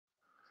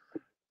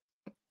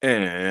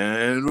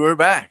And we're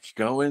back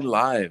going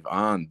live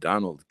on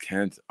Donald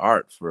Kent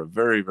Art for a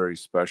very, very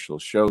special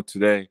show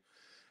today.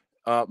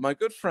 My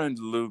good friend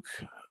Luke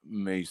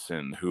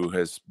Mason, who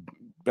has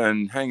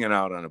been hanging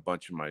out on a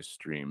bunch of my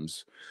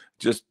streams,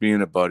 just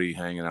being a buddy,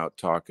 hanging out,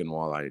 talking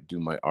while I do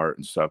my art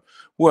and stuff.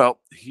 Well,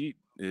 he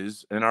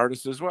is an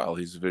artist as well.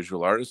 He's a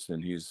visual artist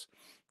and he's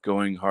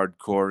going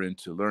hardcore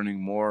into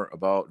learning more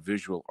about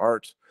visual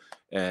art.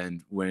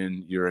 And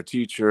when you're a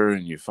teacher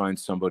and you find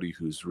somebody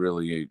who's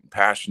really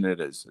passionate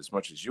as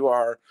much as you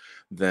are,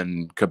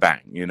 then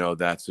kabang,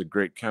 that's a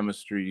great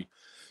chemistry.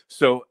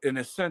 So, in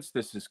a sense,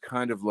 this is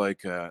kind of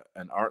like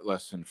an art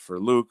lesson for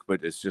Luke,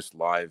 but it's just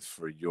live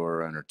for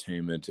your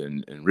entertainment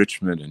and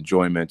enrichment,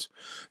 enjoyment.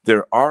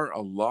 There are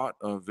a lot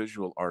of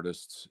visual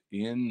artists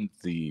in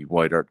the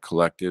White Art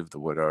Collective, the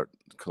White Art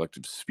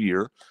Collective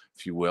sphere,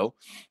 if you will,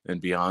 and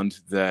beyond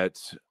that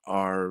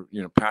are,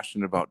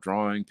 passionate about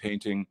drawing,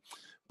 painting,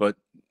 but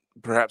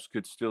perhaps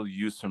could still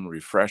use some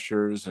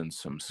refreshers and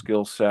some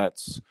skill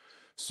sets.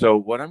 So,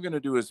 what I'm going to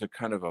do is a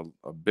kind of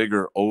a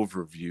bigger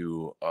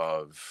overview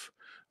of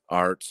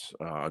art,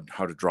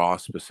 how to draw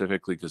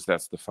specifically, because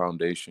that's the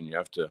foundation. You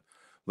have to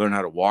learn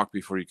how to walk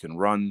before you can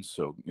run.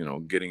 So,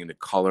 getting into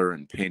color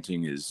and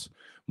painting is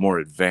more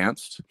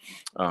advanced.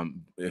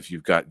 If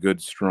you've got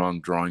good, strong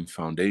drawing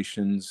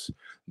foundations,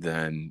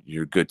 then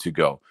you're good to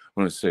go. I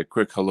want to say a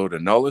quick hello to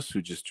Nullis,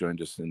 who just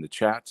joined us in the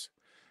chat.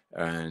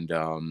 And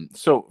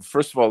so,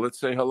 first of all, let's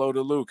say hello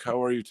to Luke.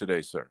 How are you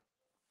today, sir?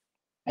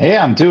 Hey,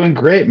 I'm doing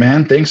great,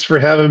 man. Thanks for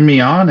having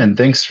me on, and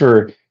thanks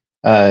for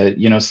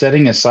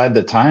setting aside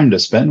the time to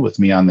spend with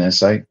me on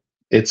this.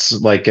 It's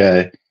like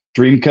a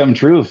dream come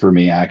true for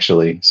me,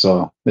 actually.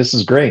 So this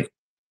is great.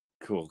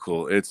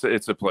 Cool. It's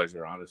a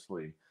pleasure,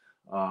 honestly.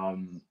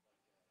 Hold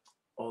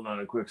on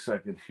a quick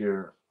second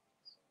here.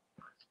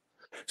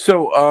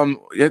 So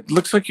it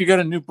looks like you got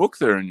a new book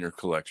there in your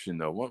collection,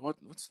 though.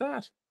 What's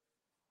that?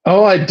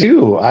 Oh, I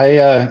do.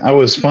 I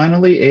was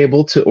finally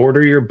able to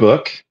order your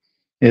book.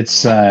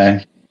 It's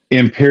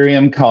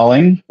Imperium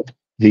Calling,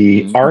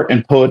 the art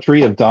and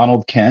poetry of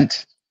Donald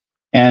Kent.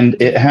 And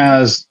it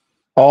has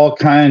all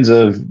kinds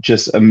of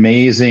just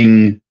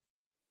amazing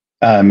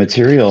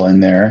material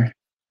in there.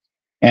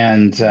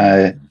 And,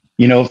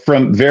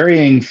 from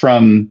varying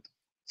from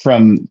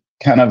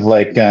kind of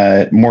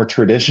like more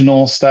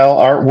traditional style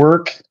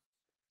artwork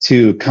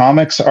to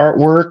comics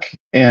artwork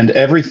and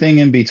everything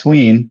in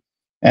between,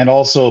 and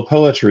also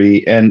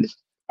poetry. And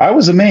I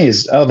was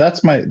amazed. Oh,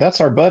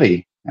 that's our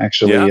buddy,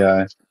 actually.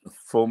 Yeah.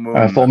 Full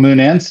Moon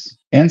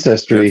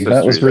Ancestry.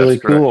 That was really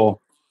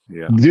cool.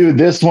 Yeah. Dude,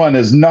 this one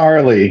is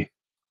gnarly.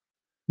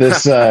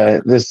 This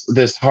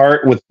this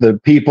heart with the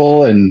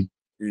people, and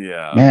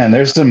man,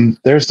 there's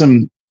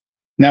some.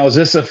 Now, is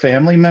this a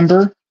family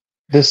member?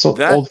 This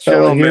old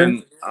fellow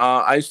here?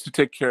 I used to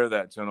take care of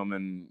that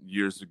gentleman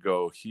years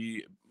ago.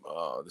 This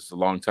is a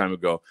long time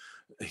ago.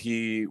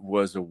 He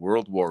was a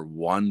World War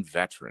I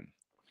veteran.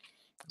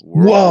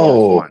 World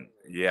War I.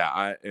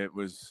 Yeah, it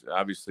was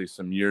obviously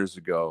some years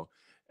ago,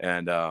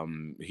 and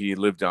he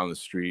lived down the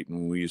street,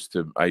 and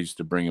I used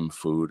to bring him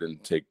food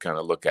and kind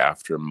of look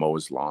after him, mow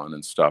his lawn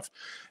and stuff.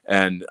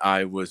 And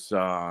I was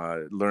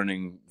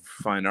learning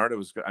fine art.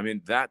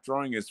 That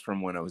drawing is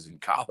from when I was in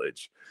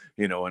college,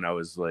 when I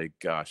was like,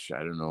 gosh, I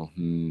don't know,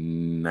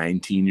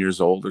 19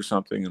 years old or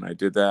something, and I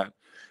did that.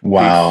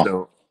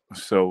 Wow.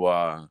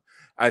 So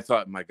I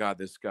thought, my God,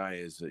 this guy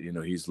is,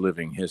 he's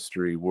living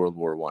history, World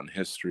War I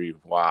history.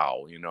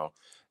 Wow,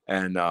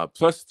 and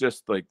plus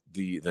just like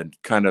the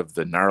kind of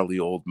the gnarly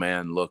old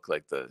man look,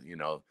 like the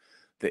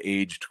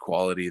aged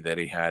quality that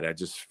he had.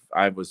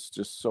 I was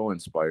just so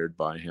inspired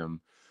by him.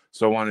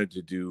 So I wanted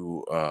to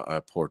do a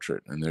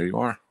portrait, and there you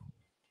are.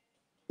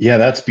 Yeah,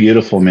 that's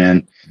beautiful,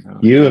 man.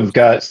 You have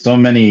got so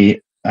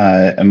many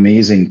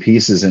amazing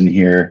pieces in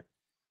here.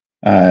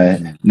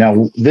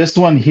 Now, this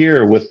one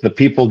here with the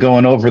people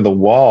going over the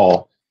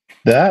wall,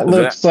 that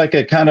looks like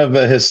a kind of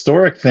a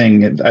historic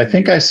thing. I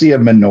think I see a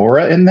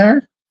menorah in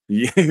there.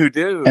 You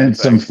do. And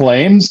some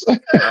flames. All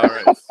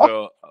right.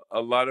 So a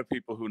lot of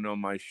people who know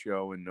my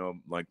show and know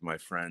like my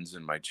friends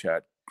in my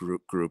chat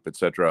group,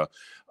 etc.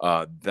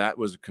 That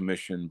was a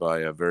commission by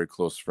a very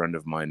close friend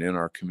of mine in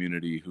our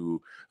community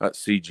who,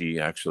 CG,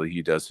 actually,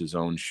 he does his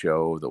own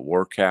show, The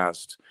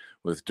Warcast,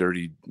 with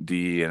Dirty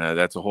D, and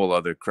that's a whole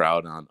other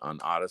crowd on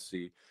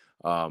Odyssey.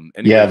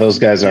 Anyway, those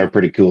guys are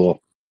pretty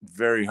cool.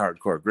 Very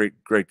hardcore.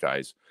 Great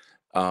guys.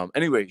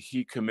 Anyway,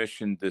 he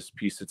commissioned this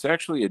piece. It's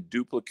actually a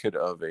duplicate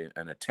of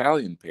an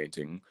Italian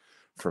painting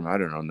from, I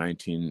don't know,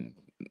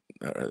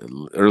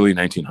 early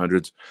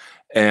 1900s,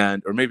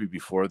 or maybe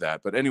before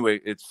that. But anyway,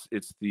 it's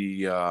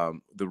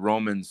the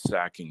Romans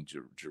sacking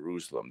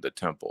Jerusalem, the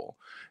temple,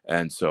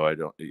 and so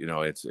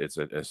it's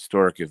a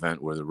historic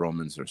event where the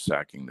Romans are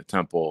sacking the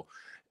temple,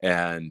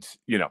 and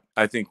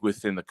I think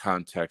within the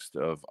context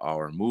of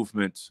our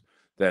movement,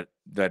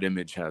 that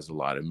image has a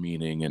lot of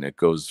meaning, and it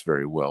goes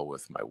very well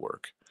with my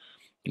work.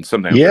 And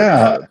sometimes,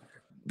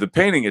 the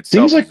painting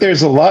itself seems like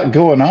there's a lot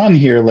going on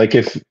here. Like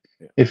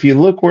if you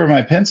look where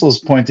my pencil's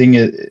pointing,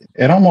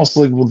 it almost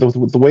like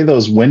the way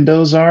those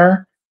windows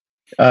are,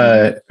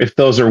 If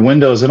those are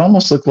windows, it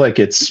almost looked like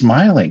it's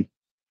smiling.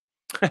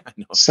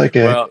 No. It's like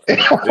a Well,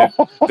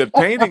 the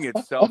painting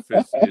itself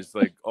is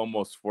like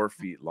almost 4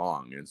 feet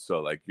long, and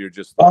so like you're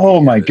just oh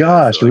looking my at it as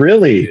gosh, like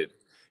really? painted.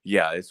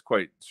 Yeah, it's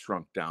quite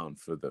shrunk down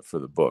for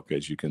the book,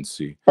 as you can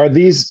see. Are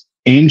these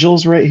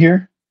angels right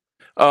here?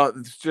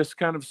 It's just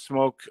kind of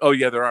smoke. Oh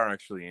yeah, there are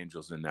actually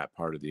angels in that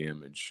part of the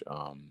image.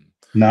 And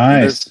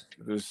Nice.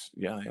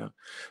 yeah.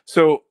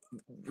 So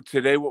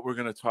today, what we're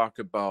going to talk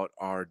about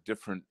are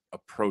different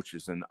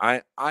approaches, and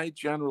I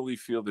generally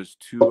feel there's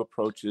two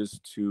approaches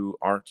to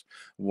art.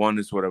 One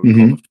is what I would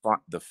call Hmm.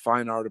 the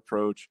fine art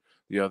approach.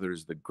 The other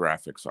is the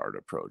graphics art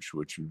approach,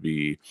 which would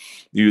be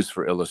used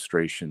for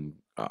illustration,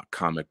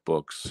 comic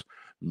books,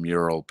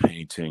 mural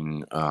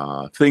painting,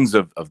 things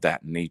of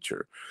that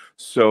nature.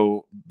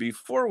 So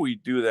before we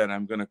do that,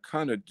 I'm going to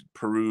kind of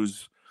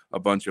peruse a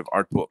bunch of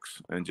art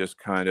books and just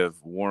kind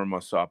of warm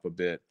us up a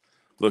bit,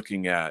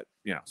 looking at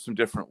some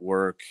different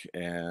work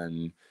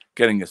and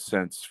getting a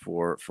sense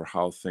for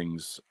how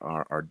things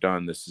are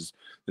done. This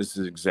is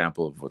an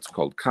example of what's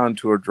called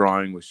contour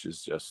drawing, which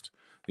is just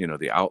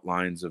the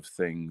outlines of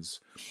things.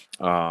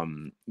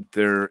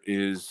 There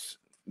is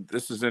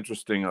This is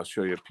interesting. I'll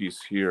show you a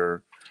piece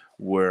here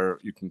where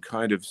you can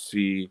kind of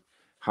see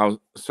how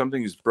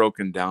something is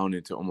broken down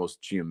into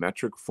almost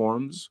geometric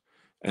forms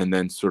and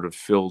then sort of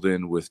filled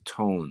in with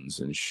tones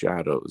and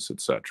shadows,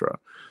 etc.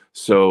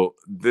 So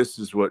this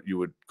is what you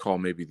would call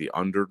maybe the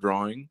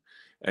underdrawing,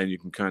 and you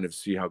can kind of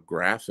see how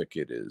graphic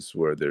it is,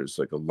 where there's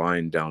like a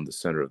line down the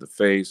center of the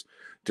face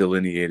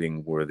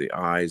delineating where the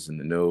eyes and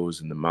the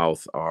nose and the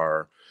mouth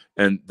are,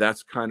 and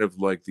that's kind of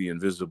like the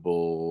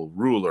invisible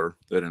ruler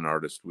that an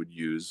artist would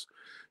use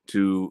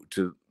to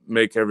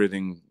make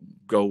everything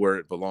go where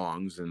it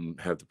belongs and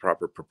have the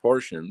proper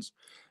proportions.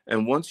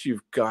 And once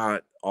you've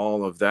got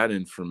all of that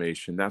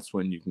information, that's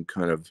when you can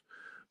kind of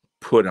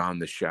put on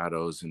the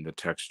shadows and the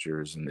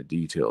textures and the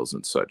details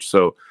and such.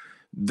 So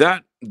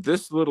that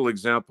this little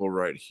example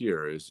right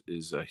here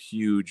is a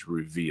huge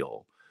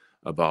reveal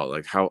about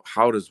like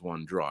how does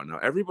one draw. Now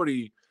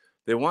everybody,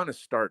 they want to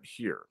start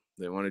here.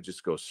 They want to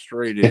just go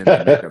straight in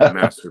and make a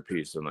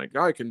masterpiece and like,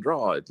 oh, I can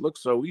draw, it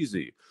looks so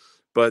easy.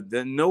 But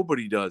then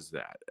nobody does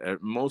that.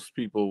 Most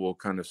people will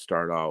kind of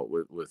start out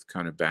with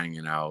kind of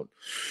banging out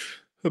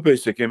a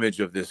basic image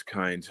of this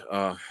kind.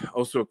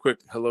 Also, a quick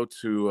hello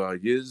to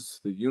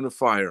Yiz, the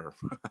Unifier,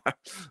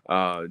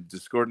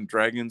 Discordant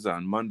Dragons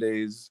on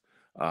Mondays.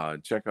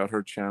 Check out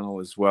her channel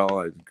as well.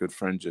 A good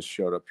friend just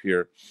showed up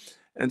here,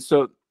 and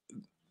so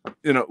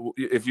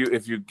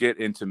if you get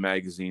into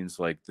magazines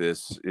like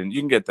this, and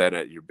you can get that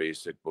at your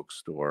basic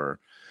bookstore,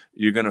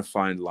 you're gonna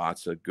find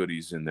lots of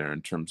goodies in there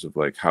in terms of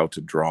like how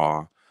to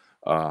draw.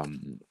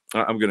 I'm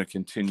gonna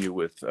continue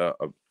with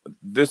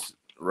this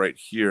right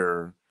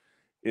here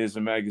is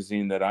a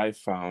magazine that I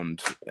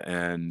found,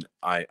 and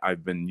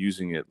I've been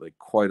using it like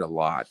quite a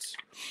lot.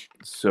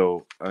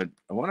 So I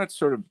want to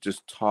sort of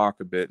just talk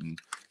a bit and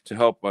to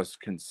help us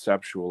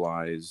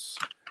conceptualize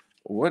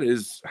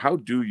how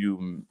do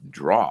you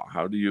draw?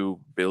 How do you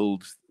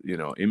build,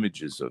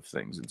 images of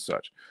things and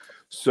such?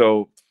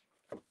 So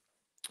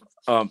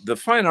the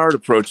fine art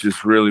approach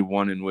is really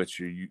one in which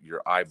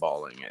you're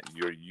eyeballing it.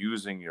 You're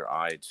using your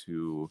eye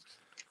to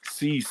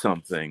see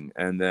something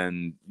and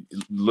then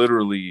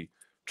literally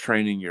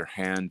training your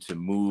hand to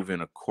move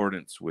in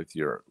accordance with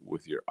your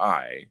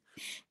eye.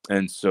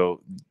 And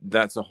so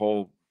that's a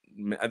whole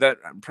that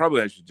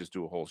probably I should just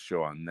do a whole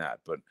show on that,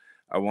 but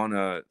I want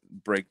to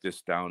break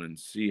this down and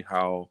see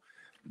how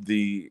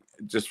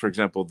just for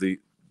example the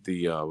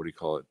what do you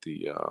call it,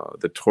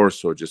 the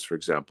torso, just for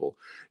example,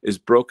 is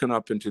broken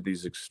up into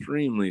these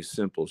extremely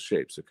simple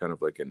shapes. So kind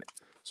of like an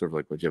sort of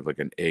like what you have like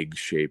an egg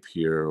shape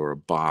here or a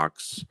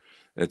box,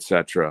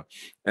 etc.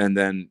 And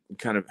then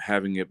kind of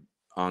having it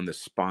on the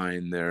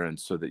spine there, and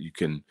so that you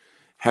can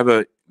have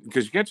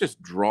because you can't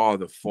just draw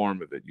the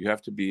form of it. You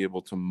have to be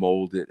able to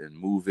mold it and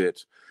move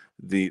it.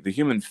 The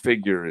human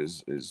figure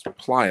is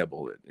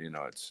pliable.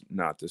 It's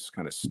not this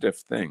kind of stiff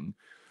thing.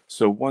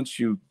 So once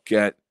you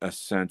get a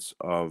sense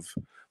of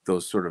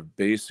those sort of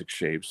basic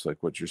shapes,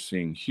 like what you're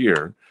seeing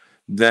here,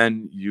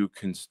 then you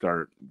can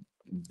start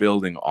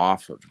building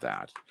off of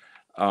that.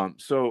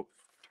 So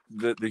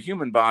the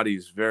human body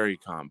is very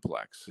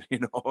complex,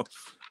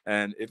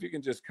 and if you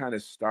can just kind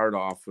of start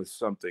off with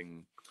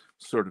something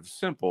sort of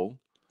simple,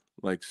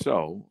 like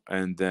so,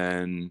 and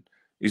then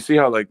you see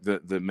how like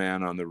the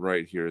man on the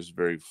right here is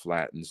very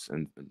flat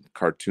and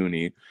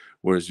cartoony,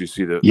 whereas you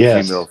see the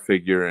female Yes.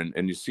 figure,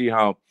 and you see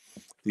how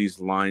these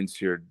lines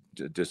here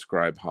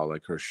describe how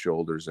like her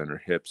shoulders and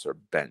her hips are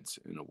bent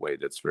in a way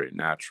that's very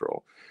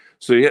natural.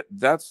 So yeah,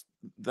 that's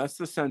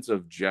the sense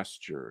of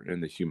gesture in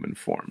the human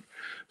form.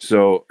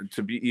 So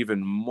to be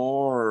even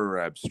more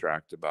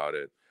abstract about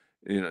it,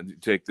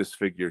 take this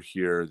figure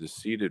here, the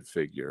seated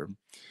figure,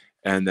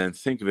 and then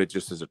think of it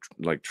just as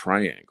like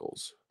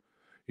triangles,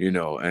 and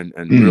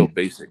real Mm.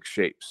 basic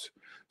shapes.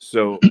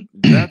 So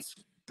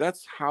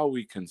that's how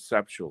we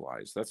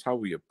conceptualize. That's how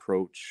we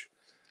approach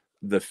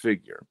the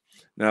figure.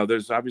 Now,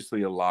 there's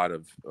obviously a lot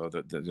of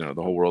the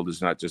whole world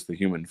is not just the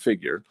human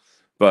figure,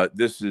 but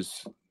this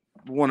is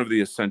one of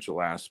the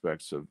essential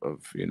aspects of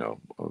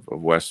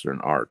Western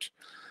art.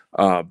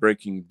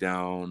 Breaking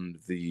down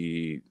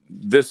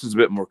this is a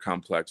bit more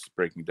complex,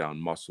 breaking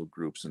down muscle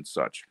groups and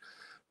such.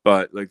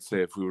 But like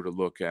say, if we were to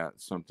look at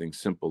something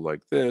simple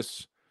like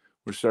this,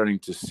 we're starting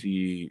to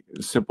see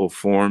simple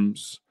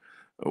forms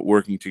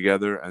working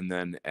together and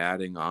then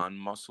adding on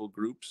muscle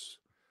groups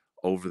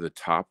over the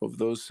top of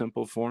those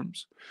simple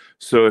forms.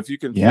 So if you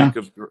can Yeah. think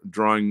of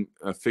drawing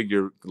a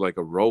figure like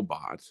a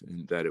robot,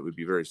 and that it would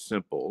be very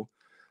simple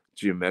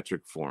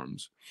geometric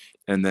forms,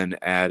 and then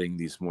adding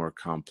these more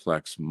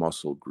complex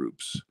muscle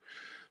groups.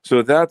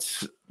 So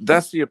that's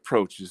the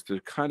approach, is to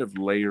kind of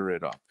layer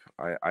it up.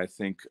 I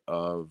think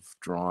of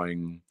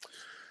drawing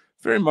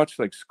very much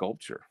like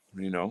sculpture.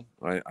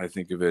 I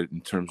think of it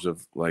in terms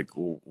of like,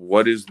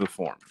 what is the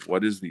form?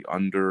 What is the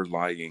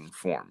underlying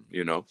form?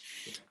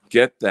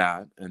 Get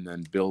that and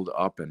then build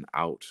up and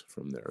out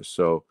from there.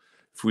 So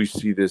if we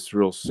see this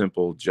real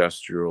simple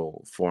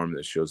gestural form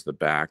that shows the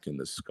back and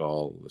the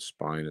skull, the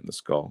spine and the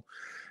skull,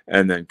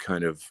 and then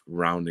kind of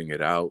rounding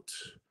it out,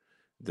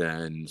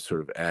 then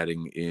sort of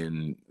adding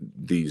in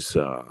these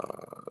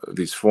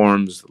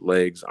forms,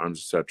 legs, arms,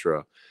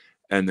 etc.,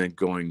 and then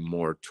going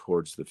more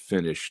towards the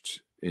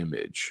finished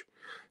image.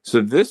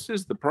 So this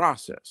is the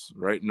process,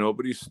 right?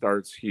 Nobody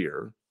starts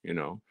here,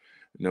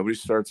 nobody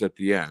starts at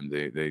the end.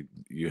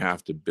 You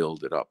have to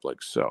build it up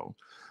like so.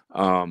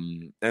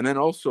 And then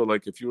also,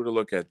 like, if you were to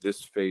look at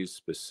this phase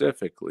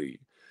specifically,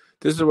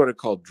 this is what I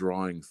call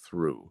drawing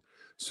through.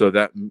 So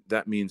that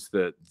means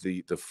that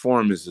the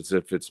form is as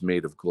if it's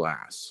made of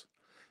glass,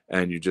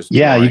 and you're just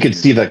Yeah, you drawing could in.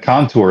 see the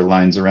contour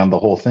lines around the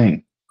whole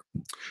thing.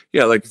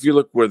 Yeah, like if you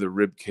look where the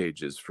rib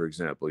cage is, for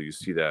example, you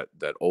see that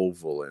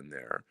oval in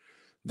there.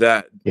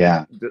 That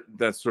Yeah.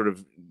 that sort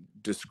of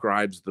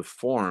describes the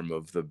form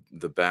of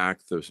the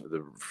back,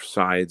 the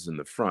sides, and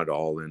the front,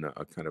 all in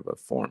a kind of a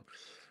form.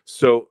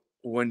 So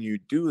when you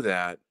do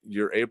that,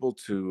 you're able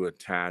to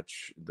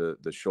attach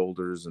the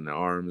shoulders and the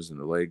arms and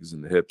the legs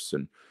and the hips,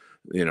 and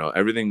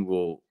everything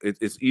will.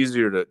 It's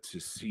easier to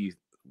see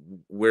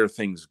where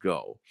things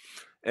go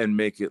and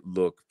make it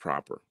look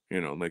proper.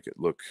 Make it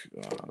look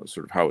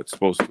sort of how it's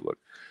supposed to look.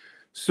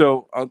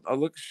 So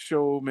I'll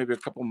show maybe a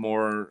couple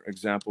more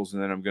examples,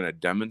 and then I'm going to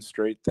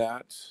demonstrate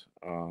that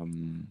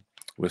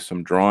with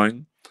some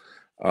drawing.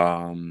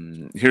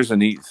 Here's a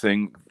neat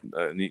thing,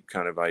 a neat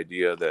kind of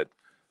idea, that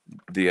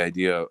the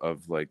idea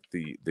of like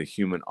the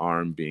human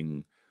arm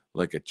being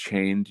like a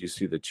chain. Do you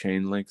see the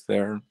chain link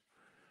there?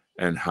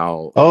 And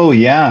how? Oh,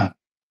 yeah.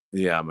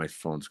 Yeah, my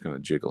phone's kind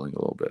of jiggling a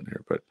little bit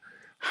here, but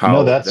No,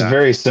 how that's that?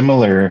 very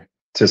similar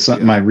to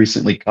something Yeah, I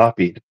recently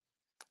copied.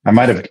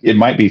 interesting. It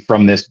might be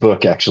from this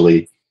book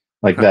actually,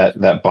 like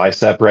that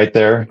bicep right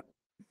there.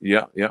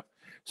 Yeah, yeah.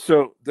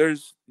 So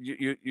there's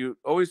you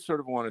always sort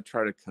of want to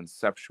try to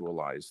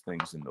conceptualize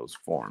things in those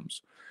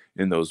forms,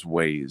 in those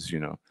ways.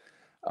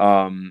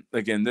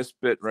 Again, this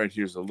bit right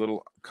here is a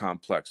little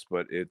complex,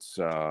 but it's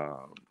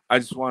I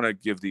just want to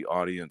give the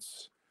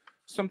audience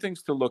some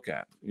things to look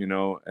at,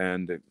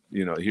 and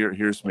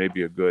here's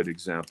maybe a good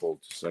example.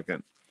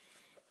 Second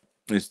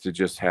is to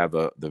just have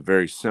the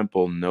very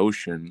simple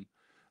notion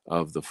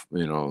of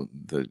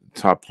the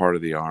top part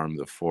of the arm,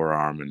 the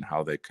forearm, and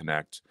how they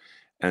connect,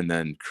 and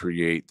then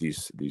create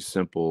these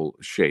simple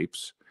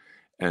shapes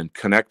and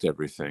connect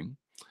everything,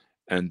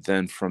 and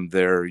then from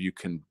there you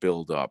can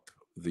build up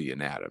the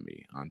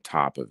anatomy on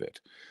top of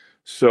it.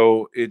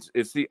 So it's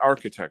the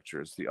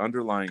architecture, it's the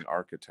underlying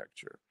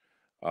architecture.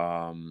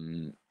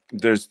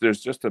 There's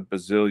just a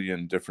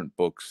bazillion different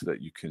books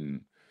that you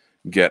can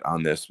get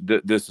on this.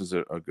 This is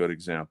a good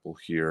example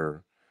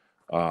here.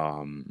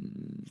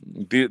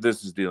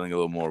 This is dealing a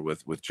little more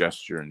with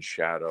gesture and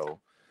shadow.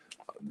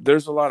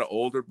 There's a lot of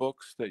older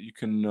books that you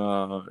can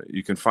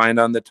find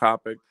on the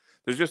topic.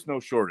 There's just no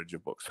shortage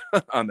of books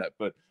on that.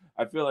 But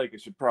I feel like I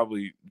should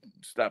probably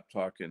stop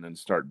talking and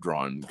start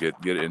drawing. Get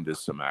into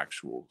some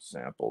actual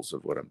samples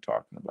of what I'm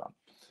talking about.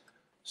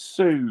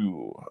 So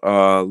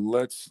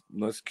let's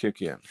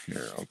kick in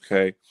here.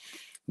 Okay.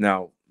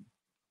 Now,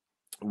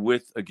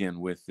 with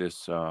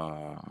this,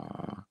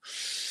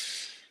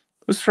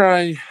 let's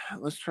try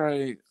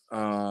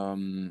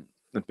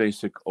the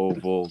basic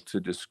oval to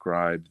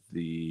describe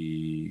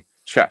the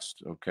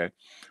chest. Okay,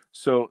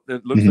 so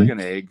it looks like Hmm.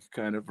 an egg,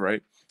 kind of,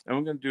 right? And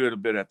we're going to do it a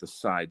bit at the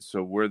side.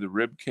 So where the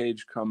rib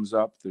cage comes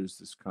up, there's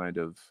this kind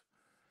of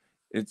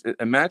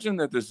imagine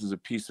that this is a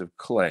piece of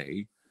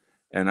clay,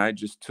 and I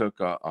just took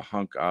a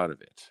hunk out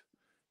of it.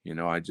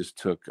 I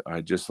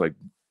just like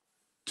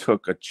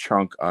took a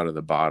chunk out of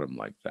the bottom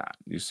like that.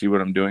 You see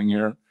what I'm doing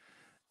here?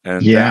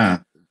 And that, Yeah.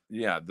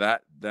 yeah,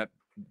 that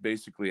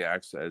basically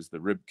acts as the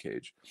rib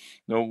cage.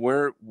 Now,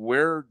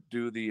 where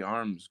do the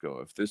arms go?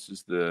 If this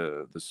is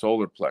the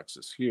solar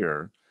plexus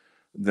here,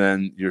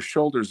 then your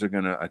shoulders are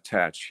going to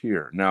attach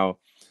here. Now,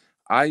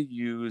 I'll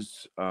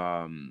use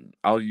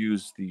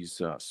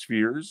these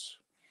spheres,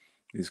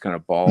 these kind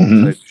of ball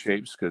Hmm. type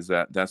shapes, because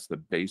that's the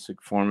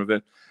basic form of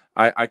it.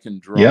 I can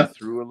draw Yep.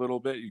 through a little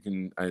bit. You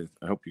can, I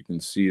hope you can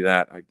see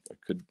that. I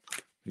could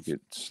make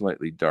it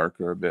slightly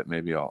darker a bit.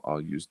 Maybe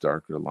I'll use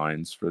darker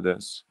lines for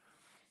this,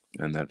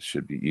 and that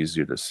should be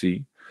easier to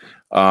see.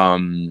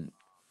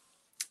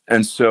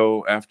 And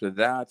so after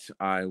that,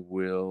 I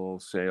will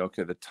say,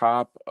 okay, the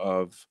top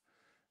of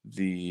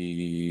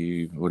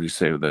the, what do you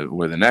say,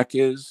 where the neck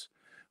is,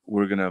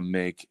 we're gonna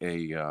make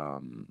a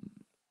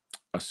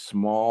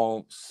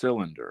small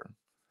cylinder.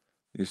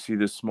 You see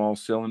this small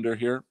cylinder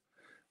here?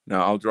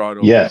 Now I'll draw it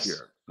over Yes.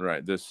 here.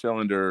 Right, this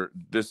cylinder,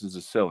 this is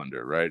a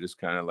cylinder, right? It's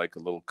kind of like a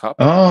little cup.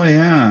 Oh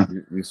yeah.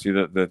 You see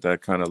that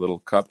kind of little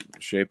cup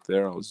shape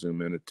there? I'll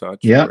zoom in a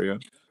touch for Yep. you.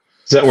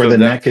 Is that where So the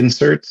neck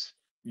inserts?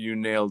 you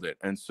nailed it.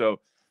 And so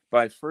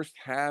by first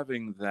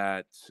having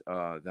that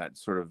that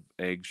sort of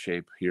egg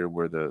shape here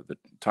where the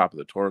top of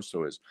the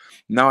torso is,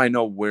 now I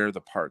know where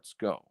the parts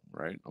go,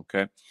 right?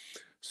 Okay.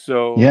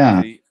 So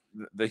Yeah.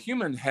 the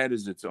human head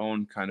is its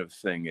own kind of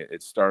thing.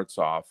 It starts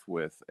off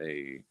with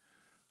a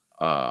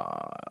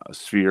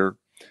sphere,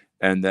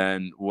 and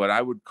then what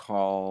I would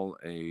call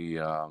a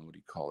what do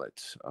you call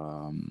it?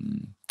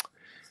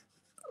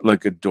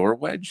 Like a door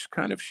wedge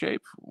kind of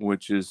shape,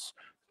 which is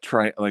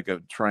like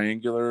a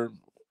triangular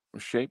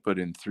shape, but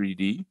in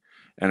 3D.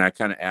 And I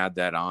kind of add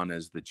that on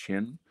as the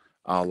chin.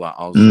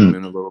 I'll zoom Mm.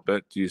 in a little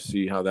bit. Do you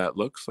see how that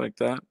looks like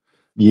that?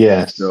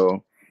 Yes.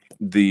 So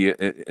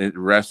it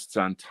rests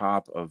on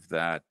top of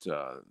that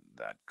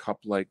that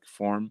cup-like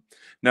form.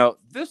 Now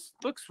this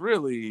looks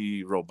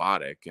really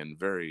robotic and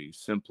very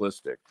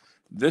simplistic.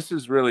 This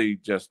is really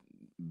just,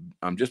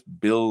 I'm just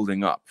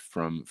building up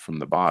from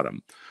the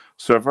bottom.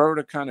 So if I were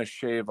to kind of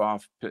shave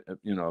off,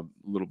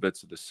 little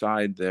bits of the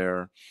side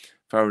there,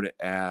 if I were to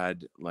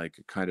add like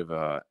a kind of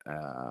a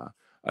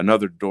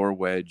another door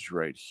wedge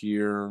right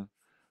here,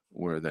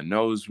 where the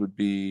nose would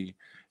be,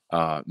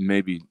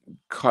 maybe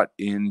cut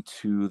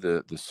into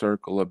the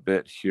circle a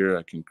bit here.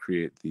 I can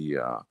create the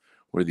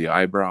where the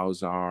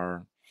eyebrows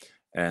are,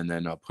 and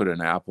then I'll put an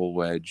apple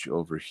wedge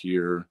over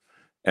here,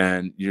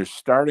 and you're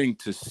starting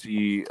to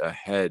see a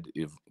head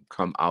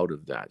come out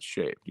of that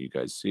shape. Do you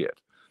guys see it?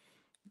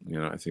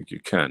 I think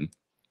you can.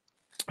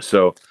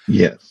 So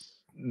Yes.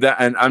 that,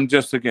 and I'm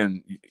just,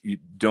 again, you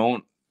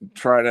don't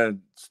try to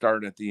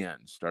start at the end,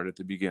 start at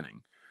the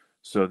beginning.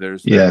 So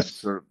there's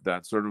Yes.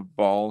 that sort of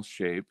ball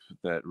shape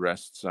that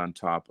rests on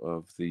top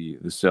of the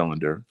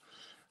cylinder.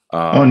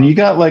 Oh, and you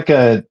got like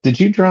did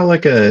you draw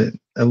like a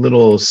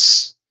little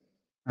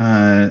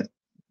uh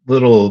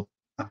little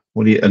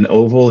an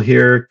oval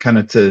here kind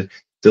of to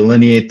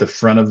delineate the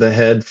front of the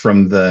head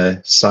from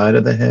the side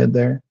of the head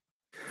there?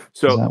 Is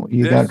So that what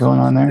you got going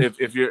on there?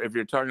 if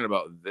you're talking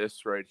about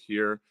this right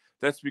here,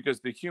 that's because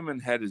the human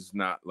head is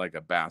not like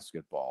a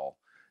basketball.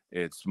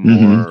 It's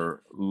Mm-hmm.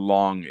 more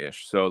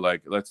longish. So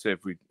like, let's say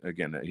if we,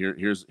 again,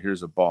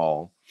 here's a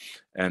ball,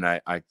 and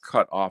I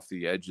cut off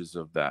the edges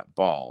of that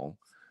ball,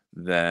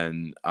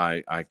 then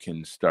I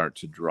can start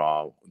to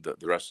draw the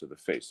rest of the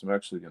face. I'm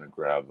actually going to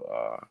grab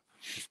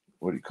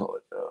what do you call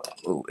it?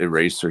 A little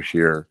eraser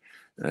here.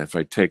 And if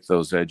I take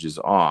those edges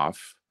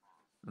off,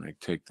 and I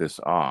take this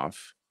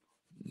off,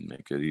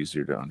 make it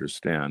easier to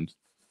understand,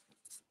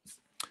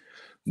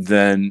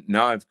 then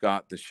now I've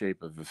got the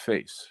shape of a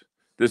face.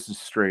 This is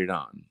straight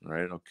on,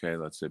 right? Okay,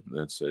 let's say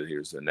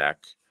here's the neck.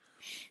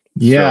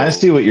 Yeah, I So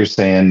see what you're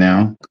saying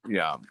now.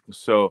 yeah,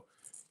 so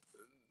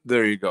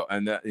there you go.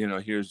 And that,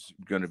 here's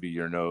going to be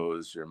your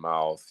nose, your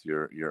mouth,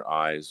 your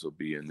eyes will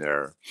be in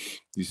there.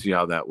 You see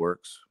how that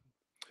works?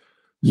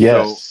 So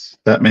Yes,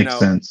 that makes now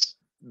sense.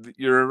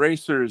 your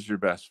eraser is your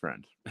best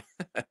friend.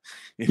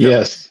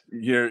 Yes.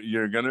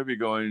 You're going to be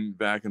going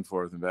back and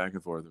forth and back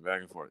and forth and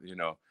back and forth.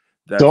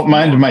 That's Don't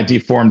mind my normal.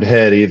 deformed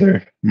head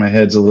either. My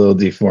head's a little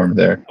deformed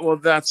there. Well,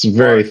 that's It's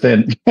very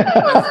thin.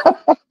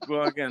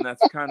 well, again,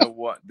 that's kind of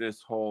what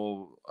this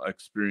whole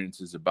experience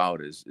is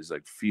about, is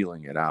like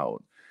feeling it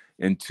out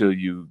until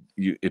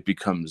it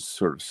becomes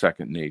sort of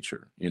second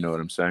nature. You know what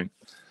I'm saying?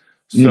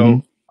 Hmm.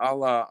 So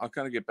I'll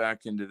kind of get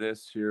back into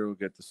this here. We'll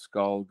get the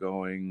skull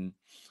going.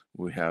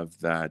 We have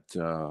that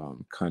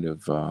kind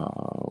of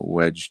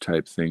wedge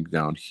type thing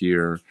down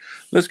here.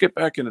 Let's get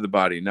back into the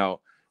body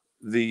now.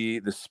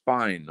 The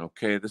spine.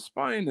 Okay, the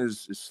spine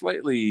is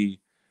slightly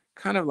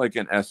kind of like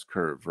an S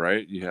curve,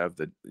 right? You have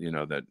the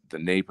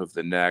nape of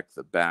the neck,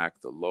 the back,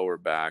 the lower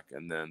back,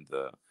 and then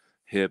the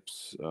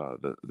hips,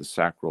 the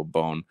sacral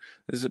bone.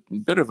 There's a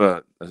bit of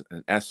an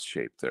S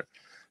shape there.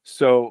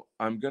 So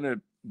I'm gonna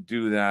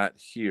do that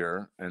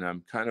here, and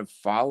I'm kind of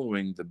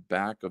following the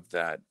back of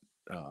that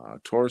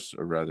torso,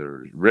 or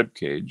rather rib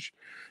cage,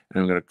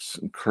 and I'm going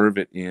to curve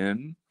it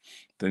in,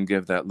 then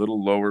give that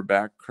little lower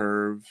back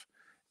curve,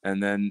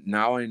 and then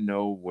now I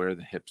know where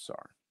the hips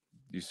are.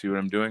 Do you see what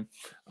I'm doing?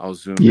 I'll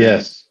zoom in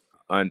Yes.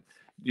 on.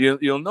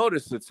 You'll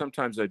notice that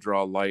sometimes I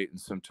draw light and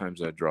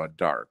sometimes I draw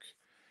dark,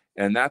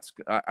 and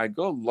I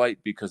go light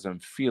because I'm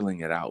feeling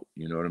it out.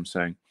 You know what I'm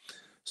saying?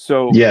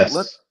 So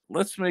Yes.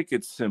 let's make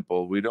it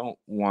simple. We don't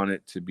want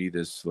it to be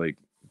this like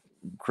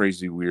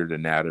crazy weird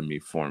anatomy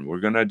form. We're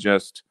gonna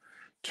just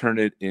turn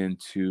it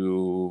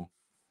into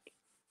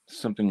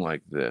something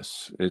like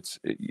this.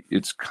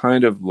 It's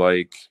kind of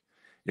like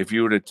if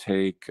you were to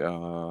take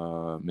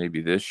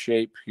maybe this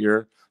shape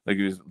here, like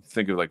you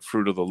think of like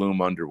Fruit of the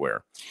Loom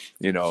underwear,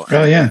 you know,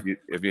 Oh and yeah.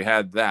 if you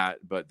had that,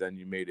 but then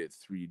you made it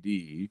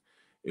 3D,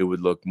 it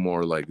would look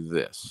more like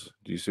this.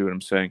 Do you see what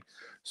I'm saying?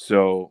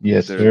 So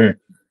Yes, sir.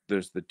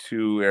 there's the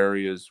two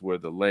areas where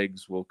the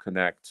legs will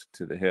connect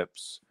to the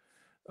hips,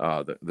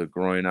 the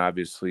groin,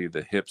 obviously,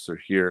 the hips are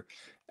here,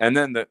 and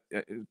then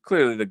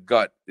clearly the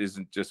gut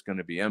isn't just going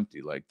to be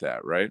empty like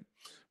that, right?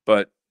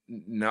 But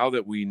now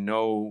that we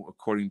know,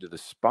 according to the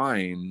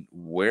spine,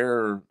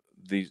 where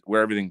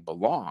everything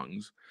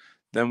belongs,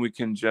 then we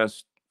can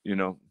just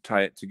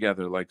tie it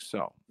together like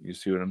so. You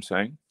see what I'm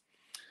saying?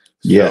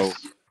 So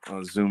Yes.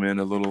 I'll zoom in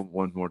a little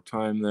one more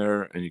time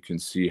there, and you can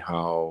see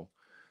how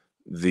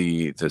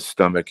the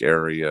stomach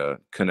area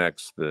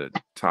connects the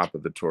top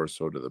of the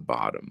torso to the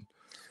bottom.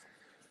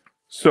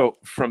 So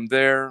from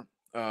there,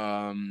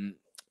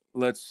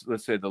 let's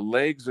say the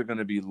legs are going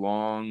to be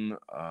long.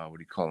 What do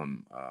you call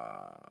them?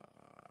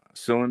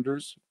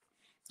 Cylinders.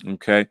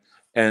 Okay,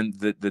 and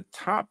the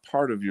top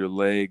part of your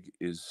leg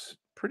is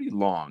pretty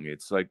long.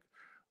 It's like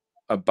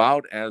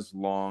about as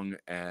long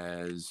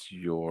as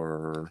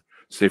your,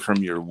 say,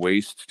 from your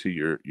waist to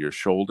your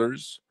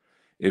shoulders.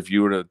 If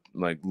you were to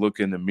like look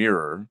in the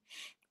mirror,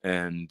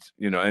 and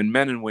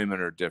men and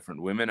women are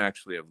different. Women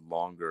actually have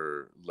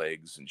longer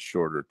legs and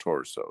shorter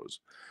torsos,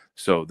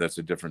 so that's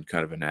a different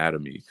kind of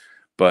anatomy.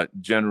 But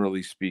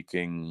generally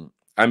speaking,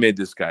 I made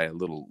this guy a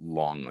little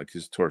long, like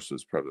his torso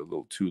is probably a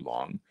little too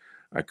long.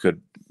 I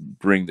could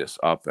bring this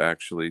up,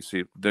 actually.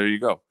 See, there you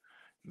go.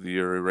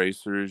 Your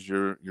eraser is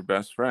your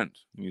best friend,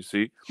 you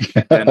see.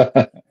 And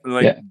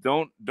like, Yeah.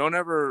 don't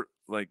ever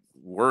like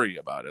worry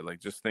about it. Like,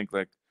 just think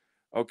like,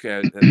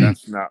 okay,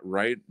 that's not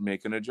right,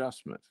 make an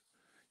adjustment.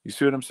 You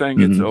see what I'm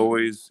saying?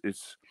 Hmm.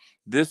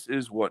 This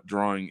is what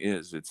drawing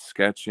is. It's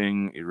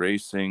sketching,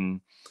 erasing,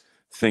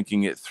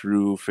 thinking it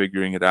through,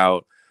 figuring it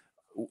out.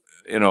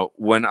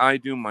 When I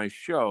do my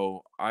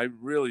show, I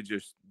really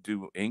just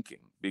do inking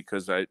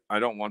because I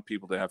don't want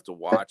people to have to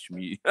watch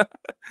me,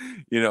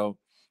 you know,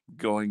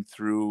 going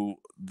through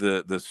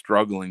the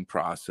struggling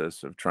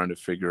process of trying to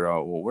figure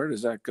out, well, where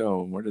does that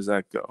go? And where does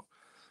that go?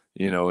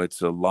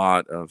 It's a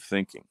lot of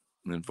thinking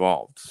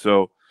involved.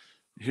 So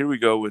here we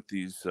go with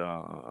these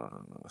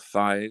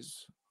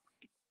thighs,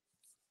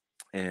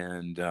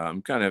 and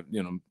I'm kind of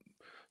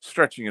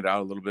stretching it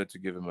out a little bit to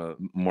give him a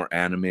more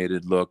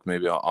animated look.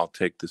 Maybe I'll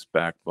take this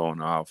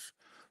backbone off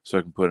so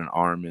I can put an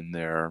arm in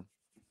there,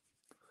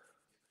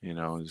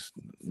 just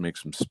make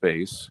some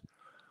space.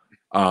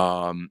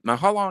 Now,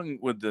 how long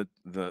would the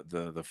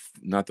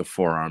not the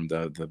forearm,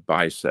 the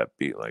bicep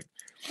be like?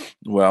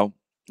 Well,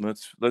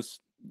 let's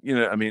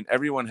I mean,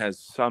 everyone has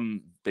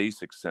some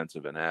basic sense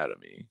of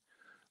anatomy.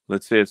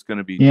 Let's say it's going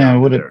to be Yeah. down to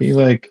Would it there. be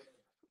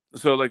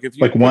So like if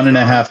you like put one and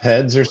your a arm, half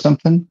heads or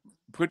something?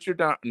 put your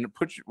down,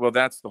 put your, well,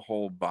 that's the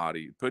whole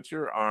body. Put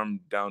your arm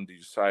down to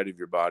the side of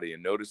your body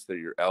and notice that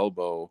your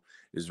elbow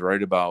is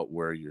right about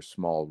where your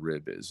small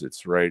rib is.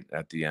 It's right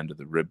at the end of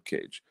the rib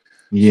cage.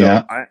 So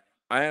Yeah.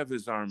 I have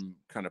his arm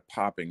kind of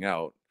popping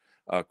out.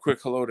 Quick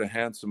hello to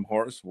Handsome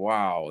Horse.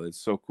 Wow, it's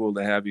so cool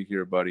to have you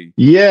here, buddy. So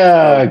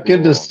Yeah.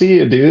 Good to cool. see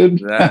you, dude.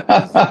 That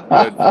is a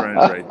good friend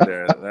right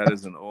there. That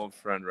is an old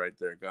friend right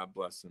there. God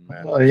bless him,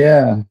 man. Oh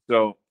yeah.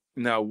 So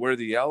now where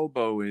the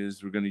elbow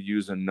is, we're going to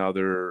use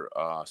another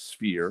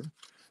sphere,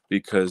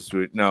 because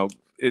now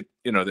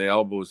the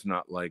elbow is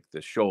not like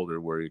the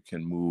shoulder where you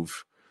can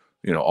move,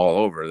 all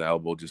over. The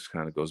elbow just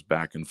kind of goes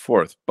back and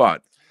forth,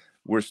 but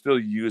we're still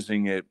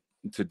using it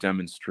to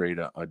demonstrate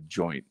a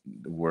joint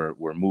where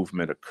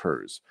movement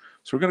occurs.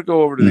 So we're going to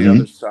go over to the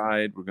other Hmm.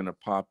 side. We're going to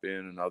pop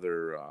in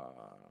another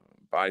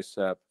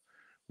bicep.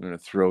 We're going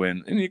to throw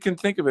in, and you can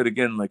think of it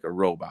again like a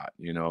robot,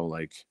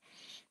 like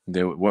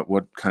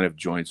what kind of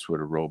joints would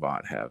a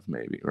robot have,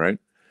 maybe, right?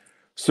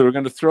 So we're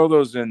going to throw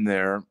those in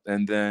there,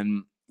 and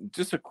then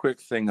just a quick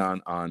thing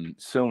on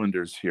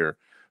cylinders here.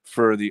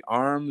 For the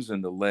arms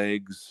and the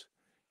legs,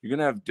 you're going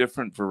to have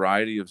different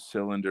variety of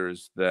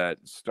cylinders that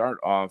start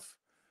off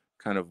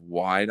kind of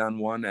wide on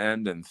one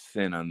end and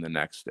thin on the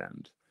next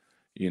end.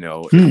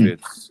 If Hmm.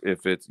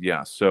 it's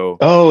yeah. So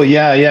Oh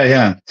yeah, yeah,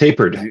 yeah.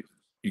 Tapered.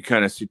 you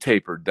kind of see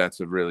tapered.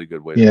 That's a really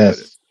good way to put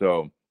it.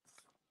 Yes.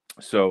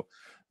 So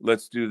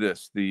let's do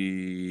this.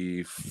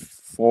 The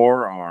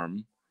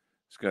forearm,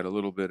 it's got a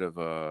little bit of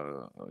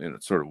a,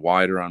 sort of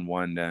wider on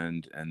one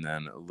end and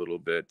then a little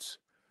bit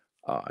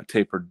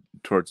tapered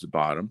towards the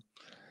bottom.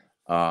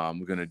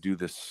 We're going to do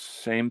the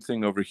same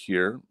thing over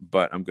here,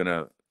 but I'm going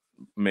to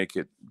make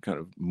it kind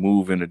of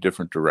move in a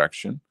different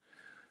direction.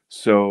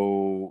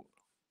 So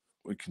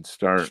we can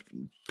start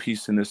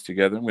piecing this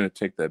together. I'm going to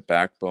take that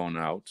backbone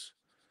out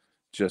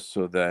just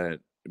so that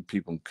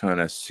people can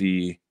kind of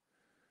see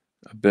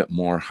a bit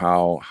more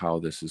how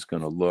this is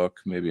going to look.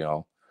 Maybe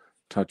I'll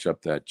touch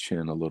up that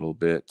chin a little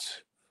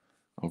bit.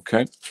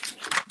 Okay.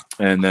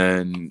 And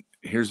then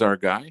here's our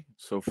guy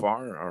so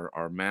far,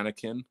 our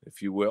mannequin,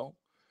 if you will.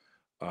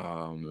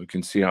 We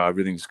can see how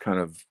everything's kind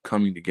of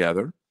coming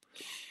together.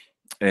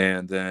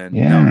 And then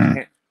now,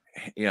 Yeah.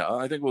 yeah,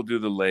 I think we'll do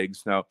the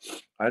legs. Now,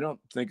 I don't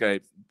think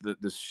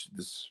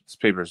this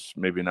paper's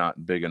maybe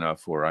not big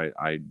enough, or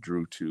I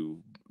drew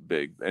too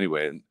big.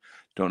 Anyway, and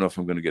don't know if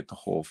I'm going to get the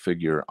whole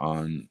figure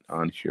on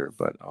here,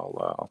 but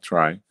I'll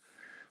try.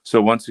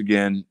 So once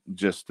again,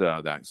 just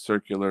that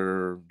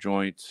circular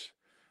joint,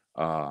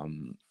 a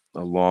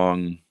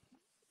long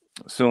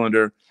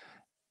cylinder.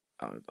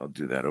 I'll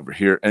do that over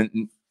here,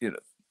 and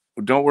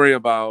don't worry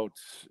about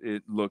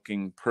it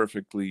looking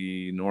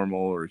perfectly normal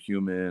or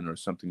human or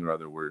something or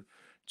other. We're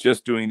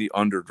just doing the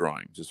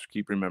underdrawing. Just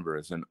keep remember,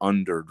 it's an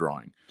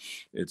underdrawing.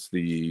 It's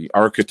the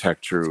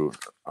architecture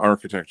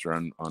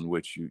on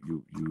which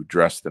you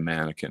dress the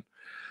mannequin.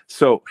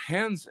 So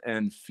hands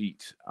and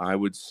feet, I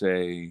would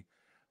say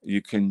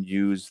you can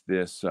use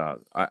this.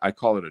 I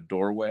call it a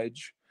door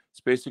wedge. It's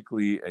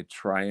basically a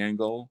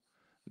triangle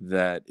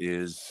that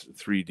is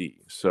 3D.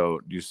 So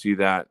do you see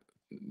that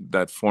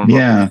form up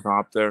at the Yeah.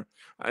 top there?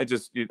 I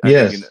think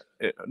Yes.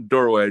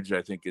 door wedge,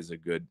 I think, is a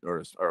good, or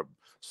a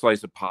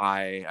slice of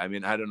pie. I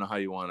mean, I don't know how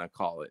you want to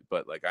call it,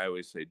 but like I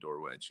always say door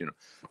wedge.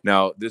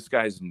 Now this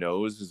guy's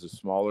nose is a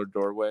smaller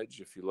door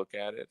wedge. If you look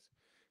at it,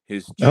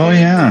 his Oh chin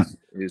yeah.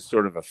 is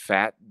sort of a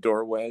fat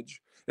door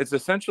wedge. It's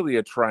essentially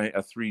a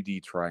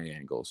 3D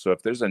triangle. So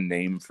if there's a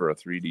name for a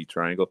 3D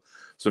triangle,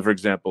 so for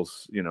example,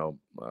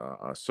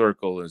 a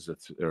circle is a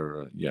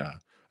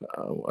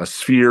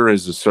sphere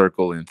is a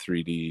circle in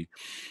 3D.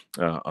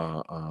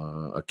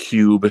 A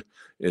cube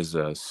is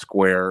a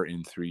square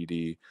in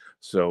 3D.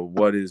 So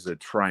what is a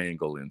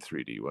triangle in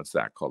 3D? What's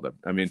that called?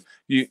 I mean,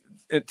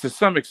 to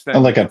some extent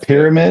you Like a could say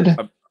pyramid.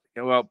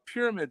 well,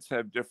 pyramids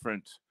have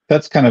different.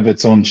 That's kind of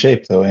its own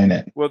shape, though, ain't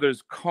it? Well,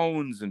 there's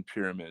cones in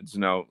pyramids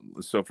now.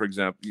 So, for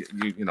example,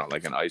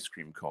 like an ice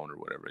cream cone or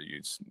whatever,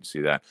 you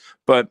see that.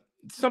 But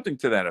something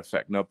to that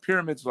effect. Now,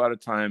 pyramids a lot of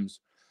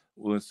times,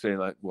 let's say,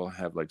 like we'll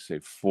have like say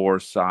 4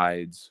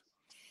 sides,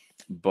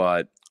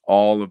 but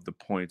all of the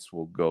points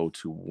will go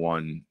to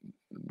one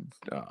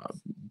uh,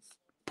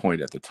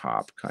 point at the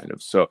top, kind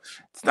of. So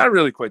it's not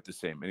really quite the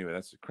same. Anyway,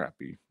 that's a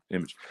crappy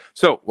image.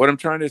 So what I'm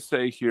trying to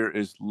say here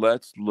is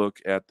let's look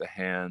at the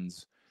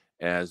hands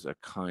as a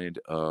kind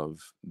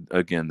of,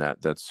 again,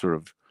 that's sort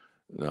of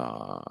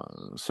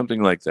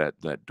something like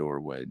that door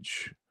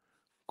wedge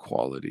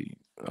quality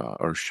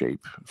or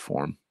shape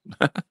form.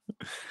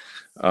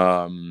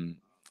 I'm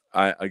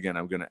going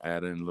to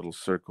add in little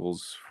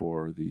circles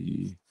for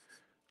the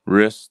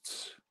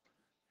wrists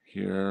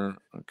here.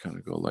 I'll kind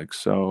of go like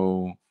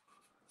so,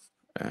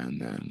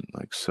 and then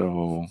like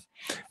so,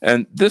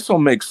 and this will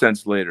make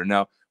sense later.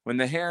 Now, when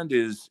the hand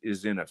is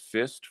in a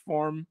fist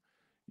form,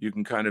 you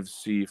can kind of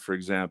see, for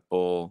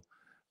example,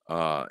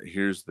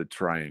 here's the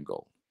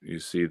triangle. You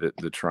see that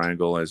the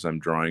triangle as I'm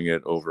drawing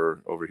it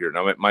over here.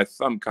 Now my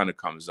thumb kind of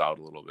comes out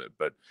a little bit,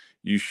 but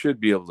you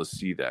should be able to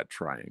see that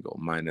triangle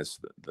minus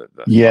the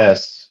thumb.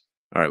 Yes.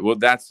 All right. Well,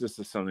 that's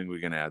just something we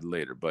can add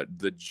later, but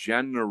the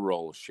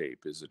general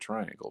shape is a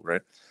triangle,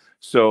 right?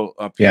 So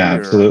up Yeah, here,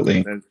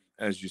 absolutely.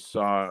 as you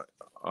saw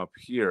up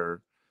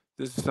here,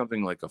 this is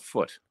something like a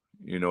foot.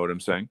 You know what I'm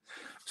saying?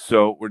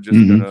 So we're just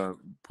Hmm. gonna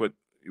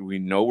we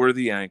know where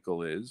the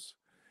ankle is,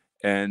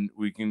 and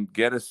we can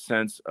get a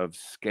sense of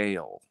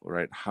scale,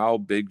 right? How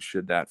big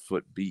should that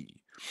foot be?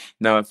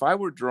 Now, if I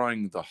were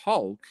drawing the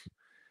Hulk,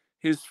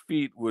 his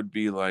feet would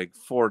be like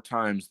 4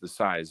 times the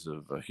size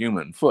of a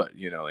human foot.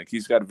 Like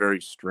he's got a very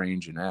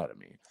strange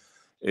anatomy.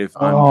 If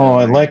I'm Oh,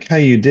 I like drawing, how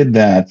you did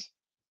that.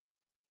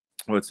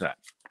 what's that?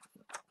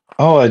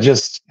 Oh, I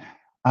The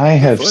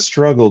have foot?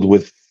 struggled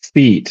with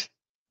feet.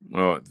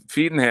 Oh,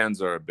 feet and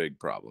hands are a big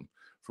problem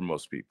for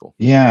most people.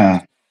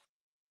 Yeah.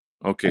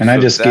 Okay, And I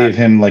so just that. gave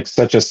him like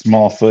such a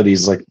small foot.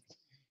 He's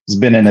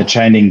been in a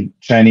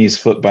Chinese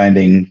foot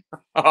binding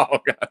Oh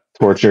God.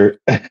 torture.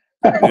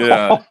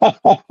 Yeah,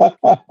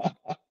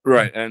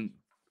 right. And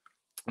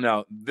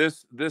now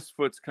this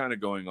foot's kind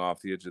of going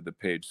off the edge of the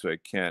page, so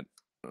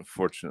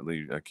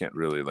unfortunately, I can't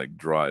really like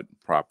draw it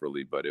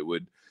properly, but it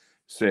would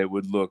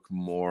look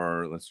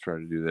more, let's try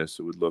to do this.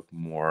 It would look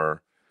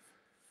more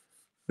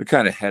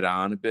kind of head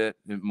on a bit.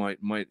 It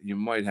you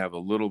might have a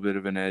little bit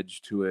of an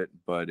edge to it,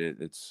 but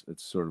it's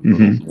sort of a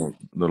Hmm.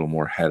 little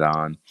more head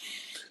on.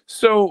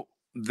 So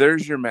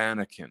there's your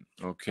mannequin.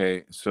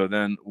 Okay. So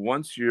then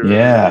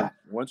Yeah.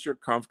 once you're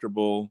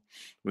comfortable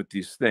with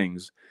these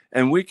things,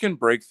 and we can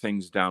break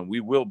things down, we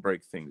will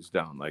break things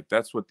down. Like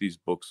that's what these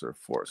books are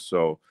for.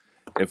 So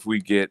if we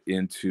get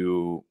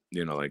into,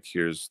 like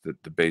here's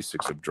the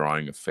basics of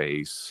drawing a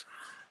face,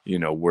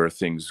 where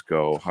things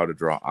go, how to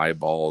draw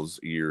eyeballs,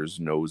 ears,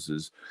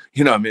 noses,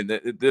 I mean,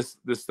 this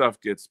stuff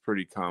gets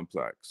pretty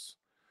complex.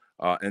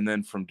 And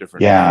then from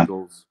different Yeah.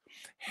 angles,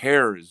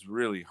 hair is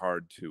really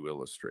hard to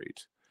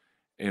illustrate.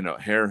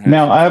 Hair has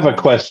Now I its have a own.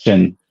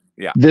 question.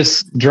 Yeah.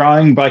 This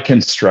drawing by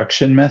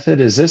construction method,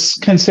 is this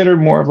considered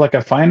more of like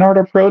a fine art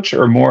approach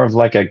or more of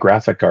like a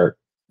graphic art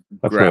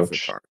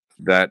Graphic approach? art.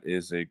 That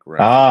is a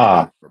graphic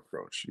art Ah,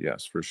 approach.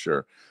 Yes, for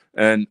sure.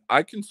 And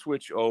I can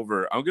switch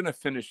over. I'm going to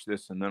finish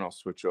this and then I'll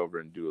switch over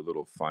and do a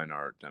little fine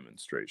art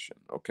demonstration.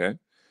 Okay.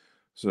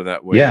 so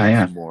that way Yeah, it's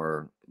yeah.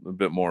 a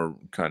bit more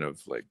kind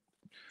of like,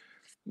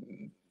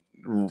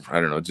 I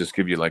don't know, just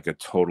give you like a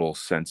total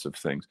sense of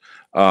things.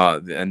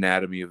 The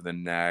anatomy of the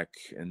neck,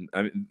 and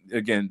I mean,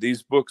 again,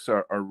 these books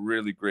are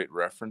really great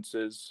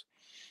references.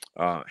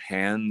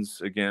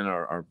 Hands again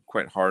are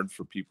quite hard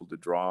for people to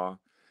draw,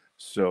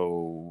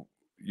 so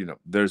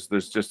there's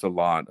just a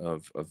lot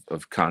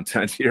of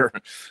content here.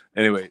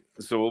 Anyway,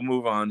 so we'll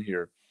move on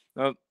here.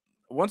 Now,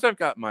 once I've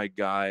got my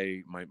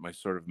guy, my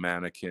sort of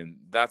mannequin,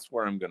 that's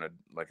where I'm gonna,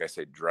 like I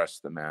say, dress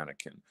the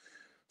mannequin.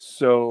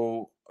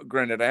 So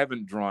granted, I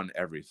haven't drawn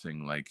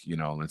everything, like,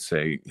 let's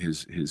say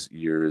his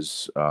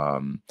ears,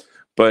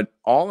 but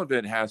all of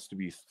it has to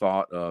be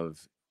thought of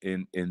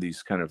in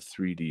these kind of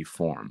 3D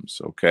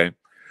forms. Okay.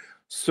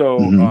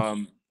 So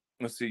Hmm.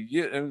 let's see.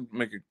 Yeah, and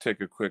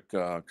take a quick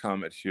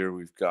comment here.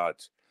 We've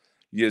got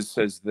Yiz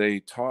says they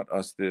taught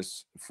us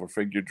this for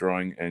figure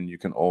drawing, and you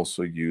can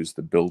also use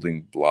the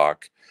building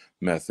block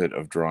method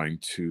of drawing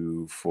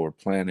for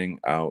planning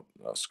out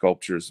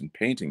sculptures and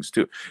paintings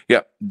too.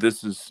 Yeah,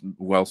 this is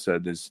well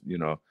said.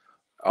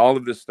 All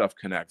of this stuff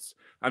connects.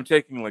 I'm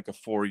taking like a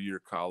 4-year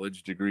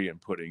college degree and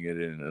putting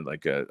it in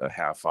like a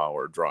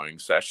half-hour drawing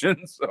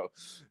session. So,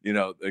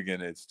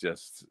 again, it's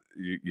just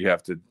you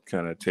have to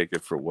kind of take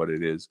it for what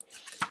it is.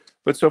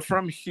 But so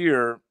from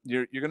here,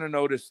 you're going to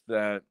notice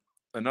that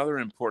another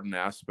important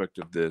aspect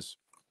of this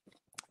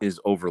is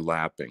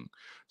overlapping.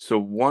 So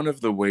one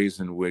of the ways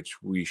in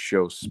which we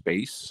show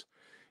space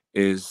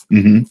is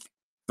Hmm.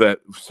 that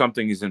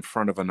something is in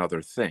front of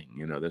another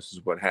thing. This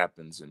is what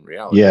happens in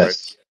reality, right?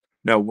 Yes.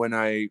 Now, when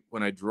I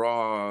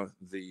draw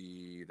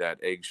that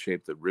egg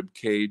shape, the rib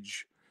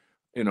cage,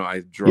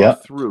 I draw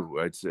Yep. through.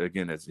 It's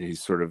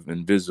he's sort of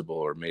invisible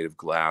or made of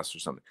glass or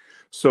something.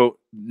 So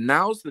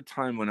now's the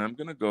time when I'm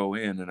going to go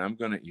in and I'm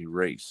going to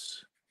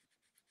erase.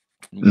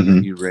 I'm going to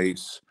Hmm.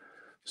 erase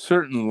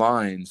certain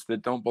lines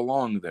that don't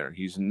belong there.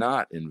 He's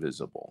not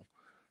invisible,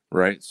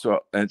 right?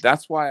 So, and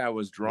that's why I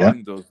was Yep.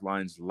 drawing those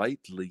lines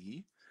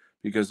lightly,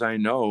 because I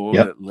know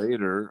Yep. that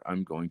later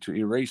I'm going to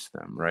erase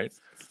them, right?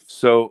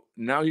 So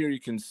now here you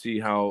can see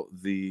how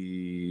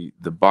the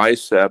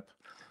bicep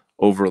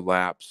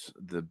overlaps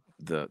the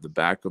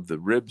back of the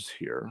ribs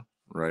here,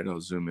 right? I'll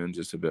zoom in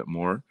just a bit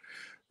more.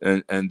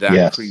 And that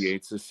Yes.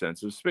 creates a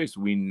sense of space.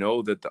 We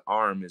know that the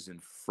arm is in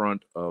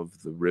front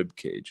of the rib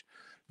cage.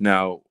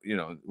 Now,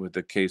 with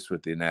the case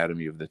with the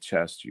anatomy of the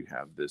chest, you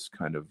have this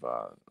kind of,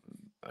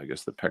 I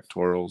guess, the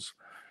pectorals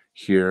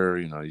here.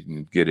 You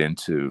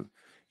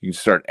can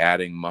start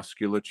adding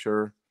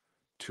musculature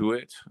to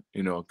it.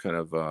 Kind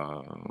of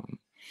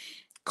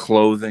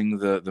clothing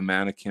the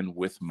mannequin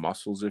with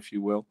muscles, if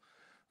you will.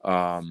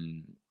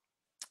 Um,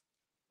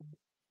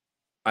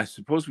 I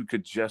suppose we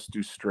could just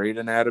do straight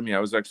anatomy. I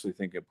was actually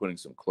thinking of putting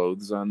some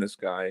clothes on this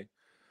guy.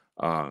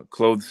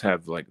 Clothes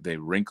have, like, they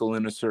wrinkle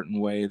in a certain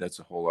way. That's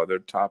a whole other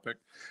topic.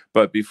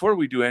 But before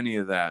we do any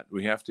of that,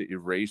 we have to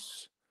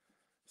erase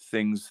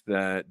things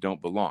that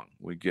don't belong.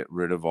 We get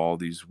rid of all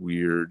these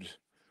weird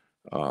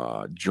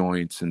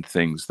joints and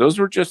things. Those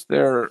were just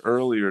there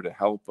earlier to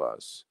help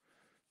us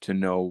to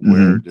know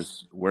where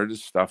Hmm.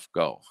 does stuff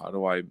go. How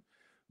do I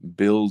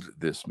build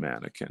this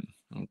mannequin?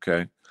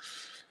 Okay.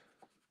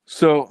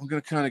 So I'm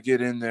going to kind of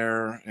get in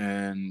there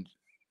and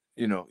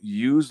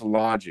use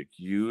logic,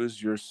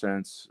 use your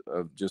sense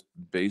of just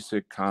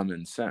basic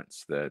common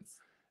sense, that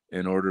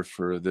in order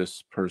for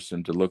this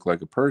person to look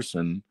like a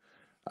person,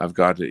 I've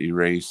got to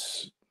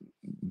erase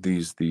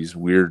these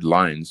weird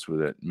lines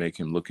that make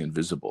him look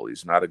invisible.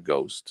 He's not a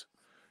ghost.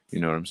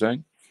 You know what I'm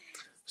saying?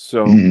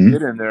 So we Hmm.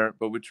 get in there,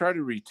 but we try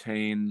to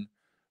retain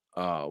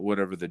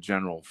whatever the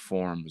general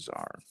forms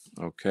are.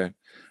 Okay.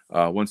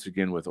 Once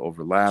again, with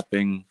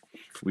overlapping,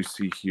 we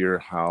see here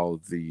how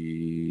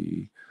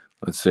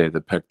let's say, the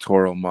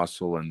pectoral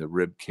muscle and the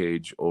rib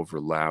cage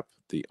overlap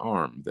the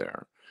arm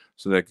there.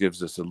 So that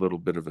gives us a little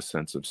bit of a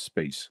sense of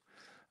space.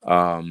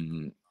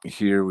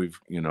 Here we've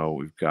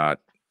got,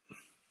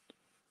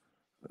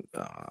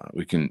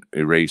 we can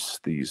erase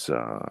these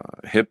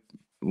hip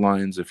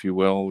lines, if you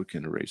will. We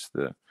can erase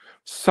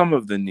some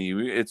of the knee.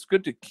 It's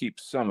good to keep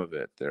some of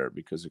it there,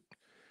 because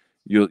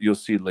you'll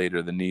see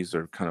later the knees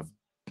are kind of,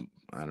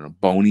 I don't know,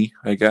 bony,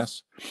 I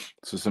guess.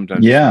 So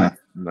sometimes it's Yeah.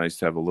 nice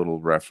to have a little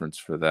reference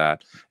for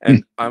that. Hmm.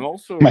 And I'm My.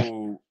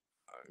 also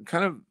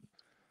kind of,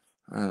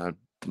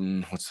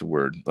 what's the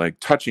word? Like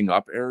touching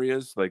up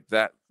areas like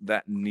that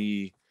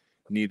knee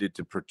needed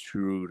to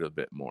protrude a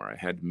bit more. I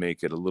had to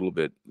make it a little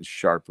bit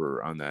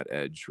sharper on that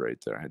edge right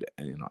there. I had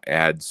to,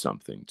 add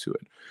something to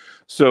it.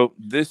 So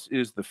this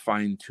is the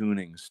fine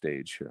tuning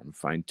stage here. I'm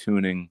fine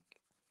tuning,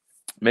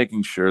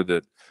 making sure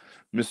that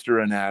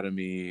Mr.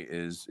 Anatomy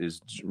is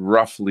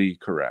roughly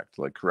correct,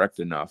 like correct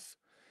enough.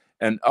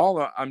 And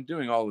I'm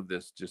doing all of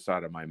this just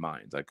out of my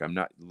mind. Like, I'm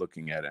not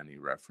looking at any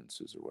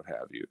references or what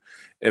have you.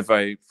 If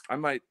I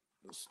might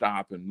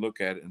stop and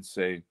look at it and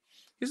say,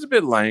 he's a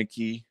bit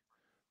lanky,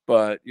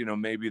 but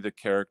maybe the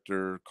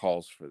character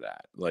calls for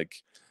that.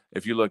 Like,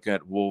 if you look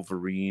at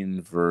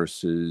Wolverine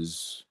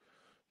versus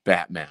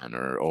Batman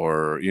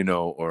or you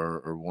know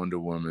or Wonder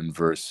Woman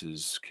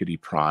versus Kitty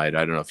Pryde.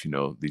 I don't know if you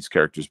know these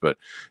characters, but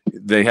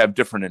they have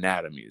different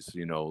anatomies.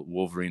 You know,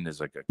 Wolverine is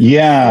like a kind of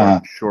Yeah.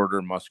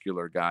 shorter,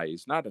 muscular guy.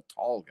 He's not a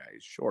tall guy.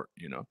 He's short.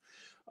 You know,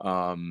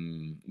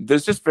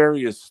 there's just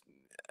various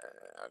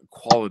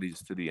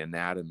qualities to the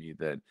anatomy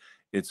that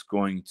it's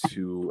going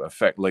to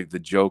affect. Like the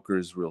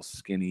Joker's real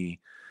skinny,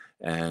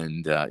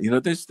 and you know,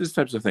 there's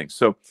types of things.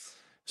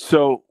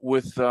 So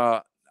with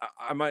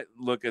I might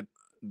look at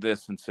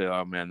this and say,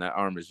 oh man, that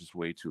arm is just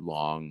way too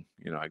long.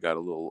 You know, I got a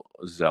little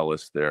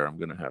zealous there. I'm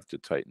gonna have to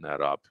tighten that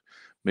up.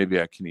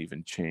 Maybe I can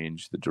even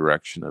change the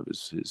direction of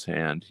his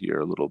hand here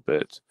a little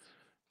bit,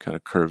 kind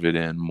of curve it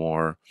in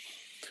more.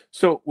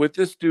 So with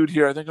this dude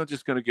here, I think I'm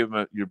just gonna give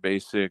him your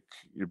basic,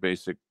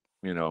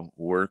 you know,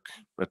 work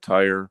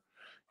attire.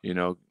 You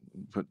know,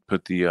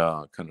 put the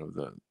kind of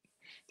the,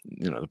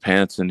 you know, the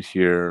pants in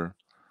here,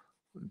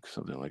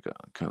 something like a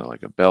kind of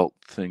like a belt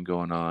thing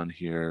going on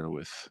here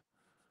with,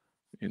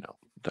 you know,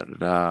 da da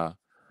da.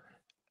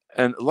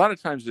 And a lot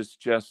of times it's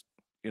just,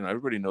 you know,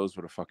 everybody knows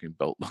what a fucking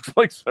belt looks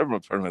like. Several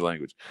part of my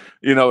language,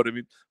 you know what I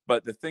mean.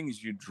 But the thing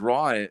is, you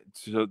draw it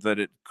so that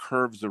it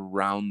curves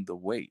around the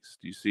waist.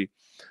 You see,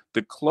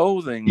 the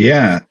clothing is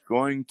Yeah. it's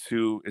going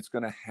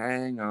to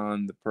hang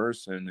on the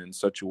person in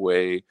such a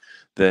way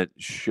that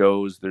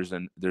shows there's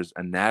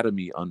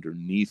anatomy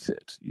underneath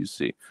it. You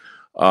see.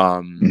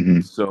 Hmm.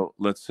 So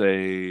let's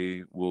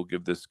say we'll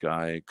give this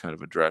guy kind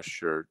of a dress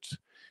shirt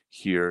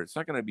here. It's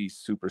not going to be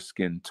super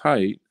skin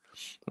tight,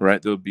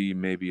 right? There'll be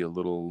maybe a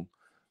little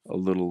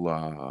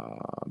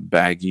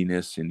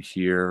bagginess in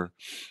here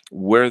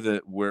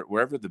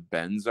wherever the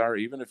bends are.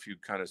 Even if you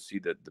kind of see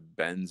that the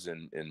bends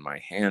in my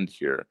hand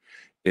here,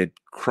 it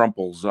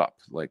crumples up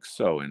like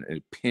so, and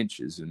it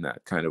pinches in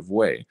that kind of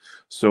way.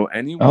 So Oh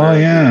anywhere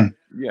yeah.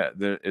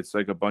 it's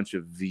like a bunch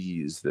of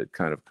V's that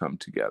kind of come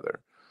together,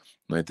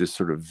 like this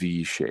sort of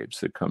V shapes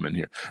that come in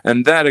here.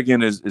 And that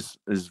again is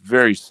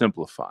very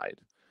simplified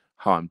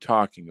how I'm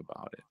talking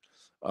about it.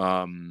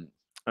 I'm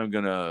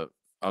gonna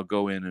I'll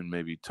go in and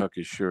maybe tuck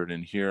his shirt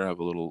in here, have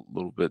a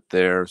little bit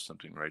there,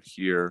 something right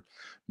here.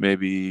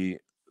 Maybe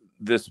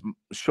this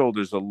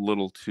shoulder's a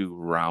little too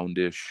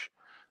roundish.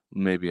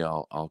 Maybe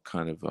I'll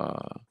kind of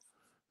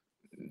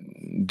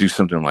do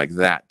something like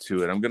that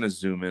to it. I'm gonna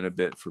zoom in a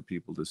bit for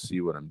people to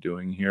see what I'm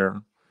doing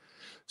here.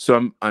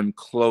 So I'm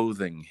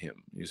clothing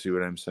him. You see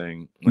what I'm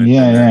saying? Yeah. And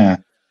then Yeah.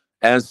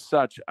 as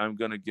such, I'm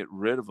going to get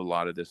rid of a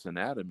lot of this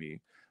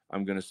anatomy.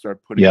 I'm going to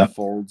start putting Yep.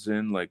 folds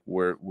in, like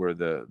where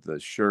the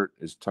shirt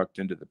is tucked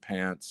into the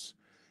pants.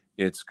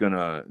 It's going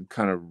to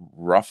kind of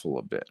ruffle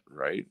a bit,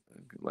 right?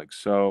 Like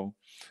so.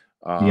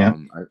 Yeah.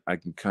 I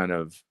can kind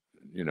of,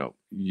 you know,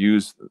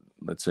 use,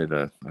 let's say I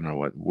don't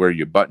know where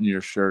you button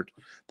your shirt.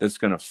 That's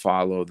going to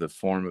follow the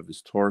form of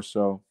his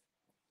torso.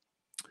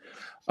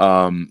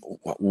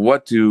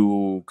 What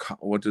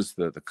does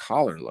the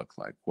collar look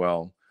like?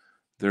 Well,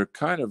 they're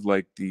kind of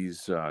like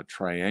these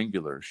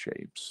triangular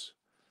shapes.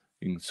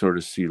 You can sort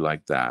of see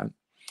like that.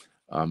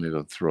 Maybe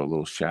I'll throw a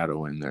little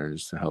shadow in there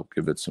just to help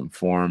give it some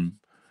form.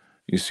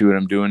 You see what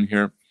I'm doing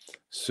here?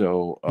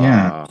 So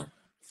Yeah.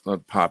 I'll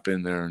pop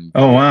in there and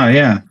give Oh you a wow.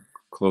 Yeah.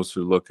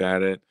 closer look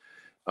at it.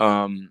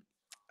 Um,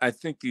 I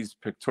think these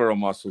pectoral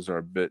muscles are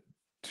a bit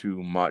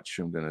too much.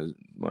 I'm gonna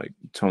like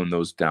tone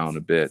those down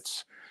a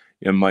bit.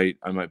 I might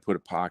put a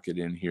pocket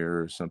in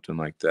here or something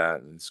like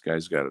that. And this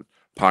guy's got a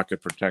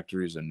pocket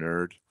protector. He's a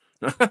nerd.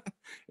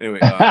 Anyway,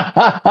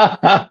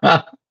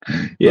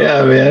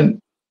 Yeah, the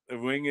man.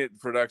 Wing It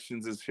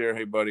Productions is here.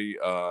 Hey, buddy.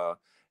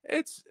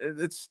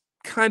 It's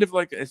kind of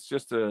like it's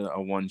just a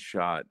one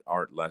shot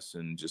art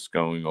lesson, just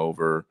going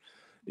over,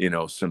 you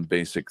know, some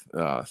basic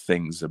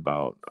things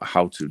about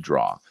how to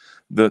draw,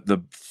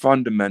 the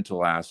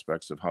fundamental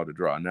aspects of how to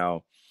draw.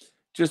 Now,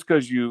 just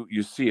because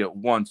you see it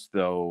once,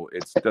 though,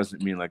 it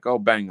doesn't mean like, oh,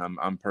 bang,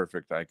 I'm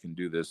perfect. I can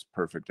do this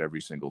perfect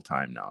every single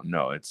time now.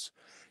 No,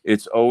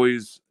 it's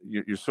always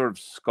you're sort of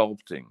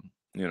sculpting.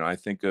 You know, I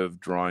think of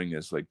drawing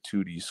as like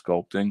 2D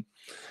sculpting.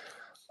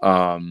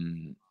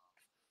 Um,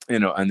 you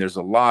know, and there's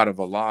a lot of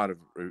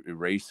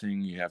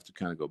erasing. You have to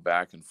kind of go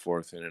back and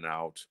forth, in and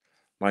out.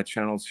 My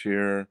channel's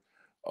here.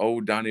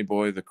 Oh, Donny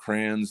boy, the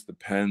crayons, the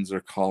pens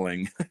are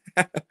calling.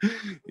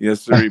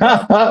 Yes, sir,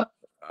 Bob.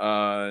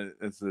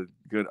 It's a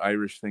good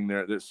Irish thing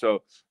there.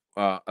 So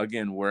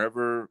again,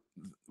 wherever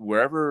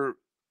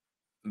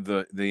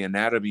the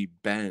anatomy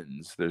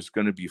bends, there's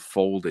going to be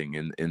folding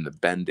in the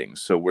bending.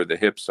 So where the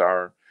hips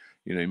are,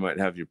 you know, you might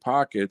have your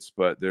pockets,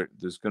 but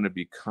there's going to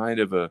be kind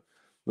of a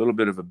little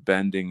bit of a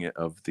bending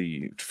of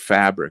the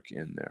fabric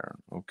in there.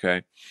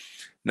 Okay.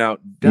 Now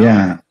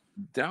Yeah.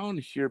 down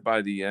here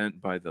by the end,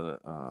 by the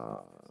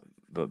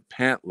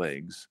pant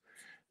legs,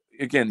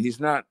 again, he's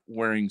not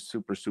wearing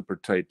super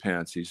tight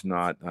pants. He's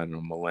not, I don't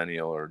know,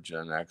 millennial or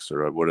Gen X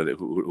or what are they?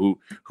 Who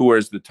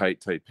wears the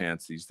tight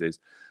pants these days?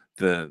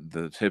 The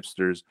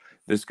hipsters.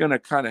 That's going to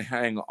kind of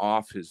hang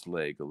off his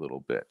leg a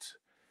little bit,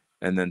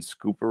 and then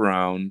scoop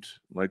around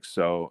like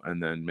so,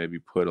 and then maybe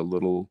put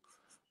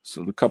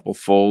a couple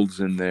folds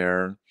in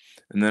there,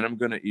 and then I'm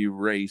going to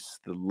erase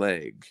the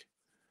leg.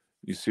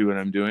 You see what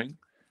I'm doing?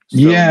 So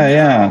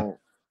Yeah.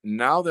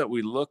 now that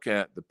we look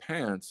at the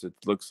pants, it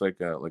looks like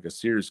a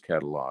Sears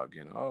catalog,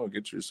 oh,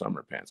 get your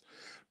summer pants.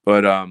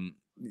 But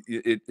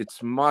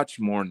it's much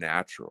more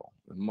natural,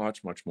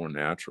 much more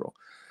natural.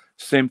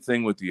 Same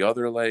thing with the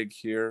other leg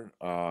here.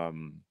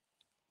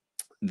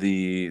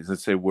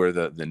 Let's say where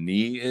the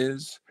knee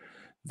is,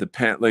 the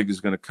pant leg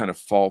is going to kind of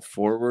fall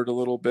forward a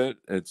little bit.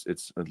 It's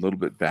a little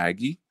bit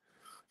baggy.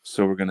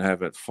 So we're going to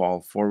have it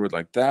fall forward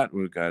like that.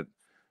 We've got,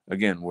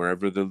 again,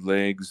 wherever the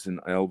legs and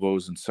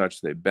elbows and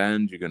such, they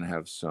bend, you're going to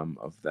have some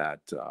of that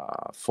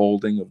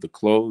folding of the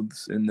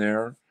clothes in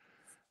there,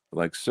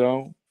 like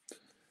so.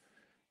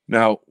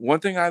 Now, one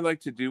thing I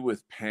like to do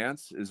with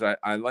pants is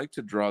I like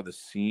to draw the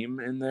seam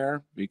in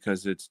there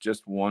because it's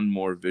just one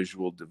more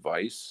visual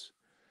device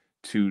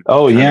to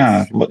Oh kind of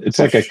yeah. It's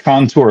like a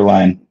contour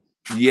line.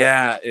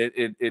 yeah,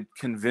 it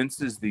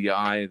convinces the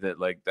eye that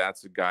like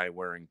that's a guy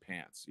wearing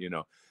pants,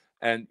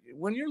 And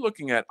when you're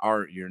looking at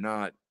art, you're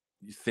not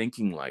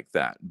thinking like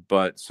that,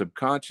 but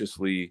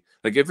subconsciously,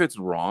 like if it's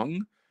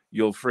wrong,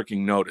 you'll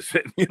freaking notice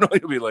it.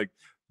 You'll be like,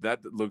 that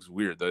looks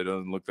weird. That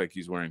doesn't look like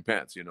he's wearing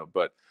pants.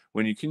 But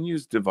when you can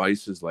use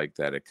devices like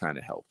that, it kind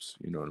of helps.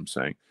 You know what I'm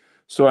saying?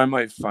 So I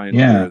might find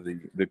Yeah. where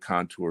the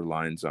contour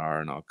lines are,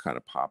 and I'll kind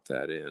of pop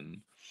that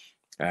in,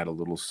 add a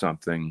little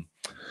something.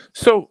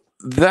 So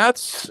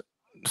that's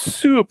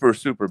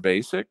super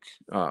basic,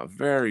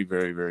 very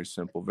very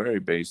simple, very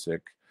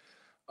basic.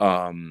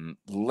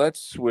 Let's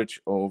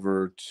switch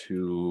over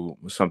to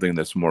something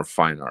that's more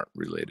fine art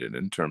related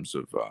in terms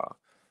of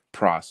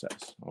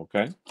process.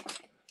 Okay,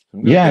 I'm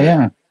gonna get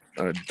Yeah.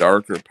 a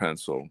darker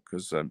pencil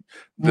because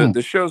Hmm.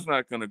 the show's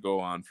not going to go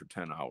on for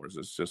 10 hours.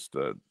 It's just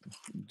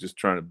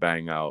trying to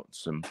bang out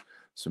some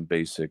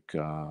basic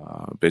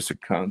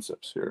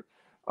concepts here.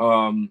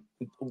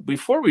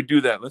 Before we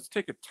do that, let's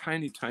take a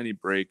tiny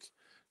break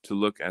to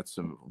look at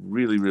some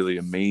really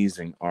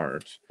amazing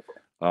art.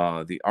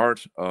 The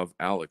art of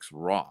Alex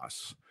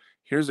Ross.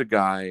 Here's a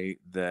guy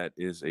that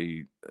is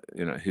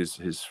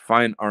his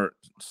fine art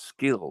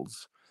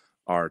skills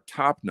are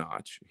top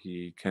notch.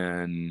 He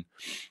can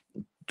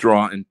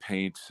draw and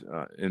paint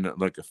in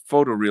like a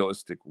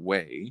photorealistic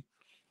way.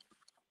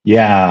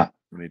 Yeah.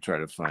 Let me try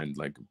to find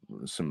like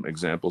some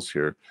examples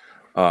here.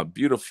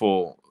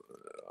 Beautiful.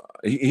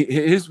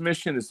 His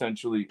mission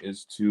essentially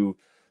is to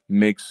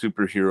make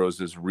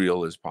superheroes as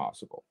real as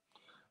possible.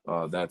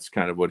 That's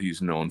kind of what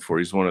he's known for.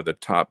 He's one of the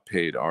top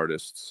paid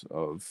artists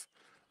of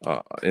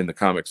in the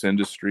comics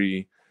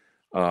industry.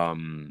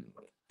 Um,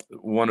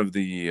 One of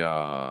the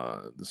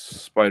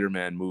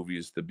Spider-Man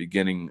movies, the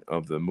beginning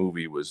of the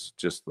movie was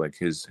just like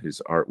his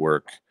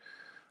artwork.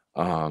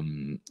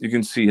 You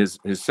can see his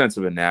sense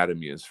of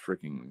anatomy is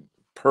freaking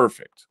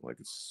perfect, like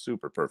it's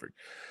super perfect.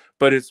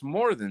 But it's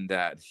more than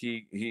that.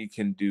 He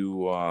can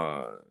do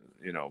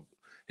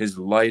his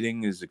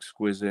lighting is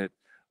exquisite.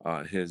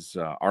 His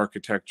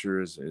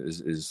architecture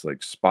is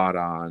like spot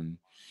on.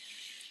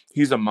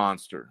 He's a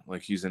monster.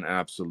 Like he's an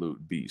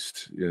absolute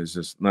beast. It's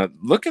just not,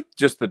 look at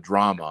just the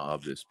drama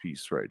of this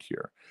piece right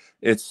here.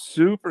 It's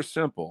super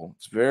simple.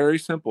 It's very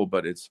simple,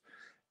 but it's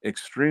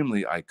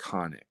extremely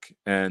iconic.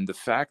 And the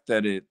fact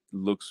that it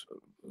looks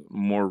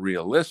more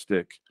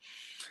realistic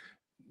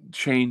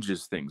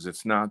changes things.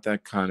 It's not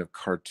that kind of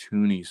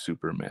cartoony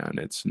Superman.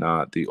 It's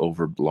not the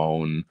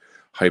overblown,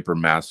 hyper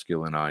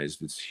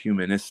masculinized. It's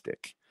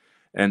humanistic.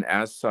 And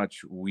as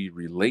such, we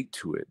relate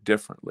to it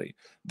differently.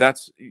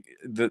 That's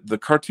the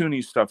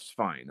cartoony stuff's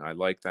fine. I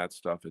like that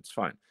stuff. It's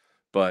fine.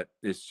 But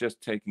it's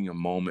just taking a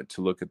moment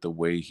to look at the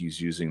way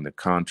he's using the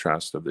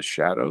contrast of the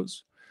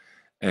shadows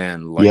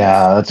and light.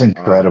 Yeah. That's Um,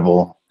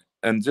 incredible.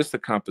 and just the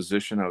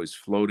composition. I was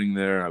floating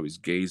there. I was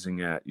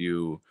gazing at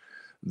you.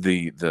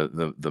 The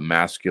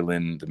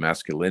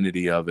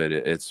masculinity of it.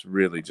 It's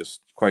really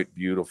just quite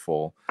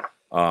beautiful.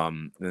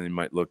 And you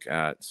might look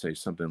at, say,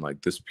 something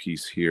like this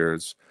piece here.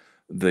 Is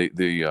the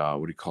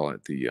what do you call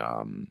it? The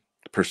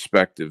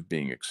perspective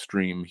being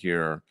extreme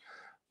here.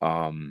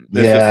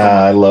 There's just so Yeah. much.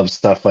 I love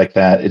stuff like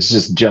that. It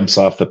just jumps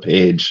off the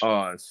page.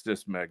 Oh, it's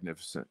just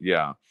magnificent.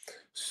 Yeah.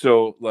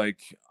 So like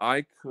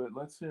I could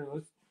let's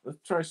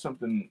try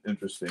something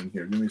interesting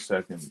here. Give me a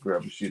second.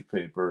 Grab a sheet of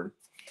paper.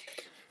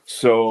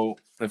 So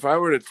if I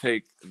were to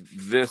take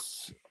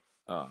this,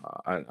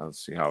 I'll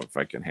see how if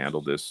I can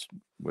handle this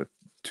with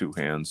two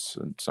hands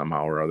and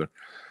somehow or other.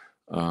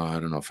 I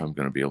don't know if I'm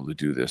going to be able to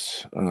do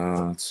this.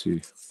 Let's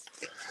see.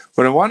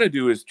 What I want to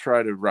do is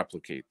try to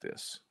replicate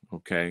this.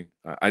 Okay,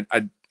 I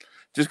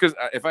just because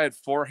if I had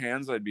four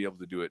hands, I'd be able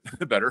to do it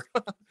better.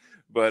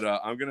 But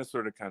I'm going to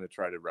sort of kind of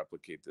try to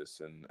replicate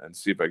this and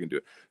see if I can do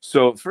it.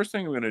 So first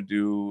thing I'm going to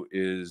do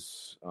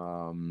is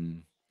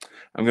I'm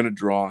going to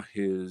draw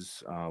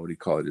his what do you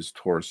call it? His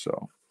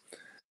torso,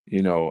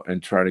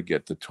 and try to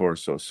get the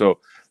torso. So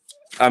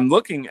I'm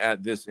looking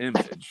at this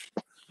image,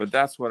 but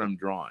that's what I'm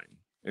drawing.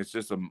 It's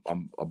just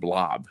a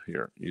blob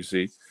here, you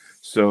see?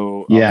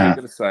 So I'll take Yeah.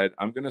 it aside.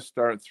 I'm going to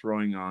start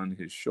throwing on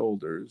his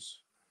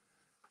shoulders,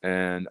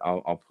 and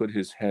I'll put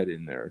his head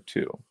in there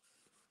too.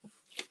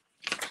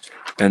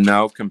 And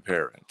now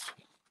compare it.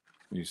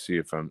 You see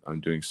if I'm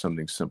doing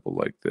something simple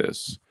like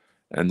this,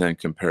 and then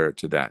compare it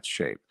to that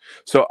shape.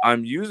 So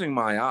I'm using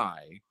my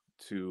eye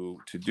to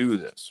do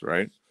this,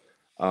 right?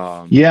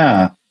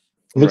 Yeah.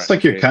 It looks Right.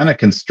 like you're Okay. kind of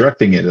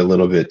constructing it a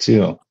little bit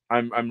too.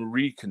 I'm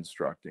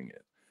reconstructing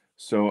it.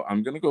 So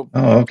I'm gonna go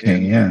Oh, okay.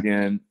 in Yeah.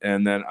 again,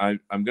 and then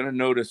I'm gonna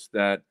notice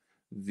that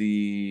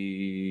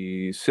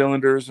the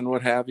cylinders and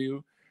what have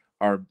you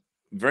are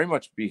very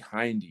much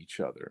behind each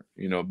other,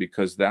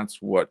 because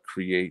that's what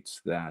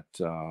creates that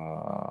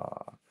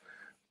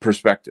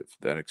perspective,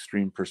 that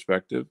extreme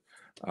perspective.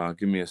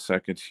 Give me a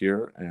second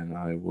here, and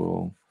I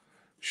will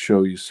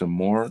show you some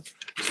more.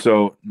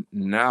 So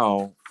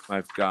now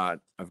I've got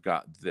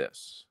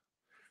this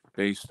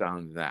based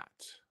on that.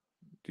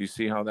 Do you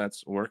see how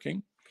that's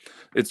working?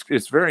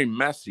 It's very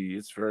messy.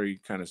 It's very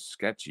kind of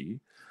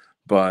sketchy,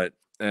 but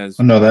Oh, as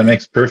no, that I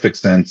makes perfect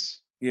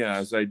sense. yeah,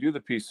 as I do the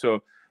piece,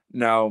 so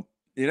now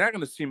you're not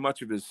going to see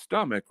much of his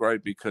stomach,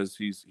 right? Because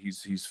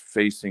he's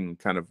facing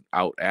kind of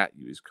out at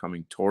you. He's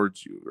coming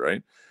towards you,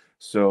 right?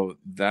 So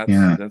that's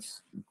Yeah.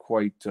 that's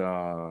quite.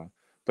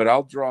 But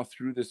I'll draw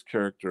through this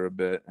character a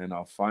bit, and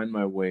I'll find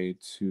my way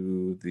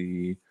to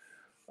the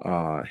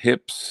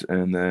hips,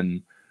 and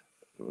then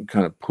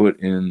kind of put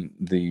in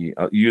the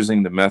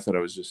using the method I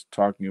was just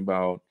talking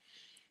about.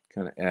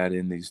 Kind of add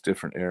in these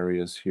different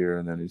areas here,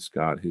 and then he's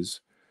got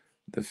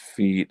the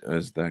feet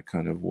as that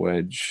kind of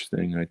wedge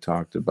thing I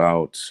talked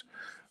about,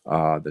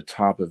 the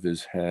top of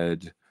his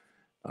head,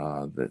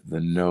 the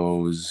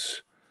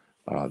nose,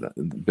 the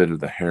bit of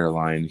the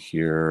hairline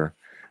here.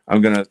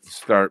 I'm going to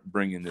start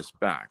bringing this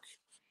back.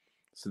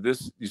 So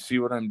this, you see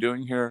what I'm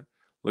doing here?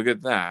 Look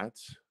at that,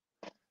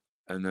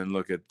 and then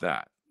look at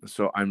that.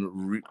 So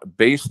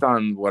based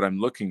on what I'm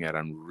looking at,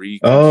 I'm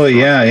Oh,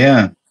 yeah. reconstructing.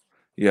 Yeah.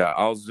 Yeah,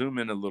 I'll zoom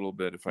in a little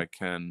bit if I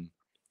can.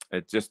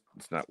 It's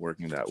not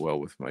working that well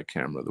with my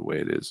camera the way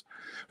it is.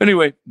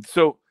 Anyway,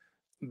 so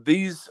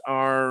these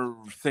are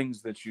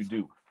things that you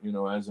do,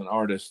 as an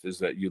artist, is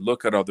that you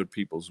look at other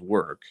people's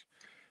work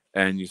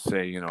and you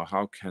say,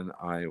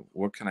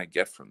 what can I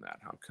get from that?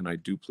 How can I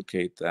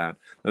duplicate that?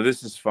 Now,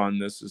 this is fun.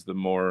 This is the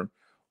more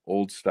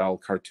old style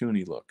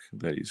cartoony look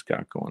that he's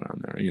got going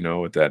on there,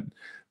 with that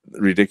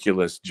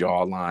ridiculous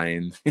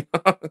jawline.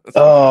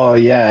 Oh,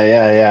 yeah.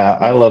 Yeah. Yeah.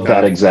 I love Kind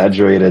that of,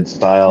 exaggerated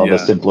style, the yeah,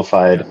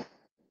 simplified.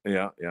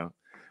 yeah.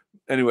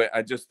 Anyway,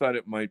 I just thought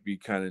it might be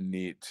kind of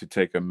neat to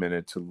take a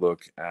minute to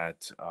look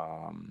at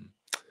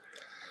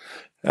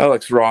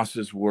Alex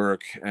Ross's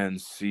work and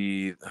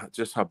see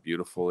just how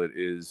beautiful it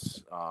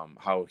is,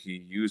 how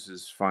he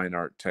uses fine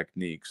art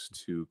techniques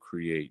to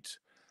create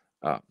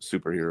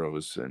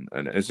superheroes,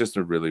 and it's just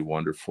a really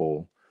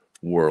wonderful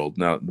world.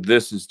 Now,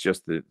 this is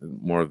just the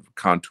more of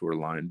contour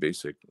line,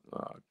 basic,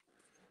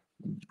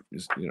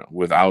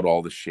 without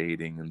all the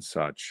shading and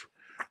such.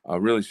 A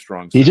really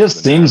strong He sense of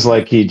just seems anatomy.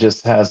 like he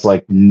just has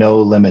like no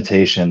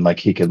limitation, like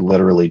he could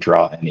literally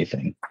draw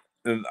anything.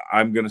 And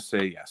I'm going to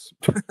say yes.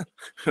 I'm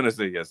going to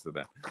say yes to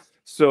that.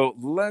 So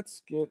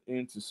let's get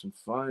into some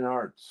fine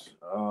arts.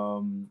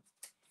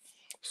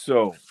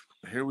 So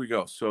here we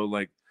go. So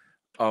like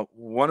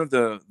one of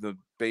the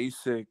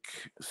basic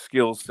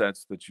skill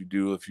sets that you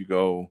do if you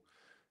go,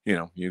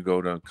 you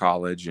go to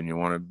college and you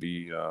want to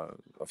be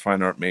a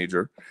fine art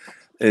major,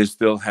 is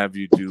they'll have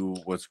you do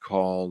what's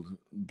called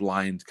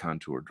blind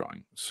contour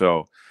drawing.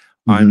 So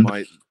I Mhm.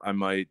 might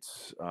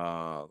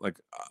like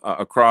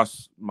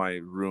across my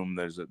room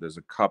there's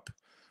a cup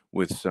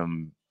with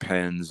some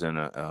pens and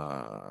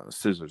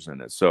scissors in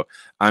it. So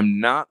I'm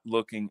not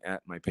looking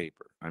at my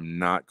paper. I'm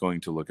not going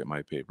to look at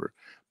my paper,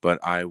 but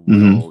I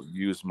Mhm. will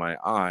use my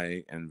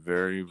eye and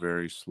very,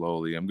 very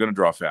slowly. I'm going to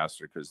draw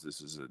faster because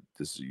this is a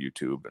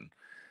YouTube, and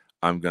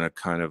I'm going to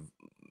kind of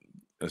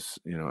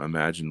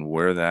imagine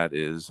where that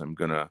is. I'm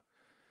going to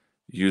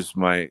use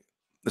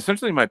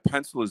essentially my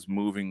pencil is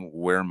moving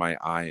where my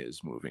eye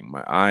is moving.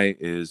 My eye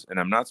is, and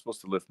I'm not supposed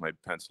to lift my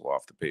pencil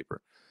off the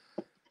paper.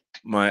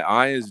 My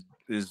eye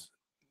is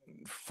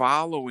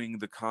following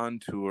the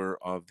contour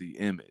of the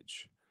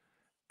image,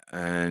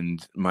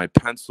 and my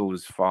pencil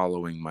is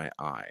following my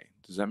eye.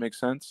 Does that make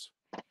sense?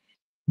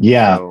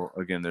 Yeah. So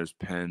again, there's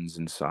pens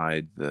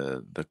inside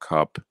the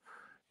cup.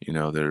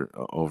 There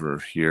over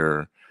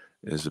here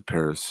is a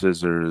pair of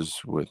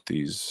scissors with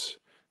these,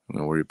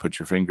 where you put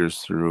your fingers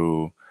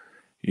through,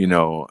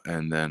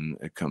 and then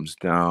it comes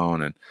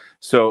down. And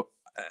so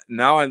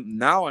now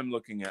I'm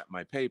looking at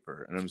my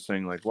paper and I'm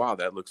saying like, wow,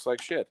 that looks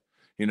like shit,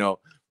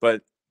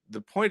 but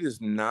the point is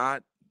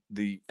not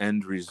the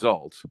end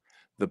result.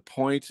 The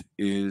point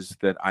is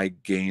that I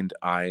gained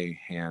eye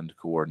hand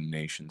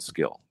coordination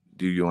skill.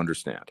 Do you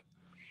understand?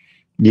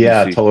 You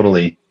Yeah, see,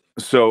 totally.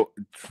 so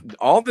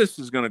all this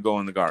is going to go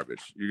in the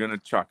garbage. You're going to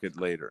chuck it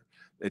later.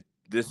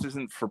 This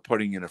isn't for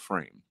putting in a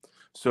frame.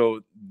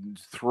 So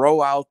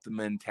throw out the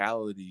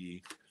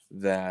mentality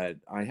that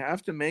I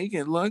have to make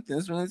it look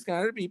this one. It's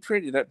got to be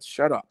pretty.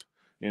 Shut up.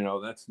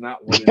 That's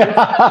not what it is.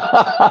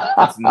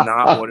 That's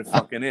not what it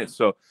fucking is.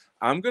 So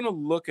I'm going to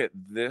look at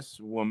this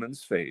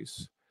woman's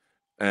face,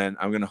 and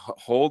I'm going to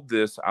hold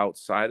this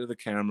outside of the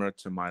camera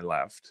to my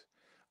left.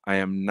 I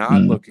am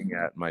not Mm. looking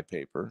at my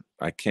paper.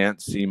 I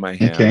can't see my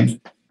Okay.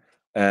 hand,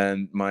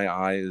 and my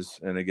eyes.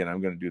 And again,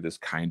 I'm going to do this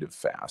kind of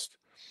fast,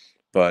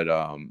 but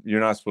you're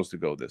not supposed to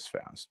go this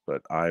fast.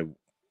 But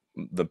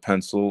the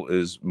pencil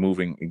is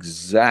moving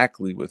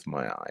exactly with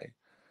my eye.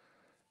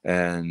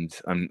 And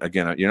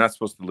again, you're not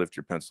supposed to lift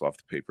your pencil off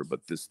the paper,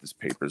 but this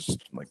paper's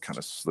like kind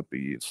of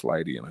slippy and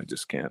slidey, and I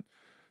just can't,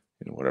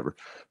 whatever.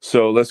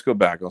 So let's go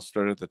back. I'll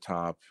start at the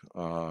top.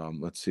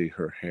 Let's see.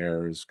 Her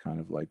hair is kind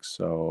of like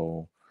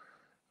so,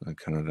 and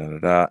kind of da da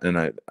da. And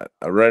I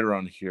right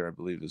around here, I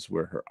believe, is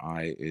where her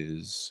eye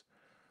is.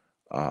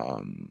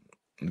 I'm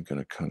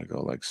gonna kind of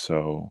go like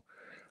so.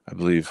 I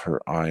believe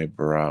her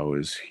eyebrow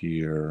is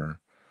here.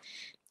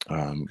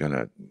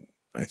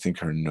 I think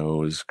her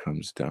nose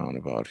comes down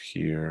about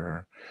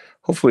here.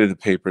 Hopefully the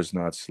paper's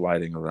not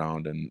sliding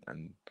around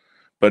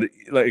but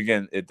like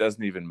again, it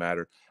doesn't even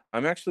matter.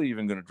 I'm actually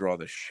even going to draw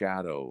the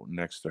shadow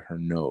next to her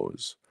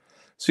nose.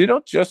 So you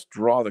don't just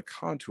draw the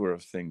contour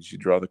of things, you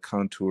draw the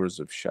contours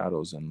of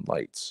shadows and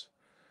lights.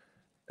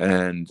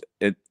 And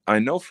I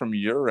know from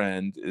your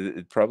end,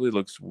 it probably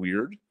looks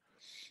weird,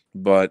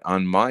 but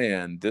on my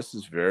end, this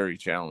is very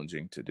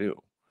challenging to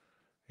do.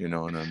 And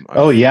I'm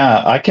Oh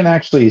yeah, I can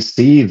actually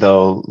see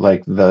though,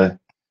 like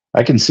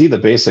I can see the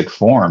basic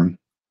form.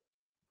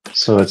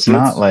 So it's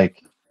not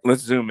like,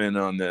 let's zoom in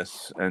on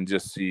this and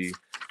just see,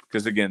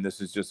 because again,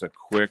 this is just a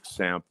quick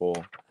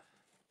sample.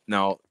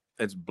 Now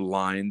it's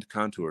blind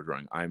contour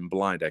drawing. I'm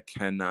blind. I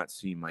cannot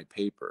see my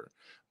paper.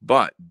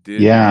 But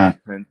did yeah.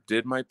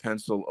 my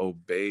pencil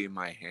obey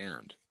my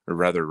hand, or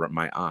rather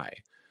my eye?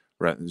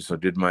 So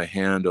did my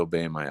hand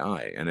obey my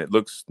eye? And it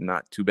looks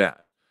not too bad.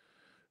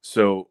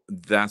 So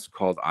that's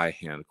called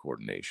eye-hand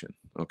coordination.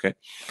 Okay.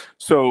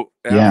 So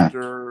Yeah.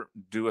 after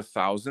do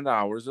 1,000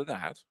 hours of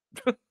that,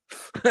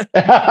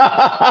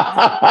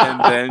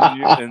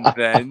 and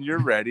then you're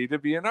ready to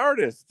be an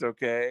artist.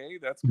 Okay.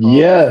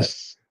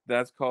 Yes.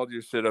 That's called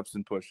your sit-ups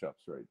and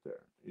push-ups right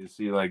there. You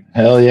see, like,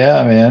 Hell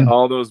yeah, man.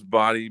 all those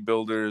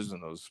bodybuilders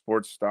and those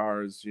sports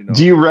stars,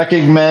 Do you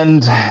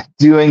recommend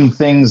doing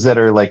things that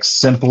are like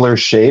simpler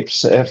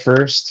shapes at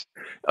first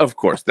Of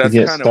course, to that's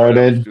get kind of what I was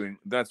started? doing.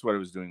 That's what I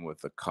was doing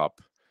with the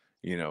cup.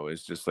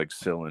 It's just like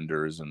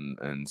cylinders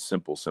and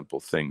simple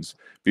things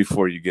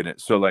before you get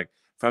it. So like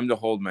if I'm to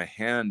hold my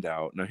hand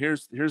out, now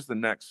here's the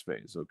next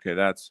phase. Okay,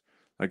 that's,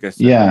 like I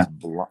said, Yeah. that's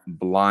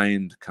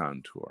blind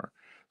contour.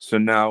 So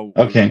now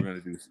Okay.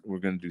 we're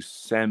gonna do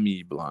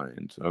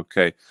semi-blind.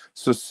 Okay,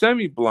 so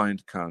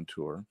semi-blind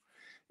contour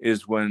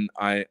is when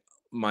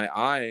my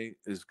eye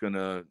is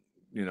gonna,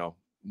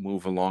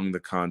 move along the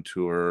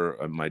contour.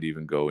 I might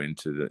even go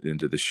into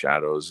the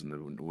shadows and the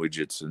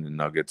widgets and the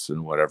nuggets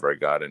and whatever I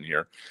got in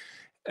here.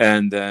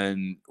 And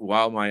then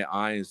while my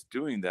eye is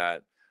doing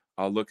that,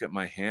 I'll look at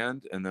my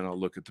hand, and then I'll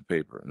look at the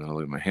paper, and I'll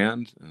look at my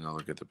hand, and I'll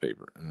look at the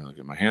paper, and I'll look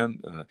at my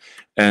hand,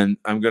 and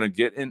I'm gonna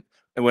get in.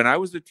 And when I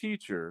was a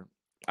teacher,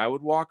 I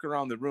would walk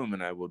around the room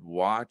and I would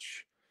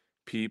watch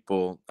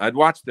people. I'd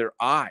watch their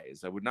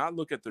eyes. I would not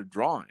look at their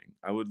drawing.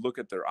 I would look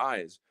at their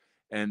eyes.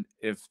 And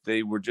if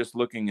they were just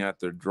looking at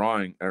their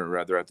drawing, or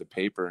rather at the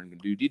paper, and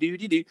do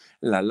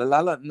la la la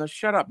la, no,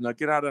 shut up, no,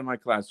 get out of my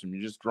classroom.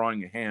 You're just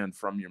drawing a hand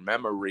from your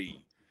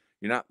memory.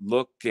 You're not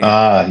looking.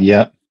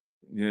 Yep.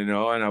 And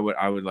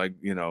I would like,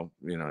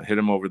 hit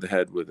him over the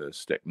head with a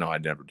stick. No, I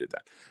never did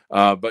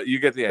that. But you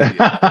get the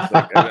idea. It's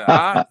like,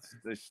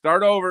 they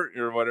start over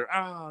or whatever.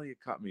 Oh, you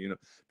caught me,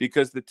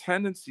 because the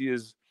tendency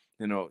is,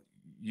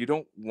 you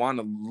don't want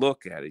to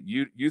look at it.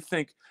 You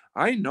think,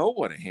 I know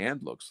what a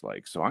hand looks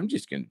like, so I'm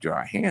just going to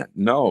draw a hand.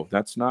 No,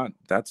 that's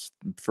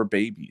for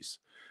babies.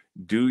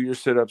 Do your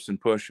sit-ups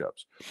and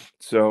push-ups.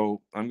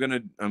 So I'm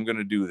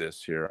gonna do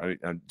this here.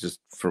 I just,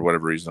 for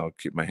whatever reason, I'll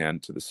keep my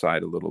hand to the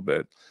side a little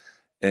bit.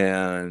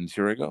 And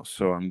here I go.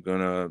 So I'm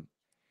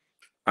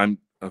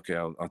okay.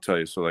 I'll tell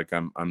you. So like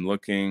I'm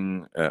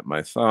looking at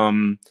my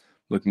thumb,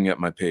 looking at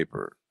my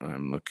paper.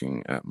 I'm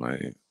looking at my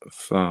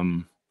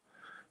thumb,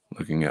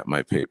 looking at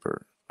my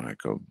paper. I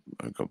go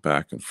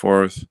back and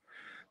forth.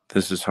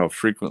 This is how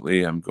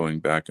frequently I'm going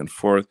back and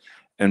forth.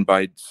 And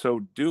by so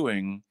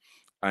doing,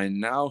 I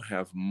now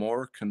have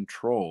more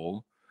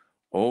control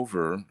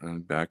over,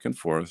 and back and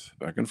forth,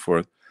 back and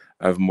forth.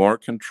 I have more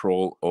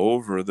control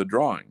over the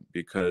drawing,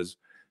 because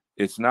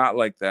it's not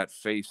like that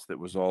face that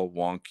was all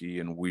wonky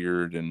and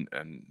weird, and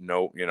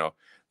no,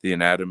 the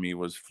anatomy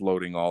was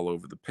floating all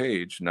over the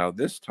page. Now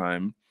this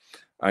time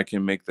I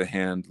can make the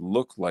hand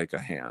look like a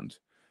hand,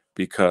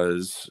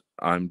 because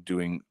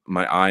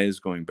my eye is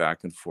going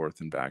back and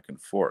forth and back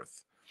and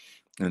forth.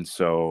 And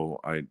so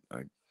I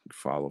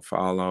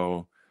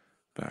follow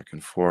back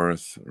and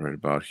forth right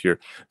about here.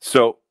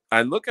 So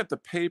I look at the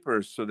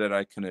paper so that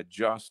I can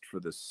adjust for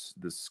the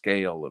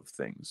scale of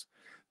things,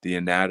 the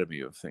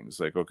anatomy of things.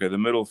 Like, okay, the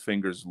middle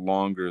finger's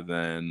longer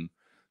than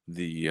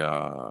the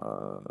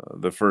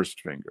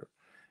first finger,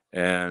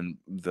 and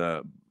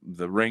the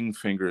ring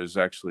finger is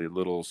actually a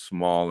little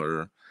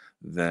smaller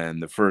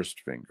than the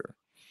first finger,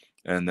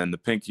 and then the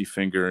pinky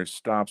finger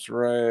stops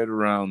right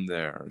around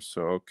there.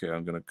 So okay,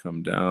 I'm going to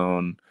come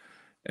down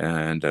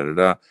and da da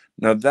da.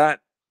 Now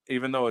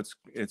even though it's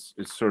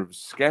sort of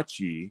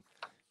sketchy,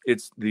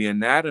 it's the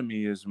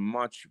anatomy is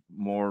much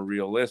more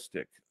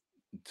realistic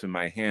to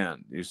my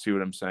hand. You see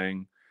what I'm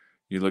saying?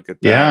 You look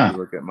at that, you Yeah.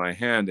 look at my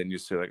hand, and you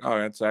say like, oh,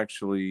 that's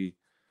actually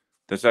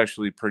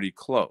pretty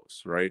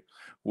close, right? Yep.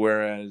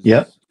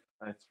 Whereas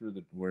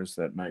where's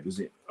that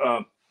magazine?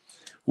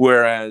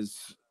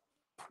 Whereas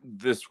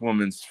this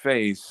woman's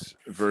face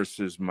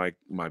versus my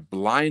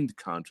blind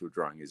contour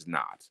drawing is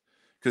not,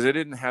 because I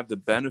didn't have the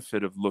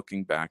benefit of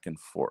looking back and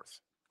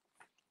forth.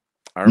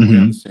 Are we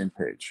on the Hmm. same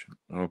page?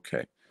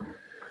 Okay.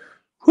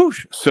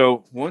 Whoosh.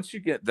 So once you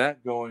get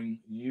that going,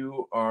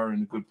 you are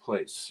in a good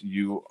place.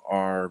 You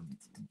are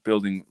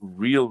building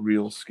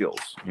real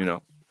skills, you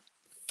know.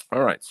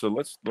 All right, so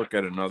let's look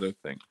at another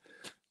thing.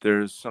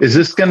 There's Is something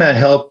this going to called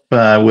help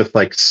with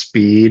like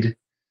speed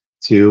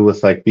too,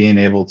 with like being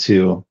able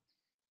to,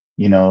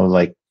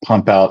 like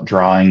pump out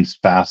drawings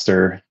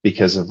faster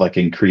because of like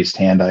increased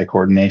hand-eye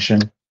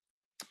coordination?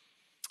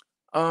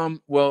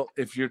 well,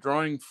 if you're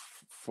drawing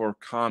for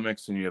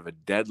comics and you have a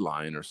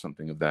deadline or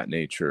something of that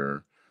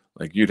nature,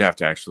 like you'd have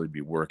to actually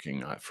be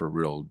working for a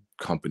real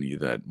company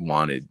that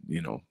wanted,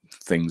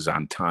 things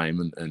on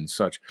time and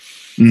such.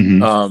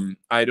 Hmm.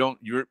 I don't.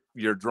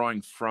 You're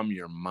drawing from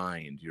your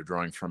mind. You're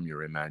drawing from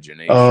your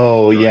imagination.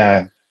 Oh,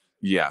 yeah.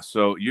 Yeah.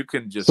 So you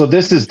can So just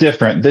this is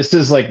different. This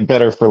is like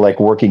better for like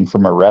working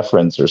from a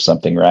reference or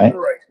something, right?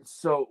 right.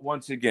 So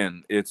once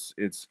again, it's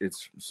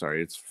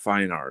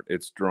fine art.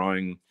 It's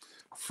drawing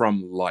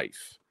from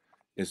life.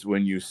 Is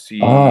when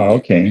Oh,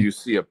 okay. you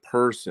see a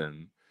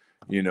person,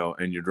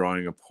 and you're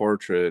drawing a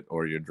portrait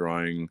or you're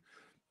drawing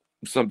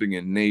something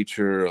in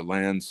nature, a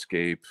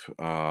landscape,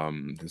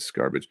 this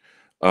garbage,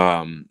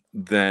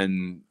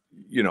 then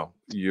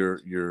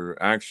you're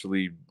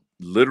actually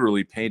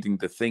literally painting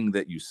the thing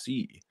that you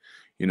see,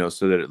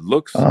 so that it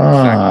looks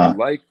exactly Ah.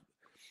 like,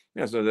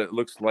 yeah, so that it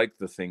looks like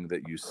the thing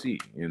that you see.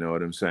 You know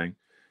what I'm saying?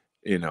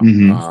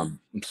 Hmm.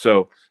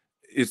 So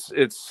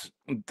it's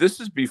this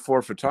is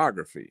before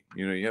photography.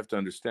 You have to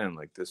understand,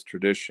 like, this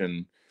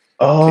tradition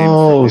came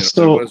from, Oh, there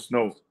so was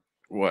no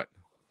what?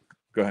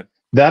 Go ahead.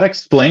 that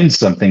explains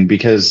something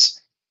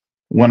because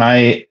when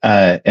I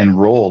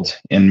enrolled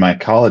in my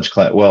college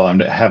class, well,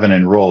 I haven't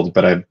enrolled,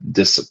 but I've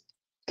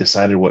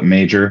decided what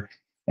major,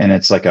 and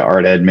it's like an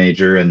art ed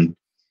major. And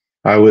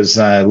I was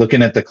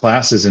looking at the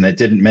classes, and it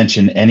didn't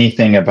mention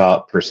anything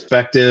about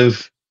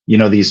perspective.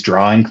 These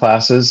drawing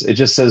classes. It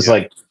just says Yeah.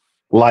 like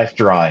life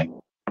drawing,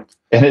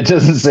 and it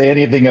doesn't say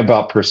anything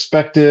about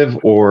perspective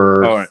All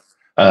or right.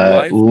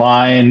 Life.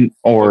 line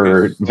Okay,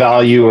 or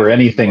value or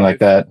anything like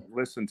that.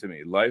 listen to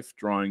me. Life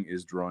drawing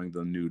is drawing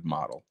the nude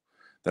model.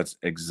 That's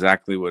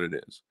exactly what it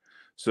is.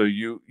 So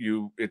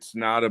it's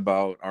not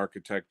about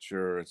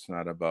architecture, it's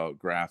not about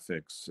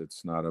graphics,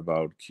 it's not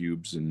about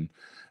cubes and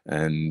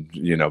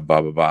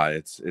blah blah blah.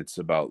 It's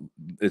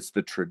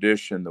the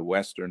tradition, the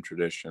Western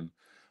tradition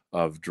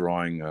of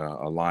drawing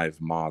a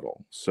live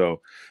model.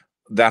 So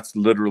that's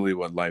literally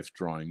what life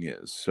drawing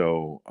is.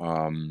 So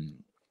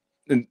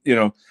and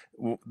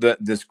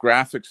this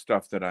graphic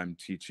stuff that I'm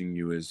teaching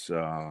you is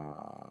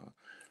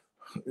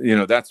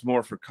that's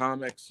more for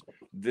comics.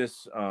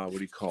 This what do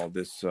you call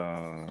this,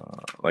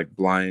 like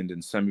blind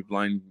and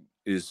semi-blind,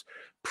 is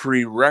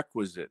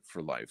prerequisite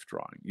for life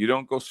drawing. You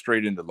don't go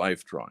straight into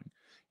life drawing.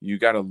 You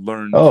got to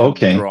learn Oh, to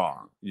okay.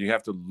 draw. You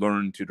have to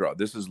learn to draw.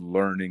 This is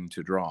learning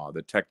to draw,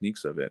 the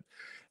techniques of it.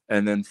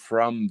 And then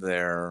from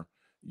there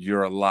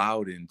you're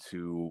allowed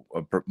into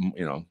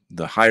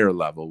the higher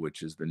level,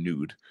 which is the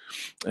nude.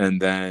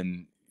 And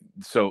then,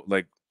 so,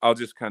 like, I'll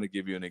just kind of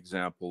give you an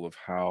example of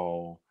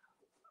how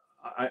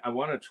I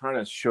want to try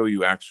to show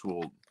you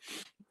actual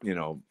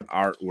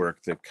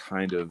artwork that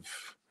kind of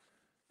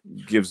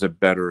gives a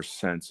better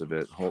sense of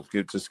it.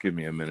 Just give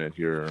me a minute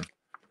here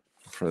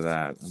for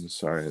that. I'm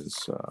sorry.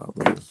 It's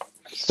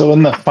So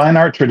in the fine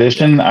art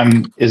tradition,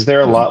 is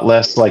there a lot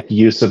less like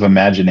use of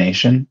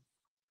imagination?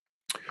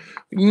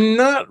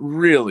 not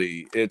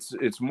really.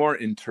 It's more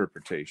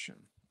interpretation.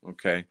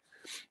 Okay.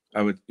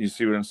 You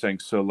see what I'm saying?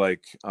 So,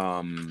 like,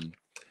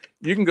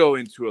 you can go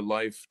into a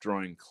life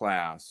drawing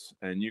class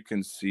and you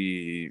can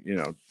see,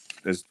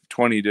 there's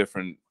 20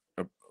 different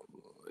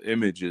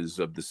images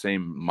of the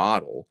same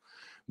model,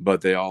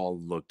 but they all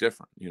look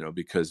different,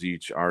 because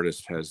each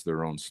artist has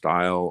their own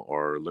style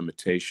or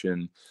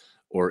limitation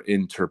or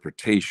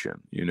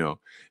interpretation. You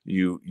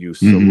Hmm.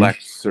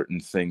 select certain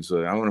things.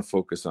 So I want to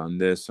focus on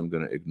this, I'm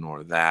going to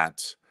ignore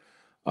that.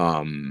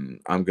 I'm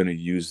going to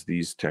use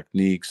these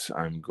techniques,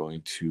 I'm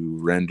going to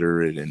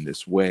render it in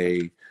this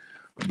way,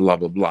 blah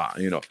blah blah.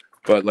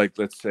 But, like,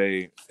 let's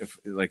say, if,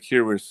 like,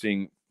 here we're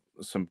seeing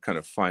some kind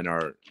of fine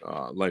art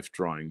life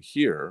drawing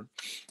here,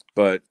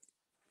 but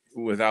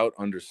without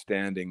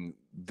understanding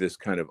this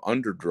kind of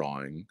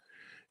underdrawing,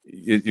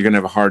 you're going to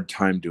have a hard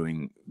time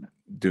doing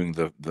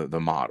the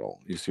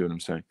model. You see what I'm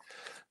saying?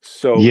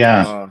 So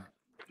Yeah.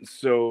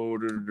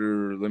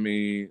 let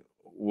me,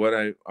 what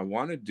I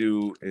want to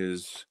do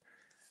is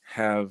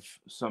have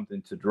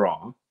something to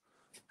draw.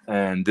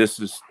 And this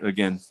is,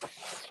 again,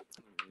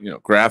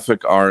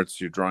 graphic arts,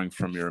 you're drawing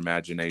from your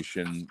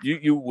imagination.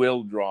 You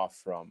will draw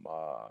from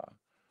model.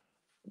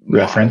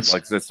 Reference.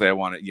 Like, let's say I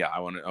want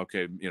to,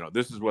 okay,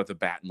 this is what the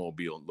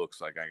Batmobile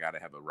looks like. I got to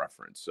have a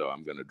reference, so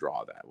I'm going to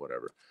draw that,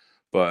 whatever.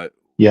 But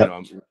Yep.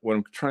 what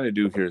I'm trying to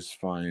do here is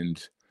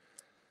find,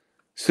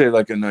 say,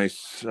 like a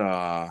nice,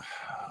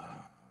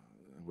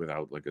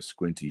 without like a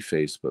squinty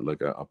face, but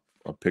like a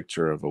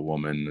picture of a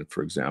woman,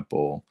 for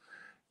example.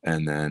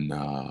 And then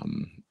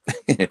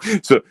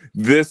so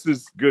this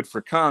is good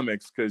for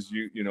comics because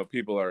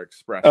people are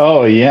expressing.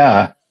 Oh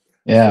yeah.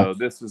 Yeah. So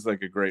this is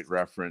like a great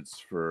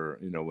reference for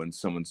when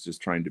someone's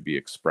just trying to be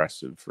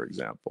expressive, for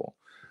example.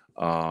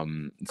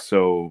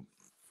 So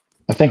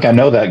I think I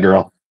know that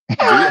girl.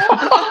 It's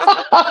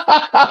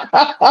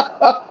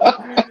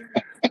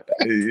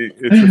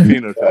a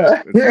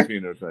phenotype. It's a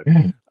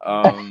phenotype.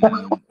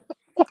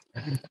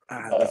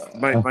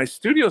 My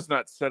studio's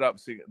not set up.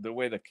 See, the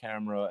way the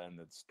camera and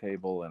its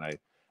table, and I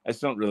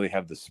just don't really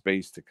have the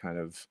space to kind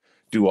of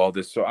do all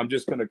this. So I'm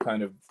just going to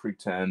kind of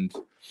pretend.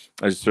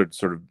 I just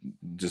sort of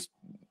just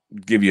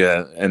give you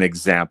an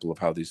example of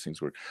how these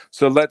things work.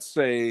 So let's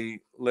say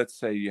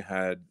you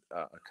had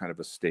a kind of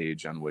a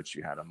stage on which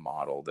you had a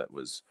model that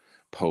was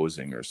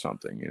posing or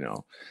something,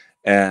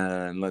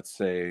 and let's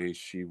say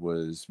she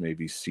was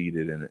maybe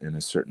seated in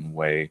a certain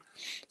way.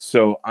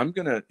 So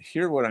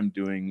what I'm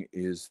doing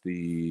is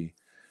the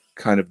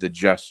kind of the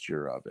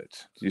gesture of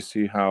it. Do you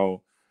see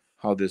how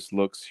this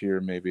looks here?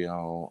 Maybe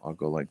I'll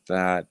go like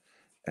that,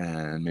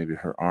 and maybe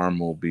her arm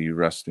will be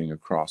resting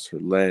across her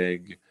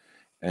leg,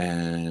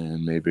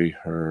 and maybe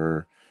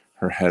her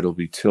head will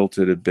be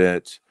tilted a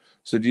bit.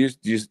 So do you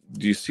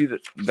see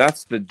that?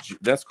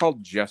 That's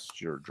called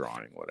gesture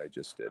drawing. What I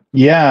just did.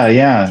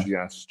 Yeah.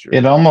 Gesture.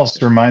 It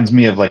almost reminds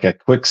me of like a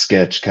quick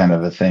sketch kind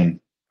of a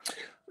thing.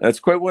 That's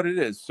quite what it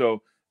is.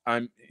 So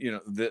I'm,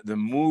 the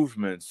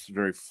movement's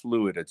very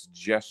fluid. It's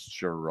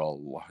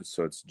gestural,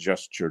 so it's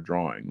gesture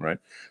drawing, right?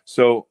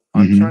 So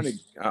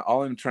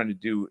all I'm trying to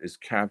do is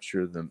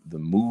capture the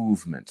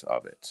movement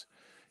of it.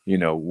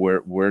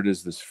 Where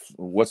does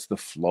what's the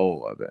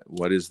flow of it?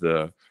 What is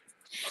the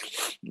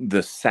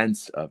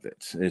sense of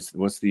it?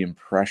 What's the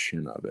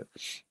impression of it?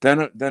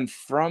 Then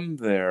from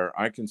there,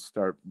 I can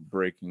start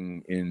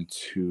breaking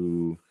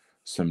into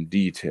some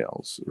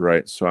details,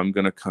 right? So I'm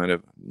going to kind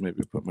of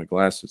maybe put my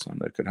glasses on,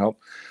 that could help.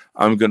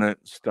 I'm going to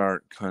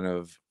start kind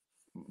of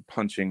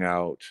punching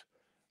out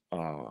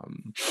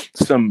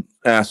some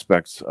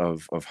aspects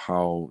of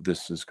how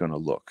this is going to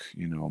look.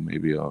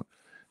 Maybe I'll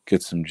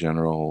get some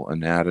general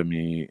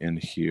anatomy in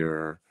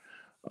here.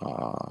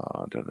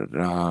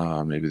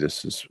 Maybe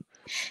this is,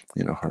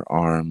 her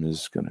arm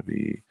is going to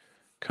be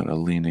kind of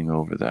leaning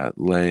over that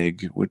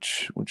leg.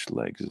 Which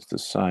leg is the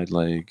side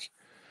leg?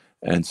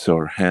 And so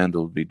her hand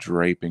will be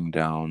draping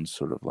down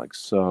sort of like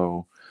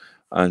so.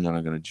 And then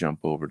I'm going to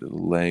jump over to the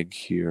leg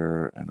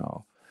here, and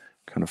I'll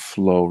kind of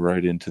flow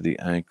right into the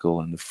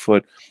ankle and the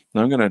foot.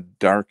 Now I'm going to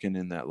darken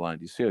in that line.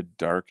 Do you see how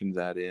darkened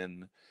that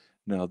in?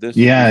 Now the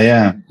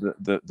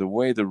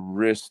way the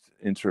wrist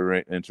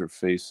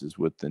interfaces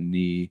with the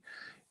knee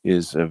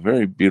is a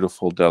very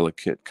beautiful,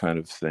 delicate kind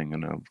of thing.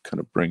 And I'll kind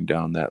of bring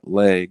down that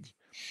leg,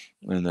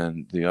 and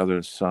then the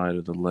other side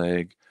of the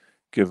leg,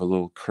 give a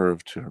little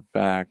curve to her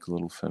back, a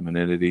little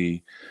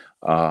femininity.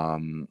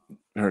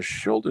 Her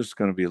shoulder's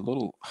going to be a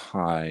little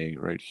high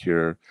right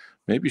here.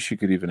 Maybe she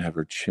could even have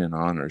her chin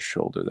on her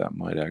shoulder. That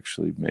might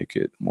actually make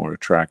it more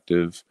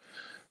attractive.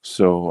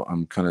 So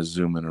I'm kind of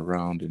zooming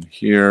around in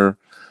here.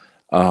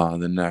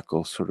 The neck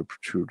will sort of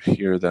protrude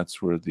here.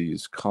 That's where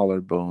these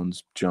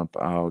collarbones jump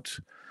out,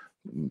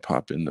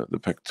 pop in the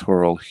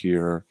pectoral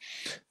here.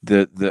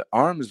 The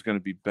arm is going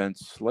to be bent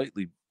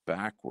slightly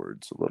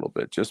backwards a little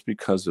bit, just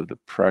because of the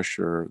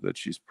pressure that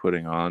she's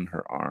putting on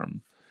her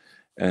arm.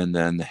 And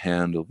then the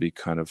hand will be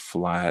kind of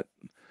flat,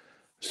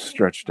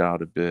 stretched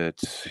out a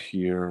bit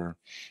here.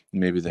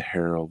 Maybe the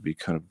hair will be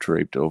kind of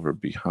draped over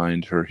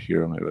behind her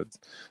here. Maybe I'll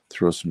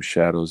throw some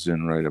shadows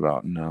in right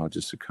about now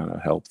just to kind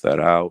of help that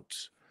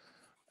out.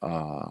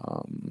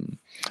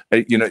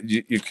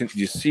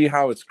 You see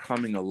how it's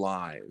coming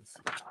alive.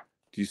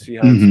 Do you see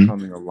how it's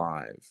coming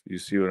alive? You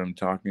see what I'm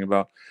talking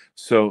about?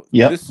 So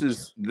this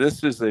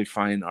is a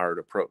fine art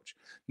approach.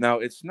 Now,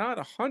 it's not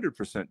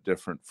 100%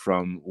 different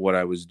from what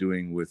I was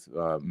doing with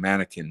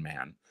Mannequin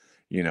Man,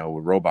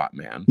 Robot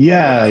Man.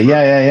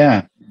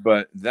 Yeah.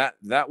 But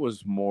that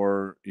was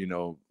more,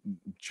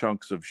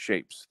 chunks of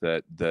shapes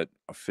that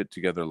fit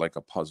together like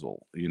a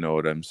puzzle. You know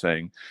what I'm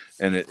saying?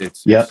 And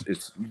it's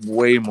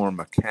way more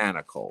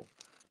mechanical.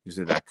 You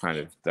see that kind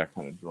of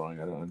drawing.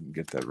 I don't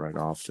get that right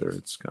off there.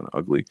 It's kind of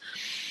ugly.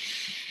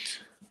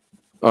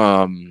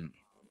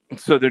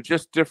 So they're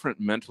just different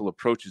mental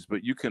approaches,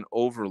 but you can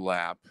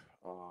overlap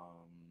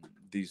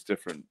these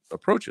different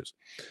approaches.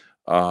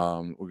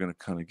 We're going to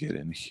kind of get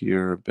in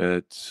here a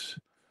bit.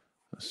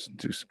 Let's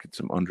get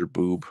some under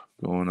boob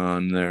going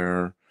on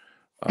there.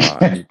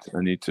 I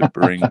need to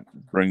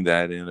bring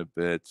that in a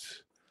bit.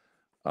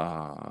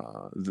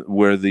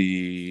 Where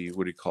the,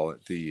 what do you call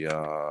it?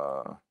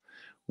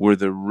 Where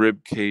the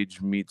rib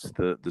cage meets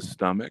the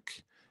stomach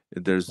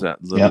There's that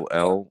Yep. little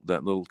L,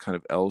 that little kind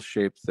of L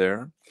shape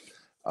there.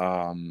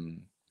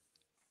 Um,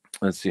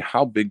 let's see,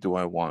 how big do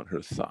I want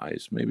her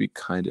thighs? Maybe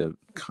kind of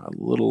a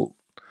little,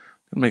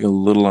 make a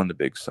little on the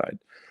big side.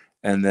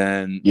 And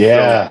then, so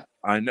Yeah.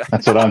 I know,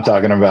 That's what I'm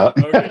talking about.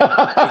 okay, it's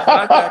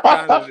not that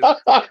kind of,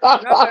 it's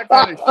not that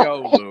kind of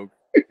show, Luke.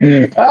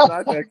 It's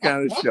not that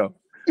kind of show.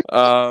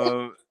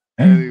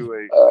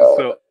 Anyway,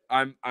 so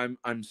I'm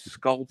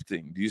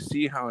sculpting. Do you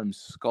see how I'm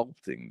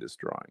sculpting this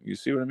drawing? You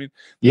see what I mean?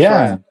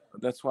 Yeah.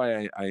 That's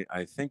why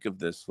I think of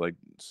this like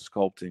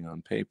sculpting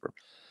on paper.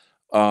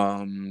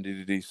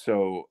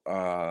 So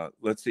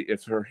let's see,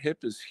 if her hip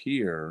is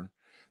here,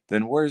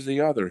 then where's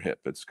the other hip?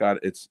 It's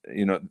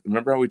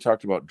remember how we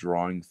talked about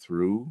drawing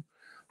through?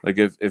 Like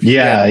if she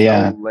Yeah. had no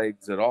Yeah.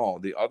 legs at all,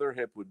 the other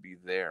hip would be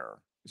there.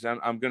 So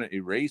I'm going to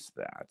erase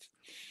that.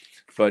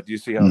 But you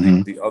see how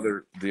Hmm. the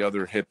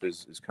other hip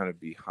is kind of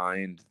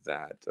behind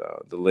that,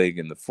 the leg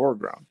in the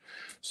foreground.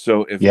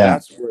 So if Yeah.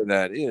 that's where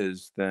that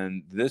is,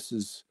 then this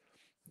is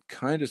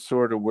kind of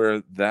sort of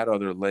where that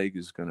other leg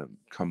is going to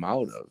come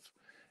out of,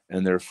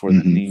 and therefore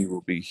the Hmm. knee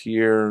will be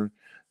here.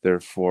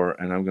 Therefore,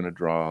 and I'm going to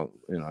draw,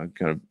 I'm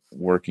kind of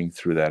working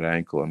through that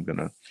ankle. I'm going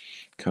to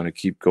kind of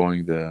keep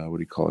going the, what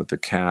do you call it, the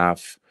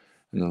calf,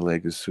 and the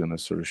leg is going to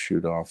sort of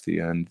shoot off the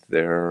end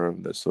there,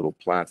 this little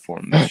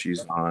platform that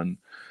she's on.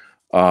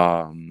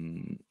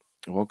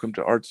 Welcome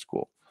to art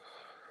school.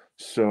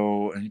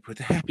 So, and you put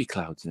the happy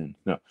clouds in.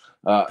 No,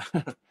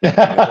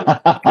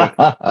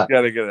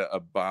 gotta get a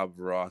Bob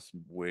Ross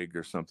wig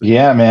or something.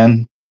 Yeah,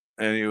 man.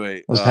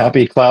 Anyway, Those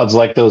happy clouds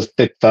like those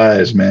thick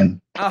thighs, man.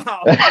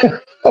 oh,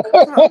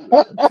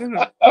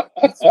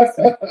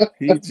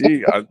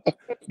 PG. I'm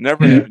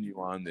never having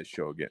you on this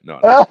show again. No,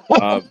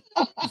 no.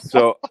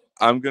 So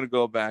I'm gonna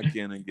go back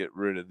in and get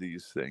rid of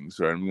these things,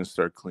 or I'm gonna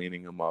start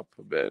cleaning them up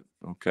a bit.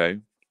 Okay.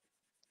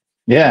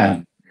 Yeah.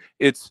 And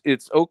it's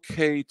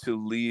okay to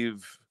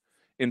leave.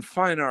 In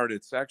fine art,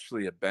 it's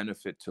actually a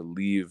benefit to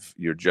leave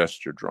your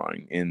gesture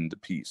drawing in the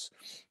piece.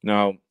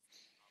 Now,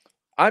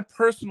 I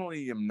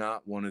personally am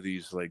not one of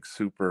these like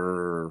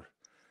super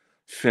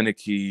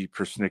finicky,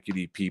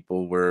 persnickety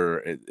people where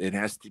it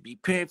has to be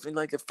perfect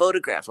like a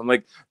photograph. I'm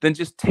like, then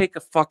just take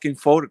a fucking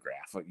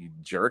photograph, you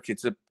jerk.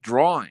 It's a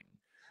drawing.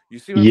 You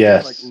see what I'm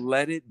saying? Like, Yes.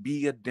 let it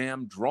be a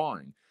damn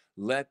drawing.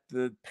 Let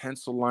the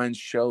pencil lines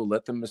show,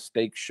 let the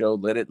mistakes show,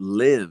 let it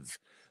live.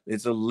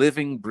 It's a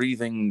living,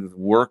 breathing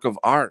work of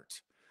art.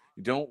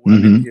 You don't, I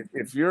mean, Hmm.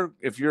 if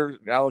you're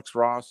Alex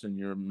Ross and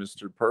you're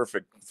Mr.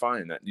 Perfect,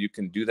 fine, that you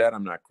can do that.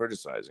 I'm not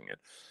criticizing it.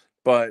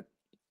 But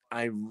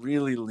I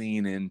really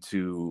lean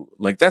into,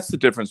 like, that's the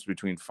difference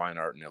between fine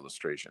art and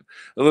illustration.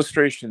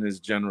 Illustration is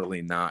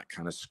generally not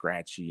kind of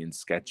scratchy and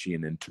sketchy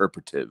and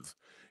interpretive.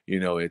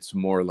 It's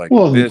more like,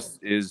 Well, this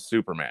is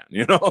Superman,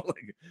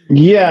 like,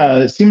 yeah,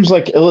 it seems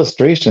like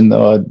illustration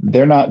though.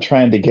 They're not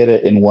trying to get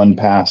it in one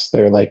pass.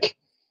 They're like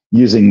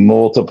using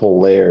multiple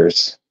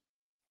layers.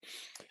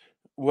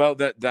 well,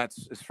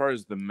 that's as far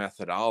as the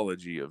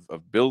methodology of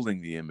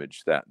building the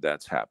image,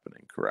 that's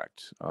happening,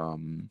 correct.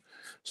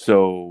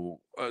 So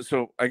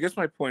I guess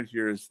my point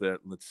here is that,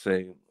 let's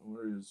say,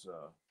 where is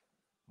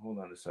hold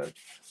on a sec.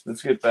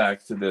 Let's get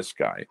back to this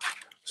guy.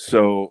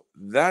 So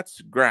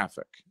that's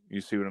graphic.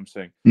 You see what I'm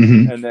saying?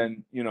 Hmm. And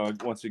then,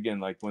 once again,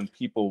 like when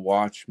people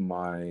watch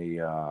my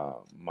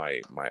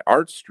my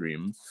art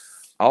stream,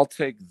 I'll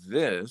take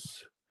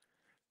this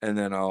and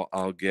then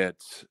I'll get,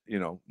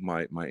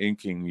 my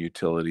inking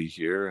utility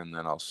here, and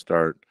then I'll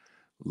start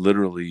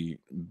literally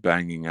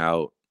banging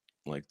out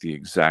like the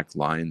exact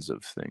lines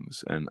of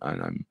things, and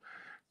I'm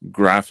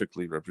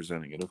graphically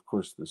representing it. Of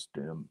course, this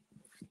damn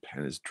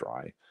pen is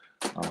dry.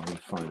 Let me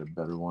find a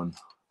better one.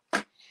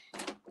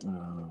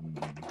 Come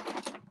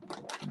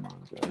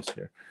on, guys,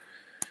 here.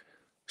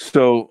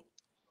 So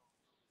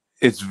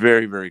it's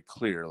very, very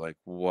clear, like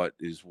what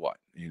is what,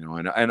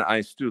 and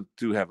I still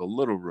do have a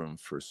little room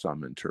for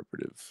some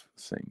interpretive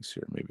things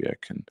here. Maybe I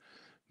can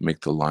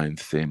make the line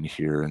thin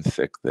here and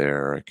thick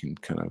there. I can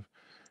kind of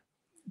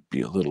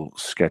be a little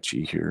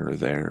sketchy here or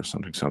there, or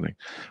something.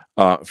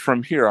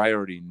 From here, I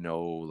already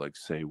know, like,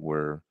 say,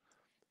 where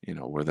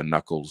where the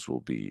knuckles will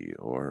be,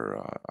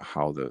 or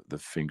how the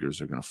fingers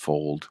are going to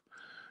fold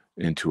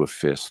into a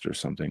fist or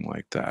something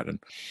like that. And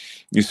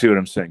you see what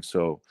I'm saying?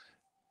 So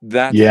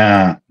that's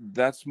Yeah.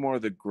 that's more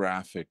the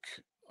graphic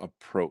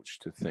approach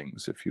to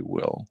things, if you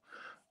will.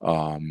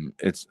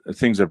 It's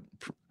things are,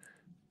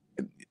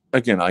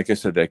 again, like I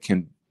said, that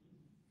can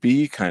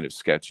be kind of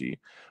sketchy,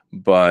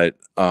 but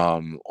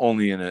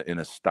only in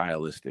a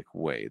stylistic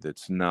way.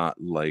 That's not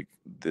like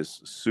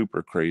this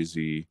super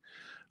crazy,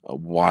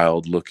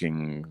 wild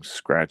looking,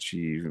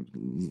 scratchy,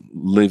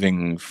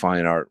 living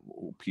fine art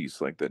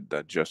piece like that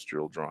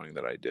gestural drawing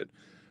that I did.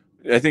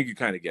 I think you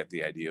kind of get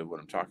the idea of what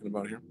I'm talking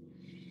about here.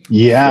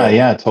 Yeah. So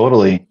Yeah.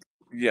 Totally.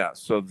 yeah,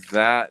 so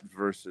that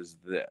versus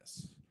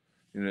this,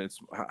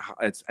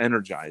 it's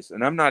energized,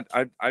 and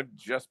I've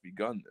just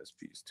begun this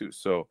piece too.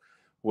 So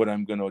what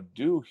I'm gonna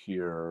do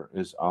here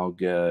is I'll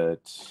get,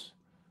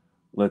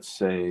 let's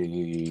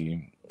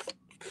say,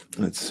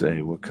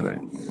 what can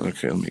I?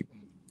 Okay, let me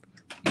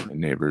My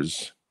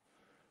neighbor's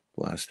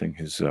blasting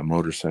his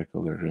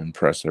motorcycle there to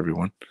impress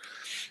everyone.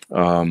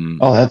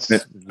 Oh, that's I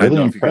don't really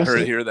know if you can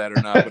impressive. hear that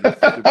or not, but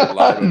it's super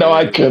loud over No,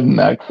 I here. couldn't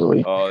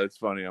actually. Oh, it's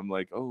funny. I'm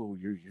like, oh,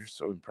 you're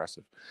so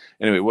impressive.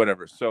 Anyway,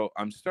 whatever. So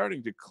I'm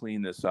starting to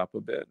clean this up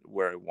a bit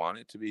where I want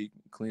it to be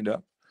cleaned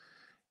up,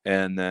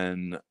 and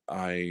then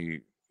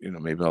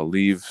maybe I'll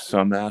leave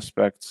some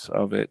aspects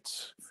of it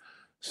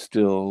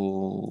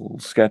still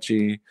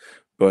sketchy,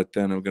 but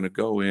then I'm going to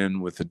go in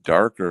with a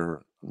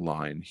darker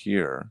line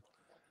here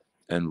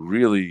and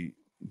really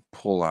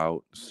pull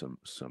out some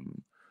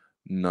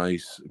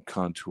nice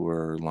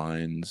contour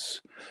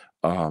lines.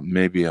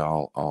 Maybe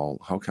I'll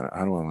how do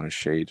I want to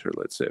shade her?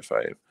 Let's say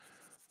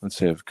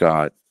I've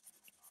got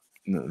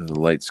the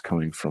light's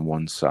coming from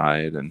one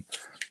side, and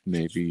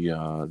maybe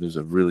there's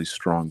a really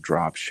strong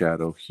drop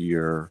shadow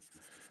here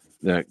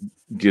that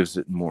gives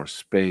it more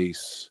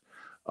space.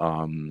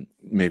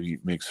 Maybe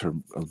makes her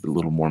a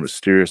little more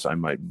mysterious. I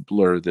might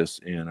blur this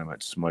in. I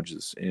might smudge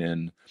this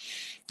in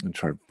and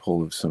try to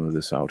pull some of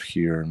this out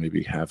here.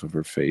 Maybe half of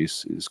her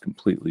face is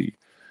completely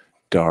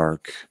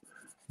dark.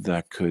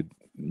 That could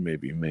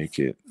maybe make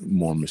it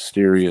more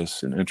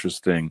mysterious and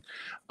interesting.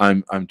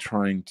 I'm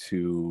trying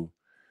to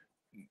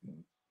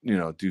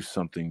do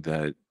something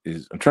that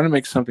is. I'm trying to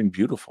make something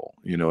beautiful.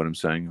 You know what I'm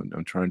saying?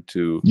 I'm trying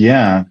to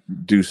Yeah.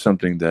 do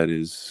something that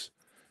is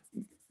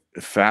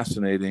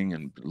fascinating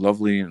and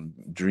lovely and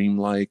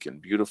dreamlike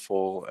and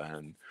beautiful,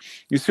 and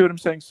you see what I'm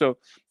saying. So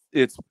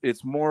it's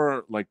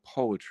more like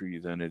poetry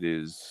than it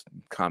is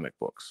comic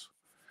books.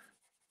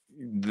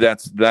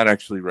 That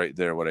actually right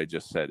there, what I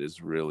just said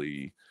is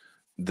really,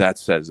 that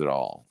says it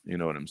all. You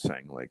know what I'm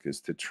saying? Like,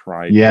 is to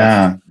try.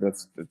 Yeah.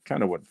 That's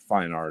kind of what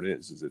fine art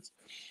is it's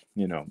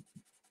you know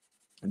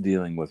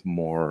dealing with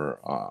more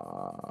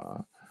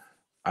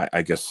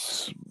I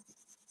guess,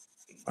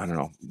 I don't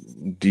know,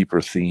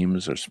 deeper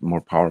themes or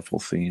more powerful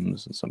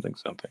themes and something.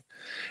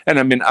 And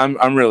I mean,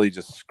 I'm really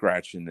just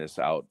scratching this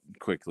out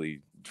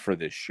quickly for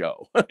this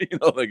show. Like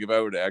if I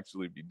were to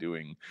actually be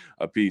doing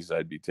a piece,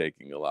 I'd be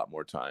taking a lot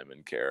more time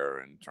and care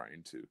and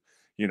trying to,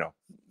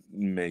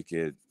 make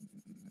it.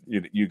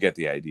 You get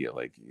the idea,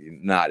 like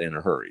not in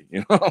a hurry.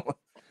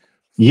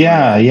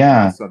 Yeah.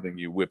 Yeah. Something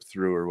you whip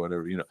through or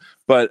whatever.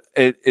 But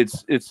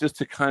it's just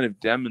to kind of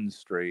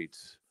demonstrate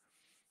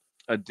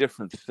a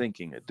different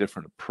thinking, a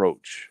different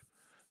approach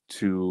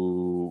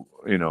to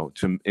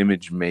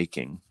image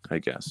making, I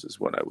guess is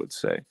what I would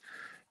say.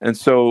 And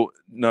so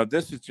now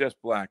this is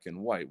just black and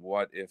white.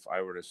 What if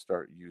I were to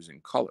start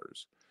using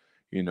colors?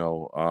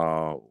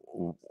 What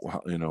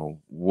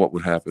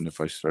would happen if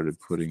I started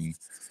putting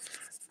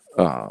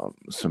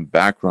some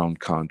background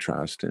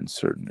contrast in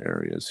certain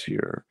areas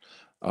here?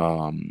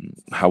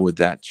 How would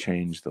that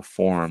change the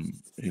form?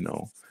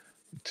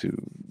 To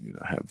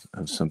have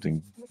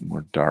something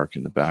more dark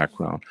in the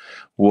background.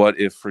 What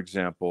if, for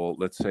example,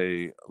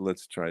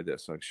 let's try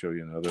this. I'll show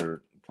you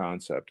another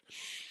concept.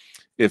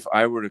 If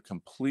I were to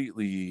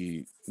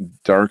completely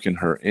darken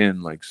her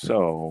in like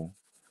so,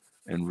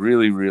 and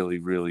really, really,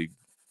 really,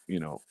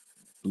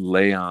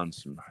 lay on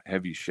some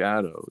heavy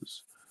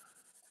shadows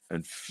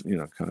and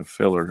kind of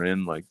fill her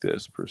in like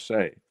this per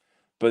se,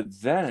 but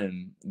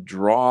then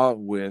draw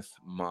with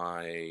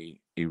my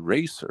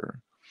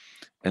eraser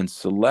and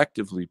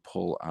selectively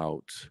pull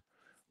out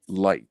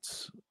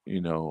lights,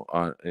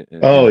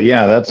 Oh,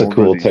 yeah. That's a over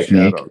cool these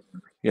technique. shadows.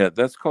 Yeah,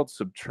 that's called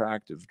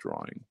subtractive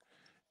drawing.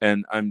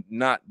 And I'm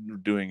not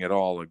doing at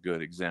all a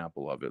good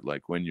example of it.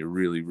 Like when you're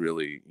really,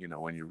 really,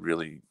 when you're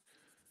really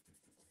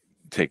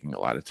taking a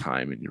lot of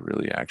time and you're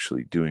really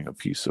actually doing a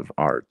piece of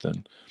art,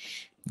 then,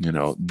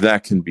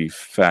 that can be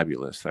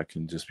fabulous. That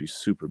can just be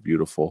super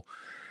beautiful.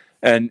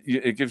 And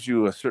it gives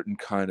you a certain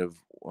kind of,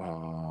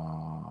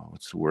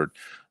 what's the word?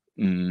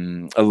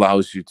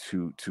 Allows you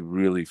to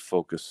really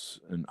focus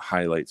and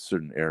highlight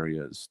certain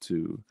areas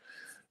to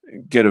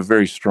get a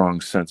very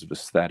strong sense of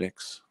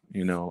aesthetics,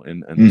 in a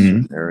Hmm.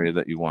 certain area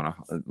that you want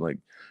to like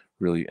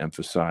really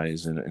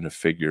emphasize in a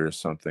figure or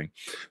something.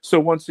 So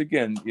once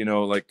again,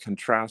 like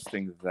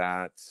contrasting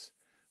that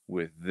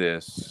with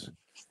this,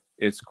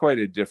 it's quite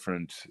a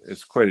different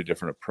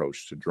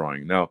approach to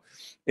drawing. Now,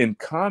 in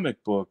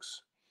comic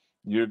books,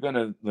 you're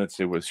gonna, let's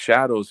say with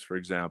shadows, for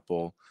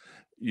example,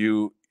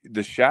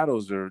 the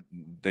shadows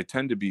they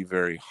tend to be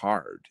very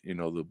hard.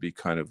 They'll be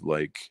kind of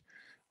like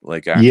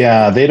Yeah.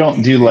 actual They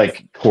don't do big.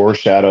 like core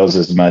shadows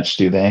as much,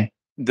 do they?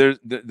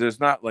 There's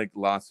not like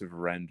lots of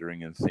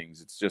rendering and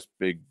things. It's just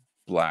big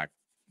black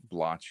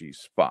blotchy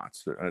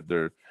spots.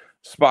 They're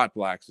spot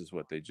blacks is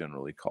what they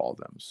generally call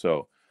them.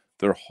 So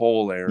they're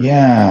whole areas,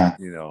 Yeah.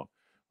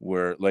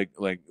 where like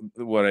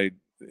what I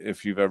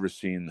if you've ever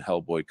seen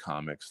Hellboy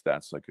comics,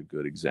 that's like a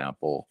good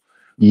example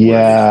where there's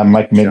Yeah. these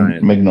Mike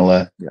giant.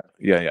 Mignola.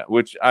 Yeah,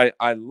 which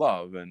I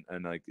love, and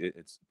like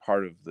it's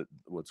part of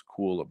what's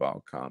cool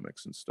about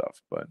comics and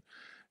stuff. But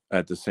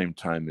at the same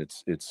time,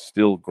 it's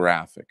still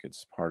graphic.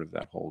 It's part of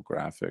that whole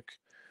graphic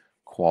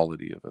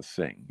quality of a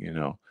thing.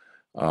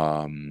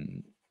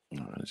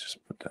 Let's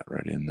just put that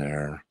right in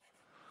there.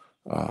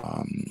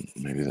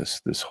 Maybe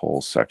this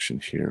whole section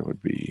here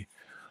would be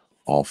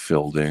all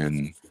filled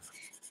in.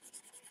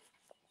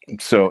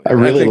 So I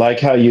really like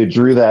how you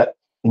drew that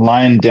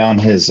line down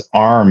his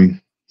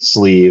arm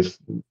sleeve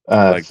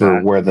like for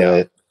that. where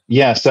Yeah.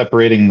 yeah,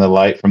 separating the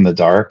light from the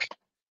dark.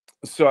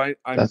 So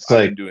That's I've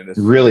been like doing this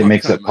for a really long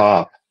makes it time.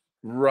 pop.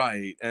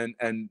 Right.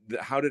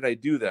 How did I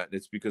do that?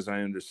 It's because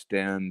I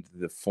understand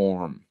the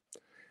form,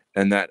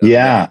 and that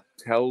Yeah.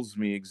 tells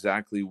me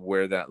exactly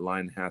where that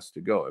line has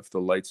to go. If the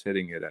light's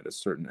hitting it at a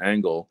certain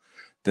angle,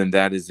 then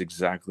that is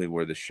exactly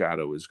where the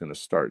shadow is going to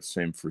start.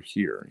 Same for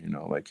here,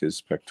 like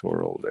his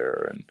pectoral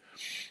there,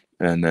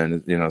 and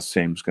then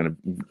same's going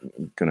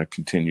to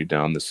continue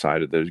down the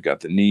side of there. You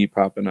got the knee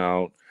popping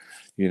out,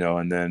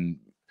 and then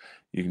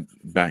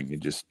you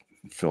just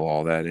fill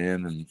all that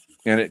in,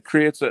 and it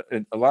creates a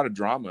lot of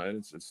drama.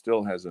 It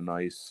still has a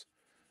nice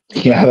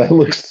Yeah, that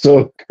looks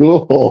so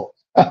cool.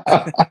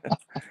 a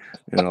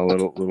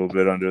little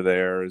bit under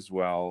there as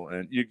well,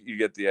 and you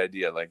get the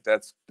idea. Like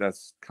that's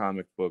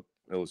comic book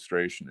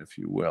illustration, if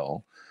you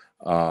will.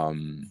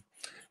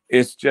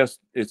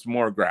 It's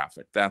more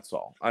graphic, that's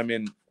all. I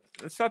mean,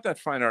 it's not that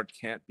fine art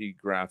can't be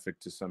graphic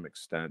to some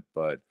extent,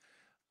 but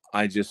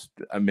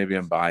maybe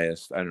I'm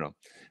biased, I don't know.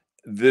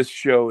 This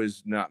show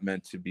is not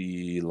meant to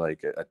be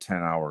like a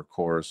 10-hour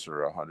course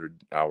or a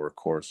 100-hour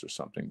course or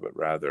something, but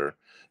rather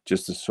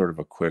just a sort of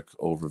a quick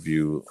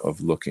overview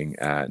of looking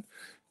at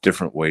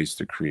different ways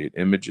to create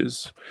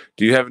images.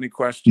 Do you have any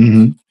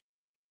questions?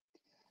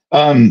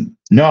 No,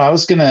 I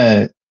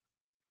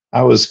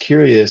was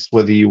curious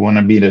whether you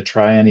wanted me to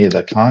try any of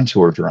the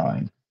contour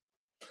drawing.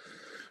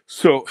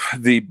 So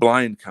the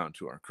blind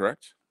contour,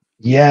 correct?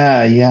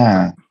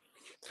 Yeah.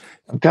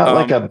 I've got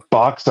like a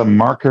box of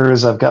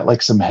markers. I've got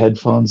like some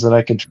headphones that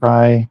I could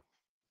try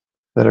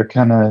that are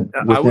kind of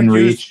I would within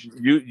reach.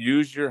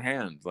 use your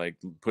hand, like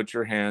put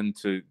your hand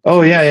to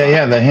Oh, the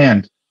yeah, the side,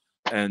 hand.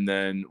 and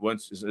then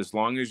as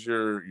long as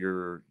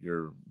your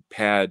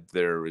pad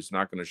there is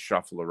not going to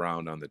shuffle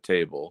around on the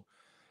table,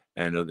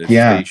 and it's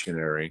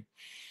stationary.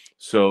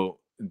 So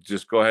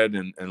just go ahead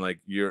and like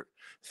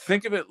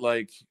think of it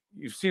like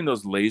you've seen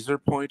those laser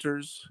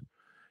pointers.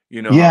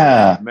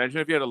 Yeah.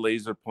 Imagine if you had a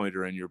laser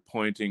pointer and you're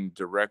pointing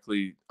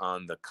directly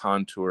on the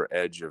contour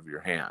edge of your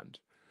hand,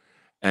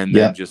 and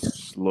then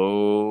just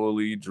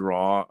slowly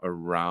draw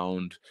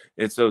around.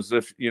 It's as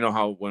if,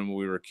 how when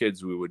we were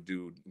kids, we would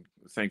do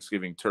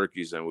Thanksgiving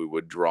turkeys and we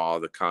would draw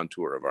the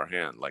contour of our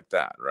hand like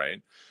that,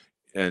 right?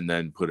 And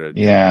then put make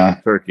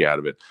a turkey out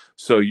of it.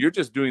 So you're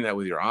just doing that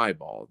with your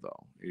eyeball,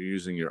 though. You're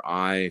using your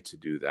eye to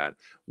do that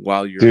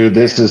while your hand,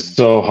 this is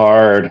so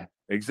hard.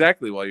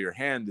 Exactly, while your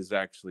hand is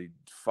actually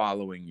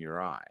following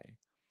your eye.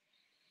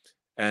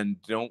 And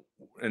of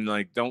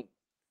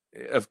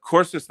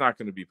course it's not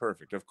going to be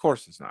perfect. Of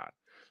course it's not.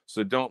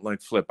 So don't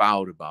like flip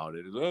out about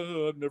it.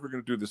 Oh, I'm never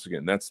going to do this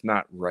again. That's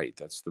not right.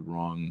 That's the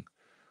wrong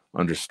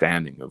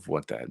understanding of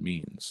what that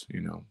means,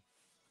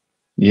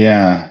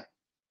 Yeah.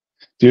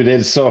 Dude,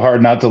 it's so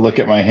hard not to look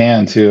at my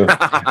hand too.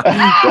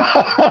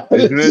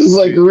 This is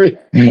like,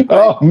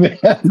 oh man,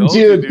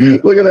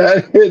 dude, look at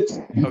that. It's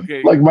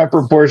okay. Like my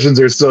proportions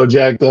are so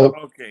jacked up.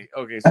 Okay.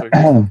 So here's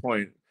the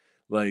point.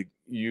 Like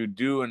you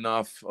do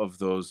enough of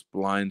those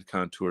blind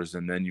contours,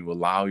 and then you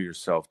allow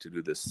yourself to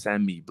do the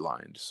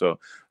semi-blind. So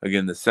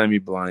again, the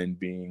semi-blind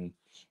being,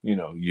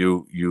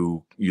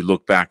 you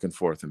look back and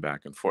forth and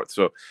back and forth.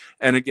 So,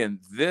 and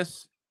again,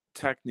 this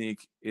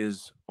technique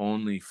is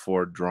only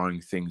for drawing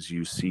things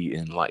you see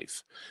in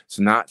life. It's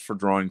not for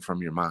drawing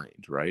from your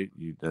mind, right?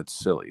 That's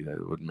silly.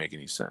 That wouldn't make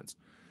any sense.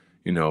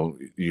 We do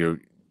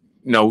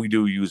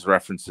use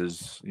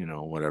references,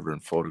 whatever,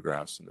 in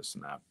photographs and this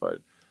and that, but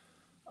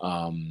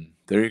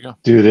there you go.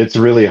 Dude, it's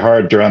really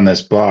hard drawing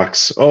this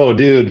box. Oh,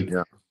 dude.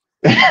 Yeah.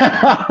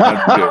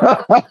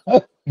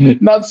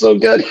 Not so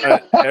good.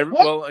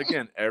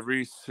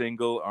 Every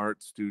single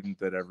art student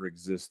that ever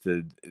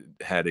existed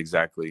had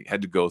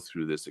to go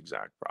through this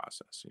exact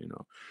process,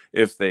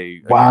 if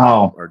they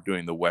are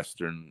doing the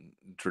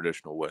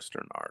traditional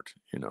Western art,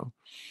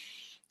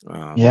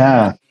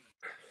 yeah.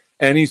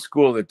 Any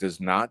school that does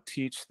not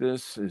teach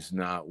this is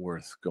not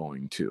worth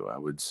going to. I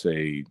would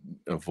say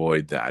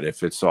avoid that.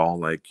 If it's all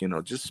like,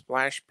 just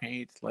splash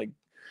paint, like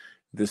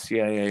the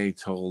CIA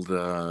told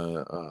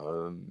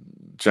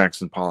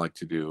Jackson Pollock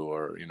to do,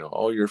 or,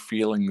 all your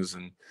feelings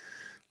and,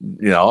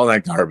 all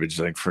that garbage,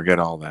 like forget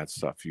all that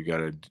stuff. You got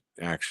to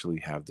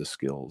actually have the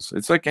skills.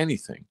 It's like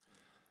anything,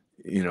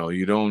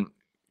 you don't,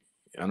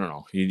 I don't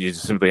know. You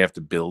just simply have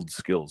to build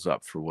skills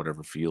up for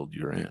whatever field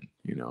you're in,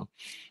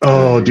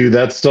 Oh, dude,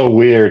 that's so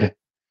weird.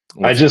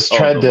 I just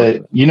tried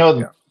to,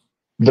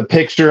 the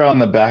picture on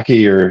the back of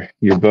your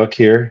book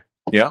here.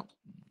 Yeah.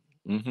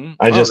 Mm-hmm.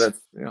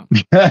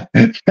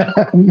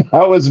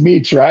 That was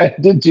me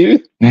trying to do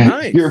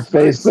your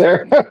face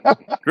there.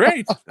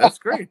 Great. That's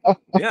great.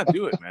 Yeah,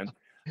 do it, man.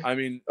 I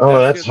mean,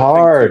 that's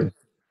hard.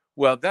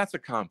 Well, that's a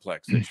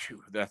complex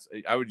issue.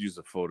 I would use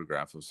a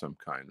photograph of some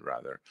kind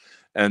rather.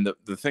 And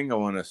the thing I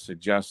want to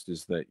suggest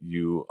is that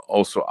you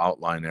also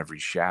outline every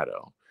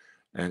shadow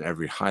and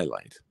every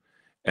highlight.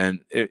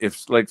 And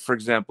if, like, for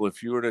example,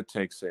 if you were to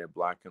take, say, a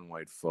black and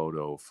white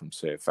photo from,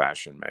 say, a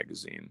fashion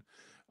magazine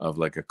of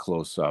like a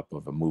close up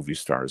of a movie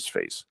star's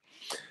face,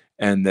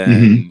 and Hmm.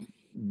 then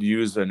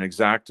use an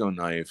X-Acto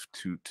knife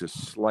to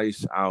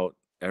slice out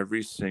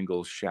every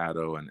single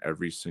shadow and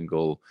every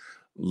single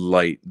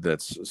light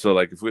that's, so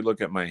like if we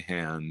look at my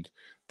hand,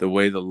 the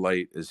way the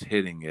light is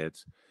hitting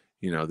it,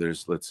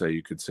 there's, let's say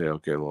you could say,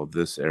 okay, well,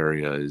 this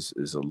area is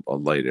a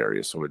light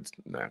area, so it's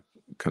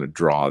kind of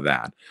draw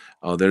that.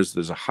 Oh, there's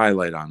a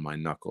highlight on my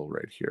knuckle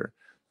right here.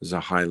 There's a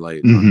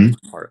highlight on Hmm. this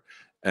part.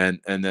 And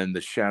then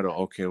the shadow,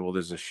 okay, well,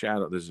 there's a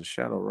shadow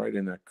right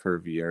in that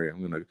curvy area. I'm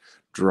going to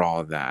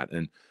draw that.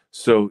 And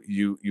so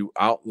you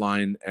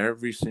outline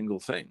every single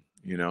thing,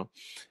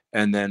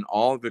 and then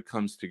all of it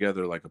comes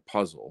together like a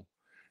puzzle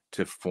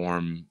to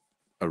form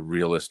a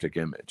realistic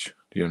image.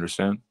 Do you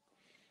understand?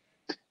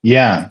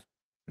 Yeah.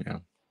 Yeah.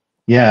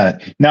 Yeah.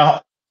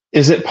 Now,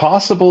 is it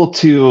possible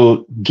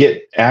to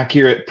get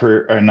accurate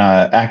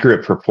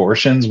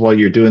proportions while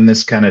you're doing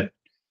this kind of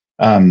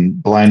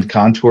blind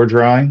contour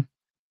drawing?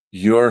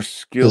 Your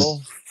skill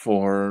Because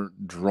for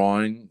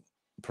drawing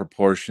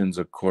proportions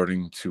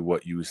according to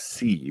what you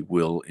see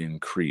will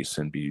increase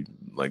and be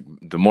like,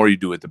 the more you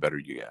do it, the better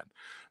you get.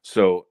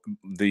 So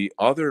the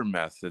other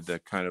method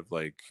that kind of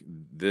like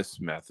this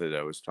method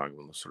I was talking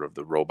about, sort of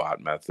the robot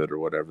method or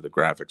whatever, the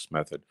graphics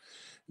method,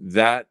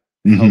 that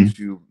hmm helps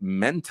you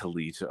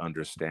mentally to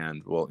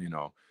understand, well,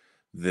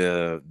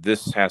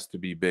 this has to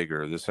be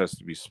bigger, this has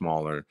to be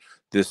smaller,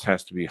 this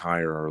has to be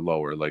higher or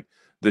lower. Like,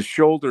 the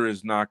shoulder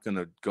is not going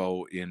to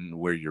go in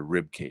where your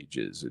rib cage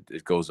is.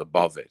 It goes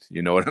above it.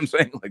 You know what I'm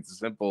saying? Like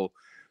simple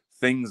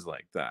things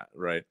like that,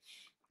 right?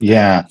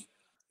 yeah.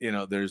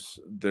 And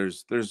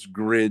there's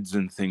grids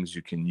and things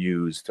you can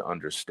use to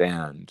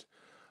understand,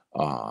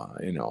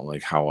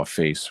 like how a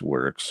face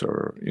works,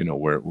 or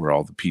where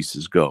all the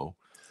pieces go.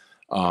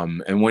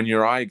 And when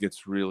your eye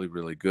gets really,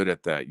 really good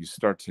at that, you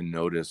start to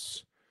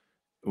notice,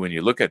 when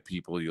you look at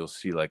people, you'll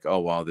see like, oh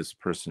wow, this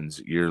person's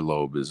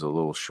earlobe is a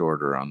little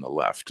shorter on the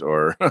left,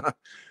 or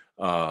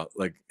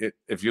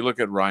if you look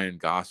at Ryan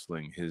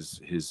Gosling,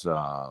 his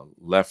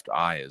left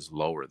eye is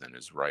lower than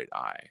his right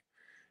eye.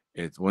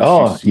 It's once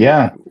you Oh, see it,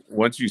 yeah.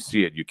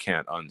 you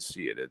can't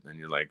unsee it, and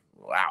you're like,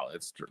 wow,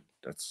 that's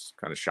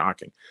kind of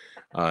shocking.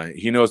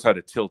 He knows how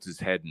to tilt his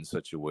head in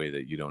such a way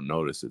that you don't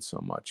notice it so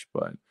much,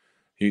 but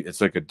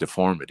it's like a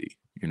deformity.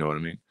 You know what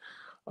I mean?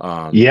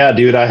 Um, Yeah,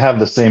 dude, I have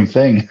the same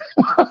thing.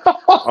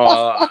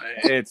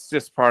 it's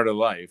just part of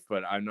life,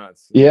 but I'm not,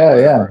 Yeah,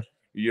 yeah.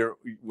 whatever.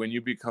 When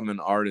you become an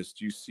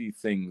artist, you see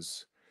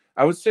things.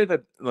 I would say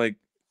that, like,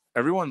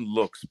 everyone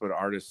looks, but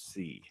artists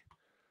see.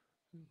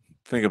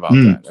 Think about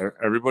Mm. that.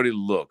 Everybody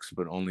looks,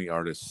 but only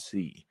artists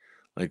see.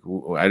 Like,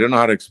 I don't know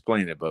how to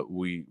explain it, but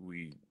we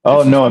Oh,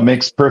 it's just, no, it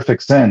makes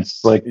perfect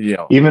sense. Like,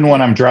 yeah, even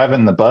when yeah, I'm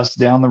driving the bus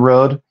down the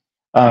road,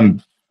 yeah,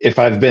 if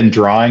I've been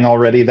drawing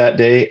already that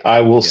day,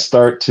 I will yeah.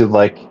 start to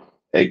like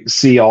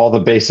see all the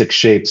basic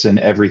shapes and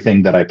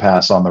everything that I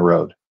pass on the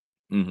road.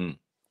 hmm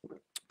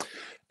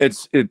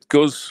it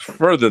goes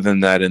further than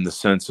that, in the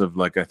sense of,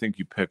 like, I think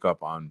you pick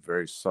up on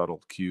very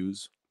subtle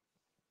cues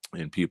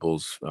in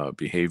people's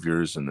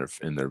behaviors, and their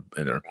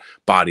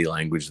body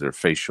language, their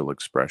facial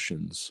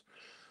expressions.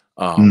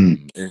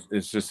 Mm.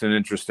 It's just an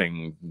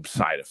interesting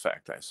side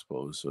effect, I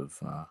suppose,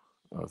 of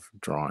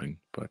drawing.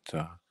 But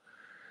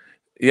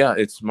yeah,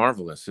 it's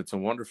marvelous. It's a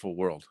wonderful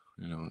world.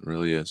 It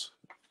really is.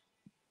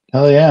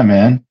 Hell yeah,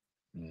 man.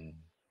 Mm.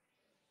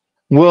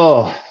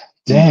 Well,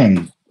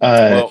 dang.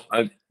 Well,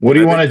 I What do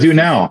I you want think to do this is,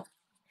 now?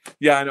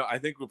 yeah, I know. I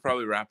think we'll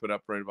probably wrap it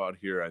up right about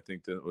here. I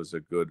think that was a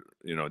good,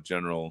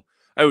 general.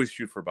 I always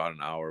shoot for about an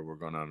hour. We're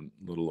going on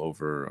a little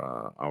over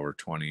hour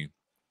 20,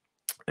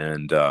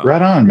 and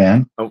Right on,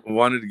 man. I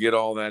wanted to get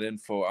all that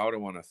info out. I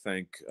want to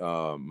thank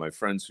my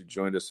friends who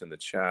joined us in the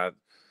chat,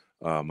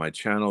 my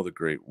channel, The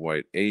Great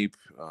White Ape,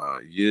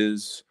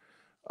 Yiz,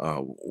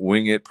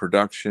 Wing It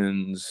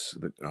Productions,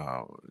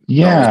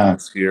 Yeah.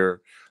 Nelson's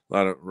here,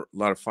 a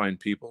lot of fine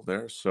people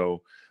there.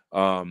 So,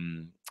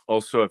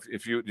 also,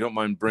 if you don't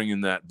mind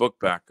bringing that book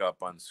back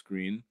up on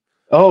screen,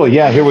 Oh, we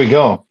yeah. Here we can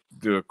go.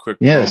 do a quick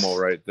promo Yes.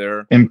 right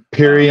there.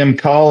 Imperium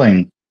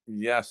Calling.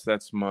 Yes,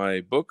 that's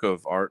my book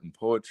of art and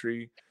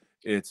poetry.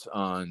 It's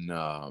on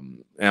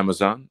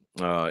Amazon.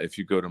 If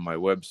you go to my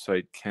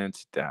website,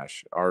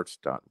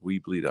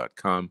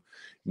 kent-art.weebly.com,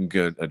 you can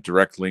get a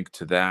direct link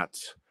to that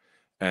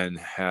and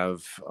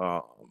have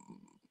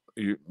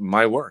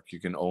my work. You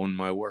can own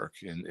my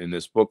work in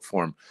this book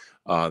form.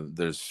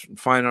 There's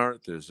fine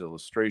art, there's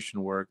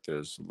illustration work,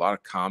 there's a lot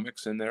of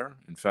comics in there,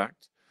 in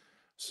fact,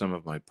 some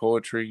of my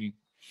poetry.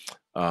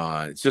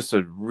 It's just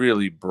a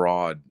really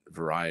broad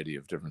variety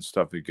of different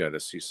stuff. You got to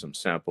see some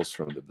samples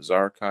from the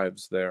Bazaar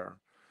archives there.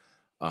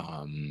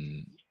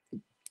 Um,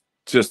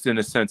 just in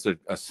a sense,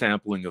 a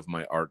sampling of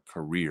my art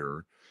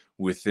career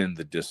within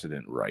the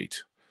dissident right.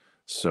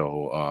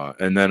 So,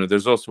 and then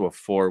there's also a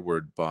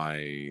foreword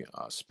by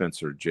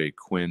Spencer J.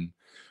 Quinn,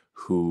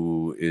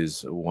 who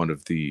is one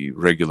of the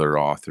regular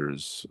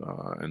authors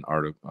and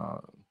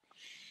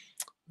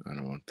I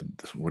don't want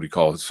what do you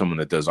call it? Someone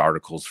that does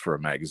articles for a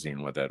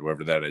magazine with that,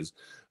 whoever that is,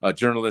 a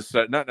journalist,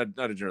 not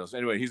a journalist.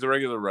 Anyway, he's a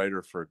regular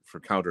writer for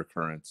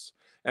Countercurrents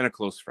and a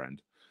close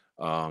friend.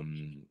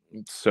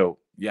 So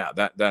yeah,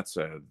 that's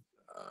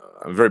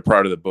I'm very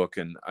proud of the book,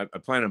 and I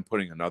plan on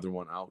putting another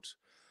one out.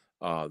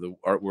 The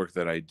artwork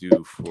that I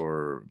do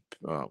for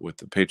with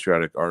the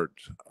Patriotic Art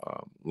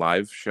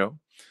live show,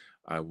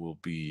 I will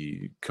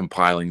be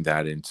compiling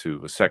that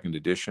into a second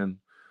edition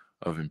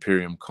of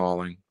Imperium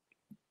Calling.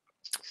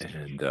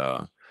 And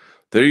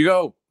there you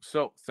go.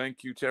 So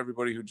thank you to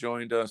everybody who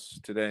joined us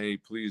today.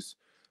 Please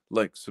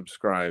like,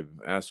 subscribe,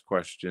 ask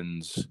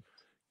questions,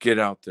 get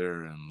out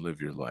there and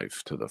live your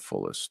life to the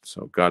fullest.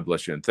 So God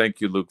bless you. And thank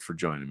you, Luke, for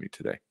joining me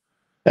today.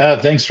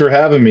 Thanks for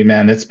having me,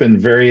 man. It's been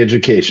very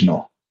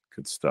educational.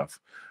 Good stuff.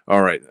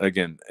 All right.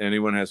 Again,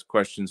 anyone has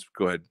questions,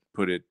 go ahead,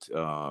 put it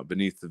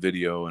beneath the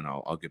video and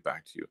I'll get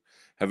back to you.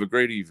 Have a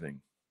great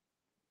evening.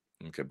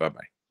 Okay.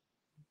 Bye-bye.